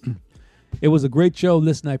 It was a great show.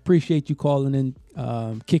 Listen, I appreciate you calling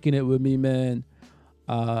in, kicking it with me, man.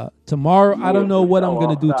 Tomorrow, I don't know what I'm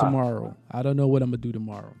going to do tomorrow. I don't know what I'm going to do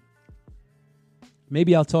tomorrow.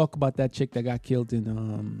 Maybe I'll talk about that chick that got killed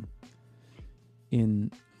in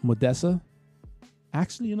Modessa.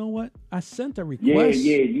 Actually, you know what? I sent a request.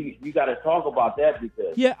 Yeah, you got to talk about that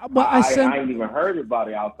because but I ain't even heard about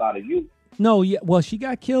it outside of you. No, yeah, well, she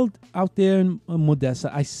got killed out there in Modessa.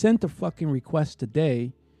 I sent a fucking request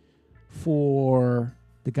today for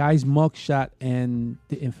the guy's mugshot and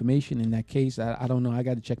the information in that case. I don't know. I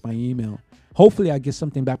got to check my email. Hopefully I get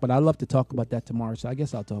something back, but I'd love to talk about that tomorrow. So I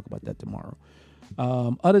guess I'll talk about that tomorrow.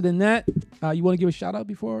 Other than that, you want to give a shout out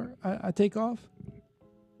before I take off?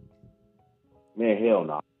 Man, hell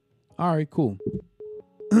no. All right, cool.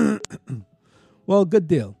 Well, good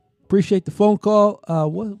deal. Appreciate the phone call.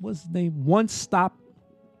 What's his name? One Stop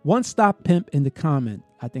Pimp in the comment.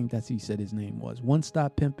 I think that's he said his name was. One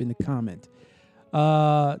Stop Pimp in the comment.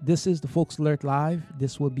 This is the Folks Alert Live.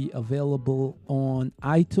 This will be available on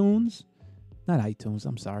iTunes. Not iTunes,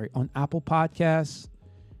 I'm sorry. On Apple Podcasts.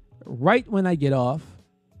 Right when I get off,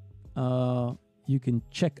 you can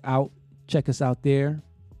check us out there.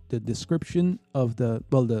 The description of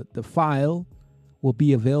the file will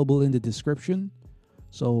be available in the description.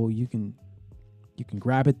 So you can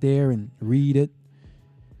grab it there and read it.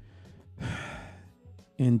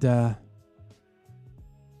 And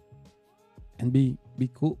be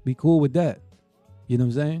cool with that. You know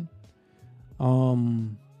what I'm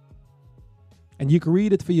saying? And you can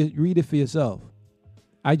read it for yourself.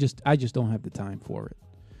 I just don't have the time for it,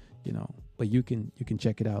 you know. But you can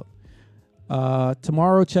check it out.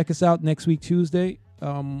 Tomorrow, check us out next week Tuesday.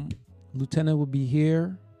 Lieutenant will be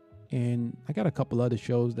here, and I got a couple other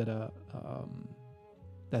shows that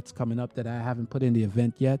that's coming up that I haven't put in the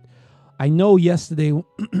event yet. I know yesterday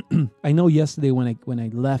when I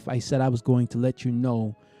left, I said I was going to let you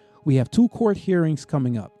know we have 2 court hearings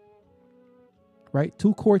coming up. Right?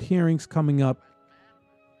 2 court hearings coming up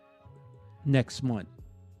next month.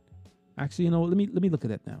 Actually, you know, let me look at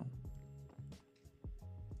that now.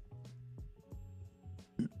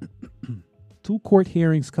 2 court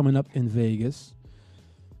hearings coming up in Vegas.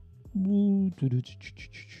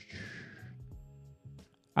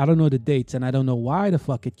 I don't know the dates, and I don't know why the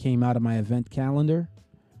fuck it came out of my event calendar.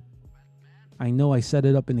 I know I set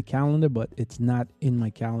it up in the calendar, but it's not in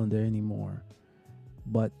my calendar anymore.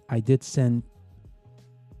 But I did send...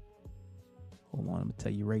 Hold on, I'm going to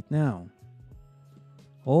tell you right now.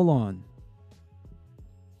 Hold on.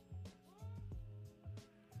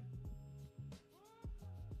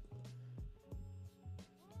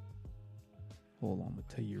 I'm going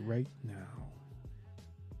to tell you right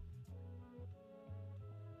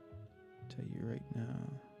now.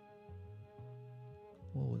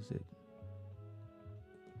 What was it?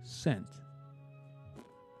 Sent.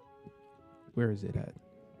 Where is it at?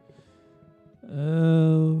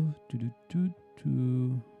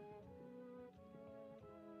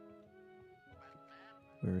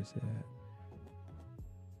 Where is it at?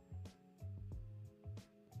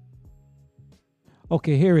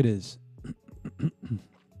 Okay, here it is.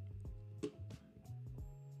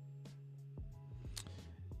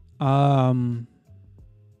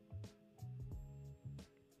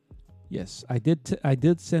 Yes, I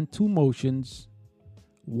did send 2 motions,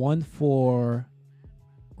 one for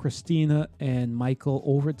Christina and Michael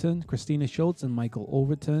Overton, Christina Schultz and Michael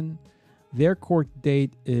Overton. Their court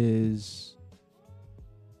date is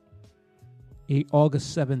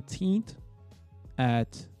August 17th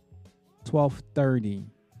at 12:30.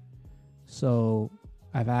 So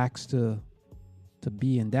I've asked to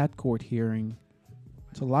be in that court hearing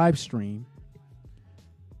to live stream,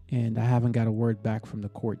 and I haven't got a word back from the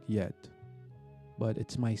court yet. But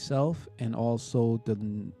it's myself and also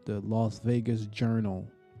the Las Vegas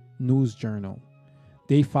News Journal.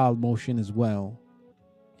 They filed motion as well,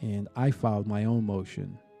 and I filed my own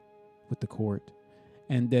motion with the court.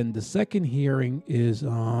 And then the second hearing is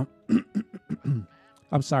I'm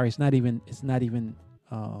sorry, it's not even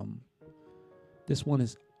this one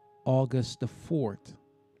is August the 4th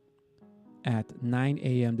at 9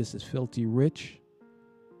 a.m. This is Filthy Rich.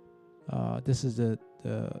 This is the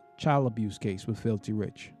child abuse case with Filthy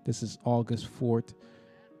Rich. This is August 4th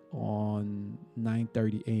on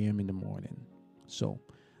 9:30 a.m. in the morning. So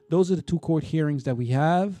those are the 2 court hearings that we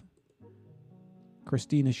have.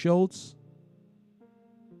 Christina Schultz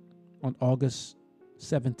on August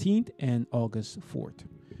 17th and August 4th.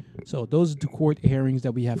 So those are the court hearings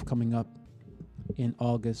that we have coming up in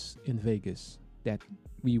August in Vegas that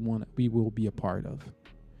we will be a part of.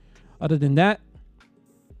 Other than that,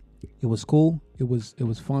 it was cool. It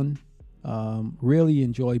was fun. Really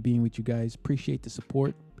enjoy being with you guys. Appreciate the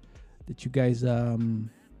support that you guys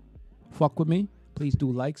fuck with me. Please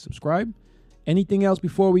do like, subscribe. Anything else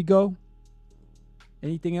before we go?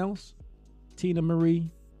 Anything else? Tina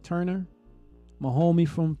Marie Turner, my homie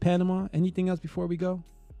from Panama. Anything else before we go?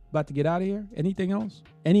 About to get out of here? Anything else?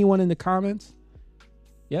 Anyone in the comments?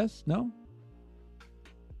 Yes? No?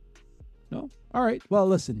 No? All right. Well,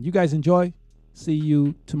 listen, you guys enjoy. See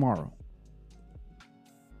you tomorrow.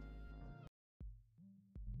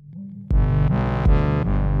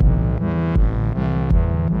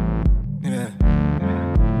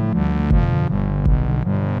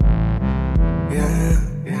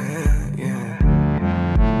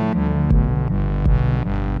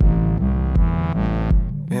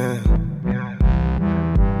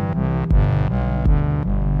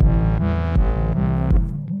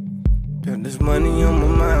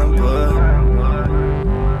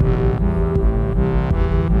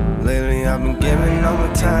 I've been giving all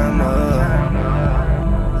my time up,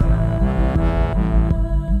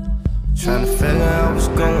 trying to figure out what's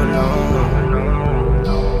going on.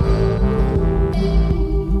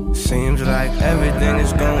 Seems like everything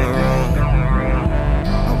is going wrong.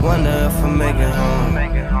 I wonder if I make it home.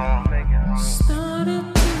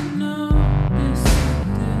 Started to notice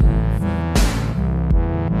different.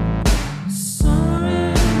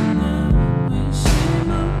 Sorry when she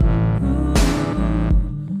moved.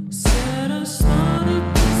 Said I started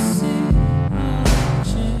to see her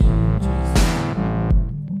changes.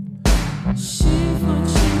 She thought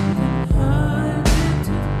she could hide it.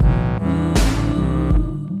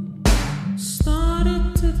 Started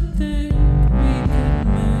to think we could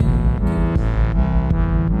make it.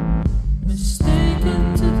 Mistaken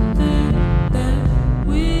to think that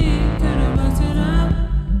we could have worked it out.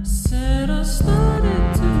 Said I started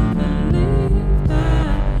to believe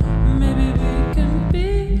that maybe we can be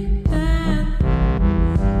that.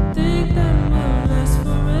 Think that will last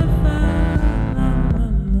forever.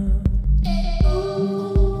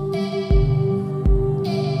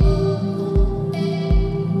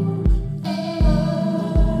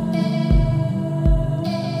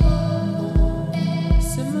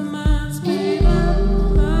 Set my mind straight up,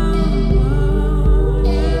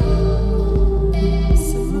 yeah.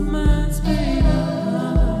 Set my mind straight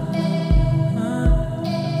up,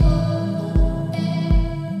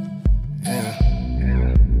 Yeah.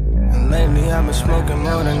 And lately I've been smoking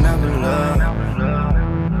more than I ever loved.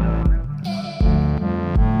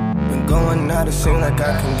 Been going out, it seems like I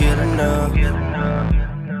can get enough.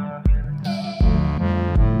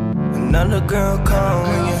 Another girl call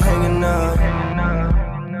when you're hanging up.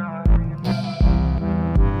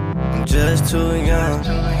 I'm just too young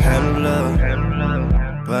to handle love,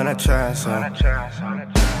 but I tried so.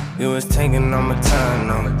 You was taking all my time,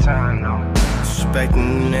 no. Suspecting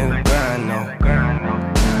the nigga grind, no.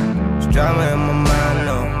 It's drama in my mind,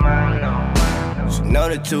 no. She know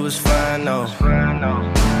that you was fine, no.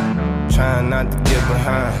 Trying not to get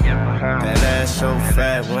behind. That ass so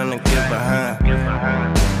fat when I get behind.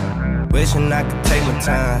 Wishing I could take my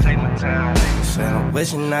time. Said I'm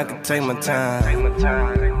wishing I could take my time.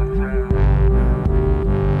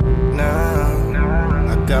 Now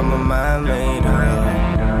I got my mind made up.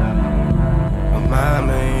 My mind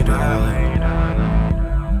made up.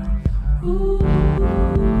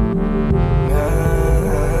 Now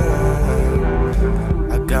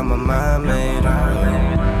I got my mind made up.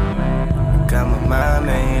 I got my mind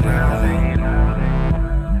made up.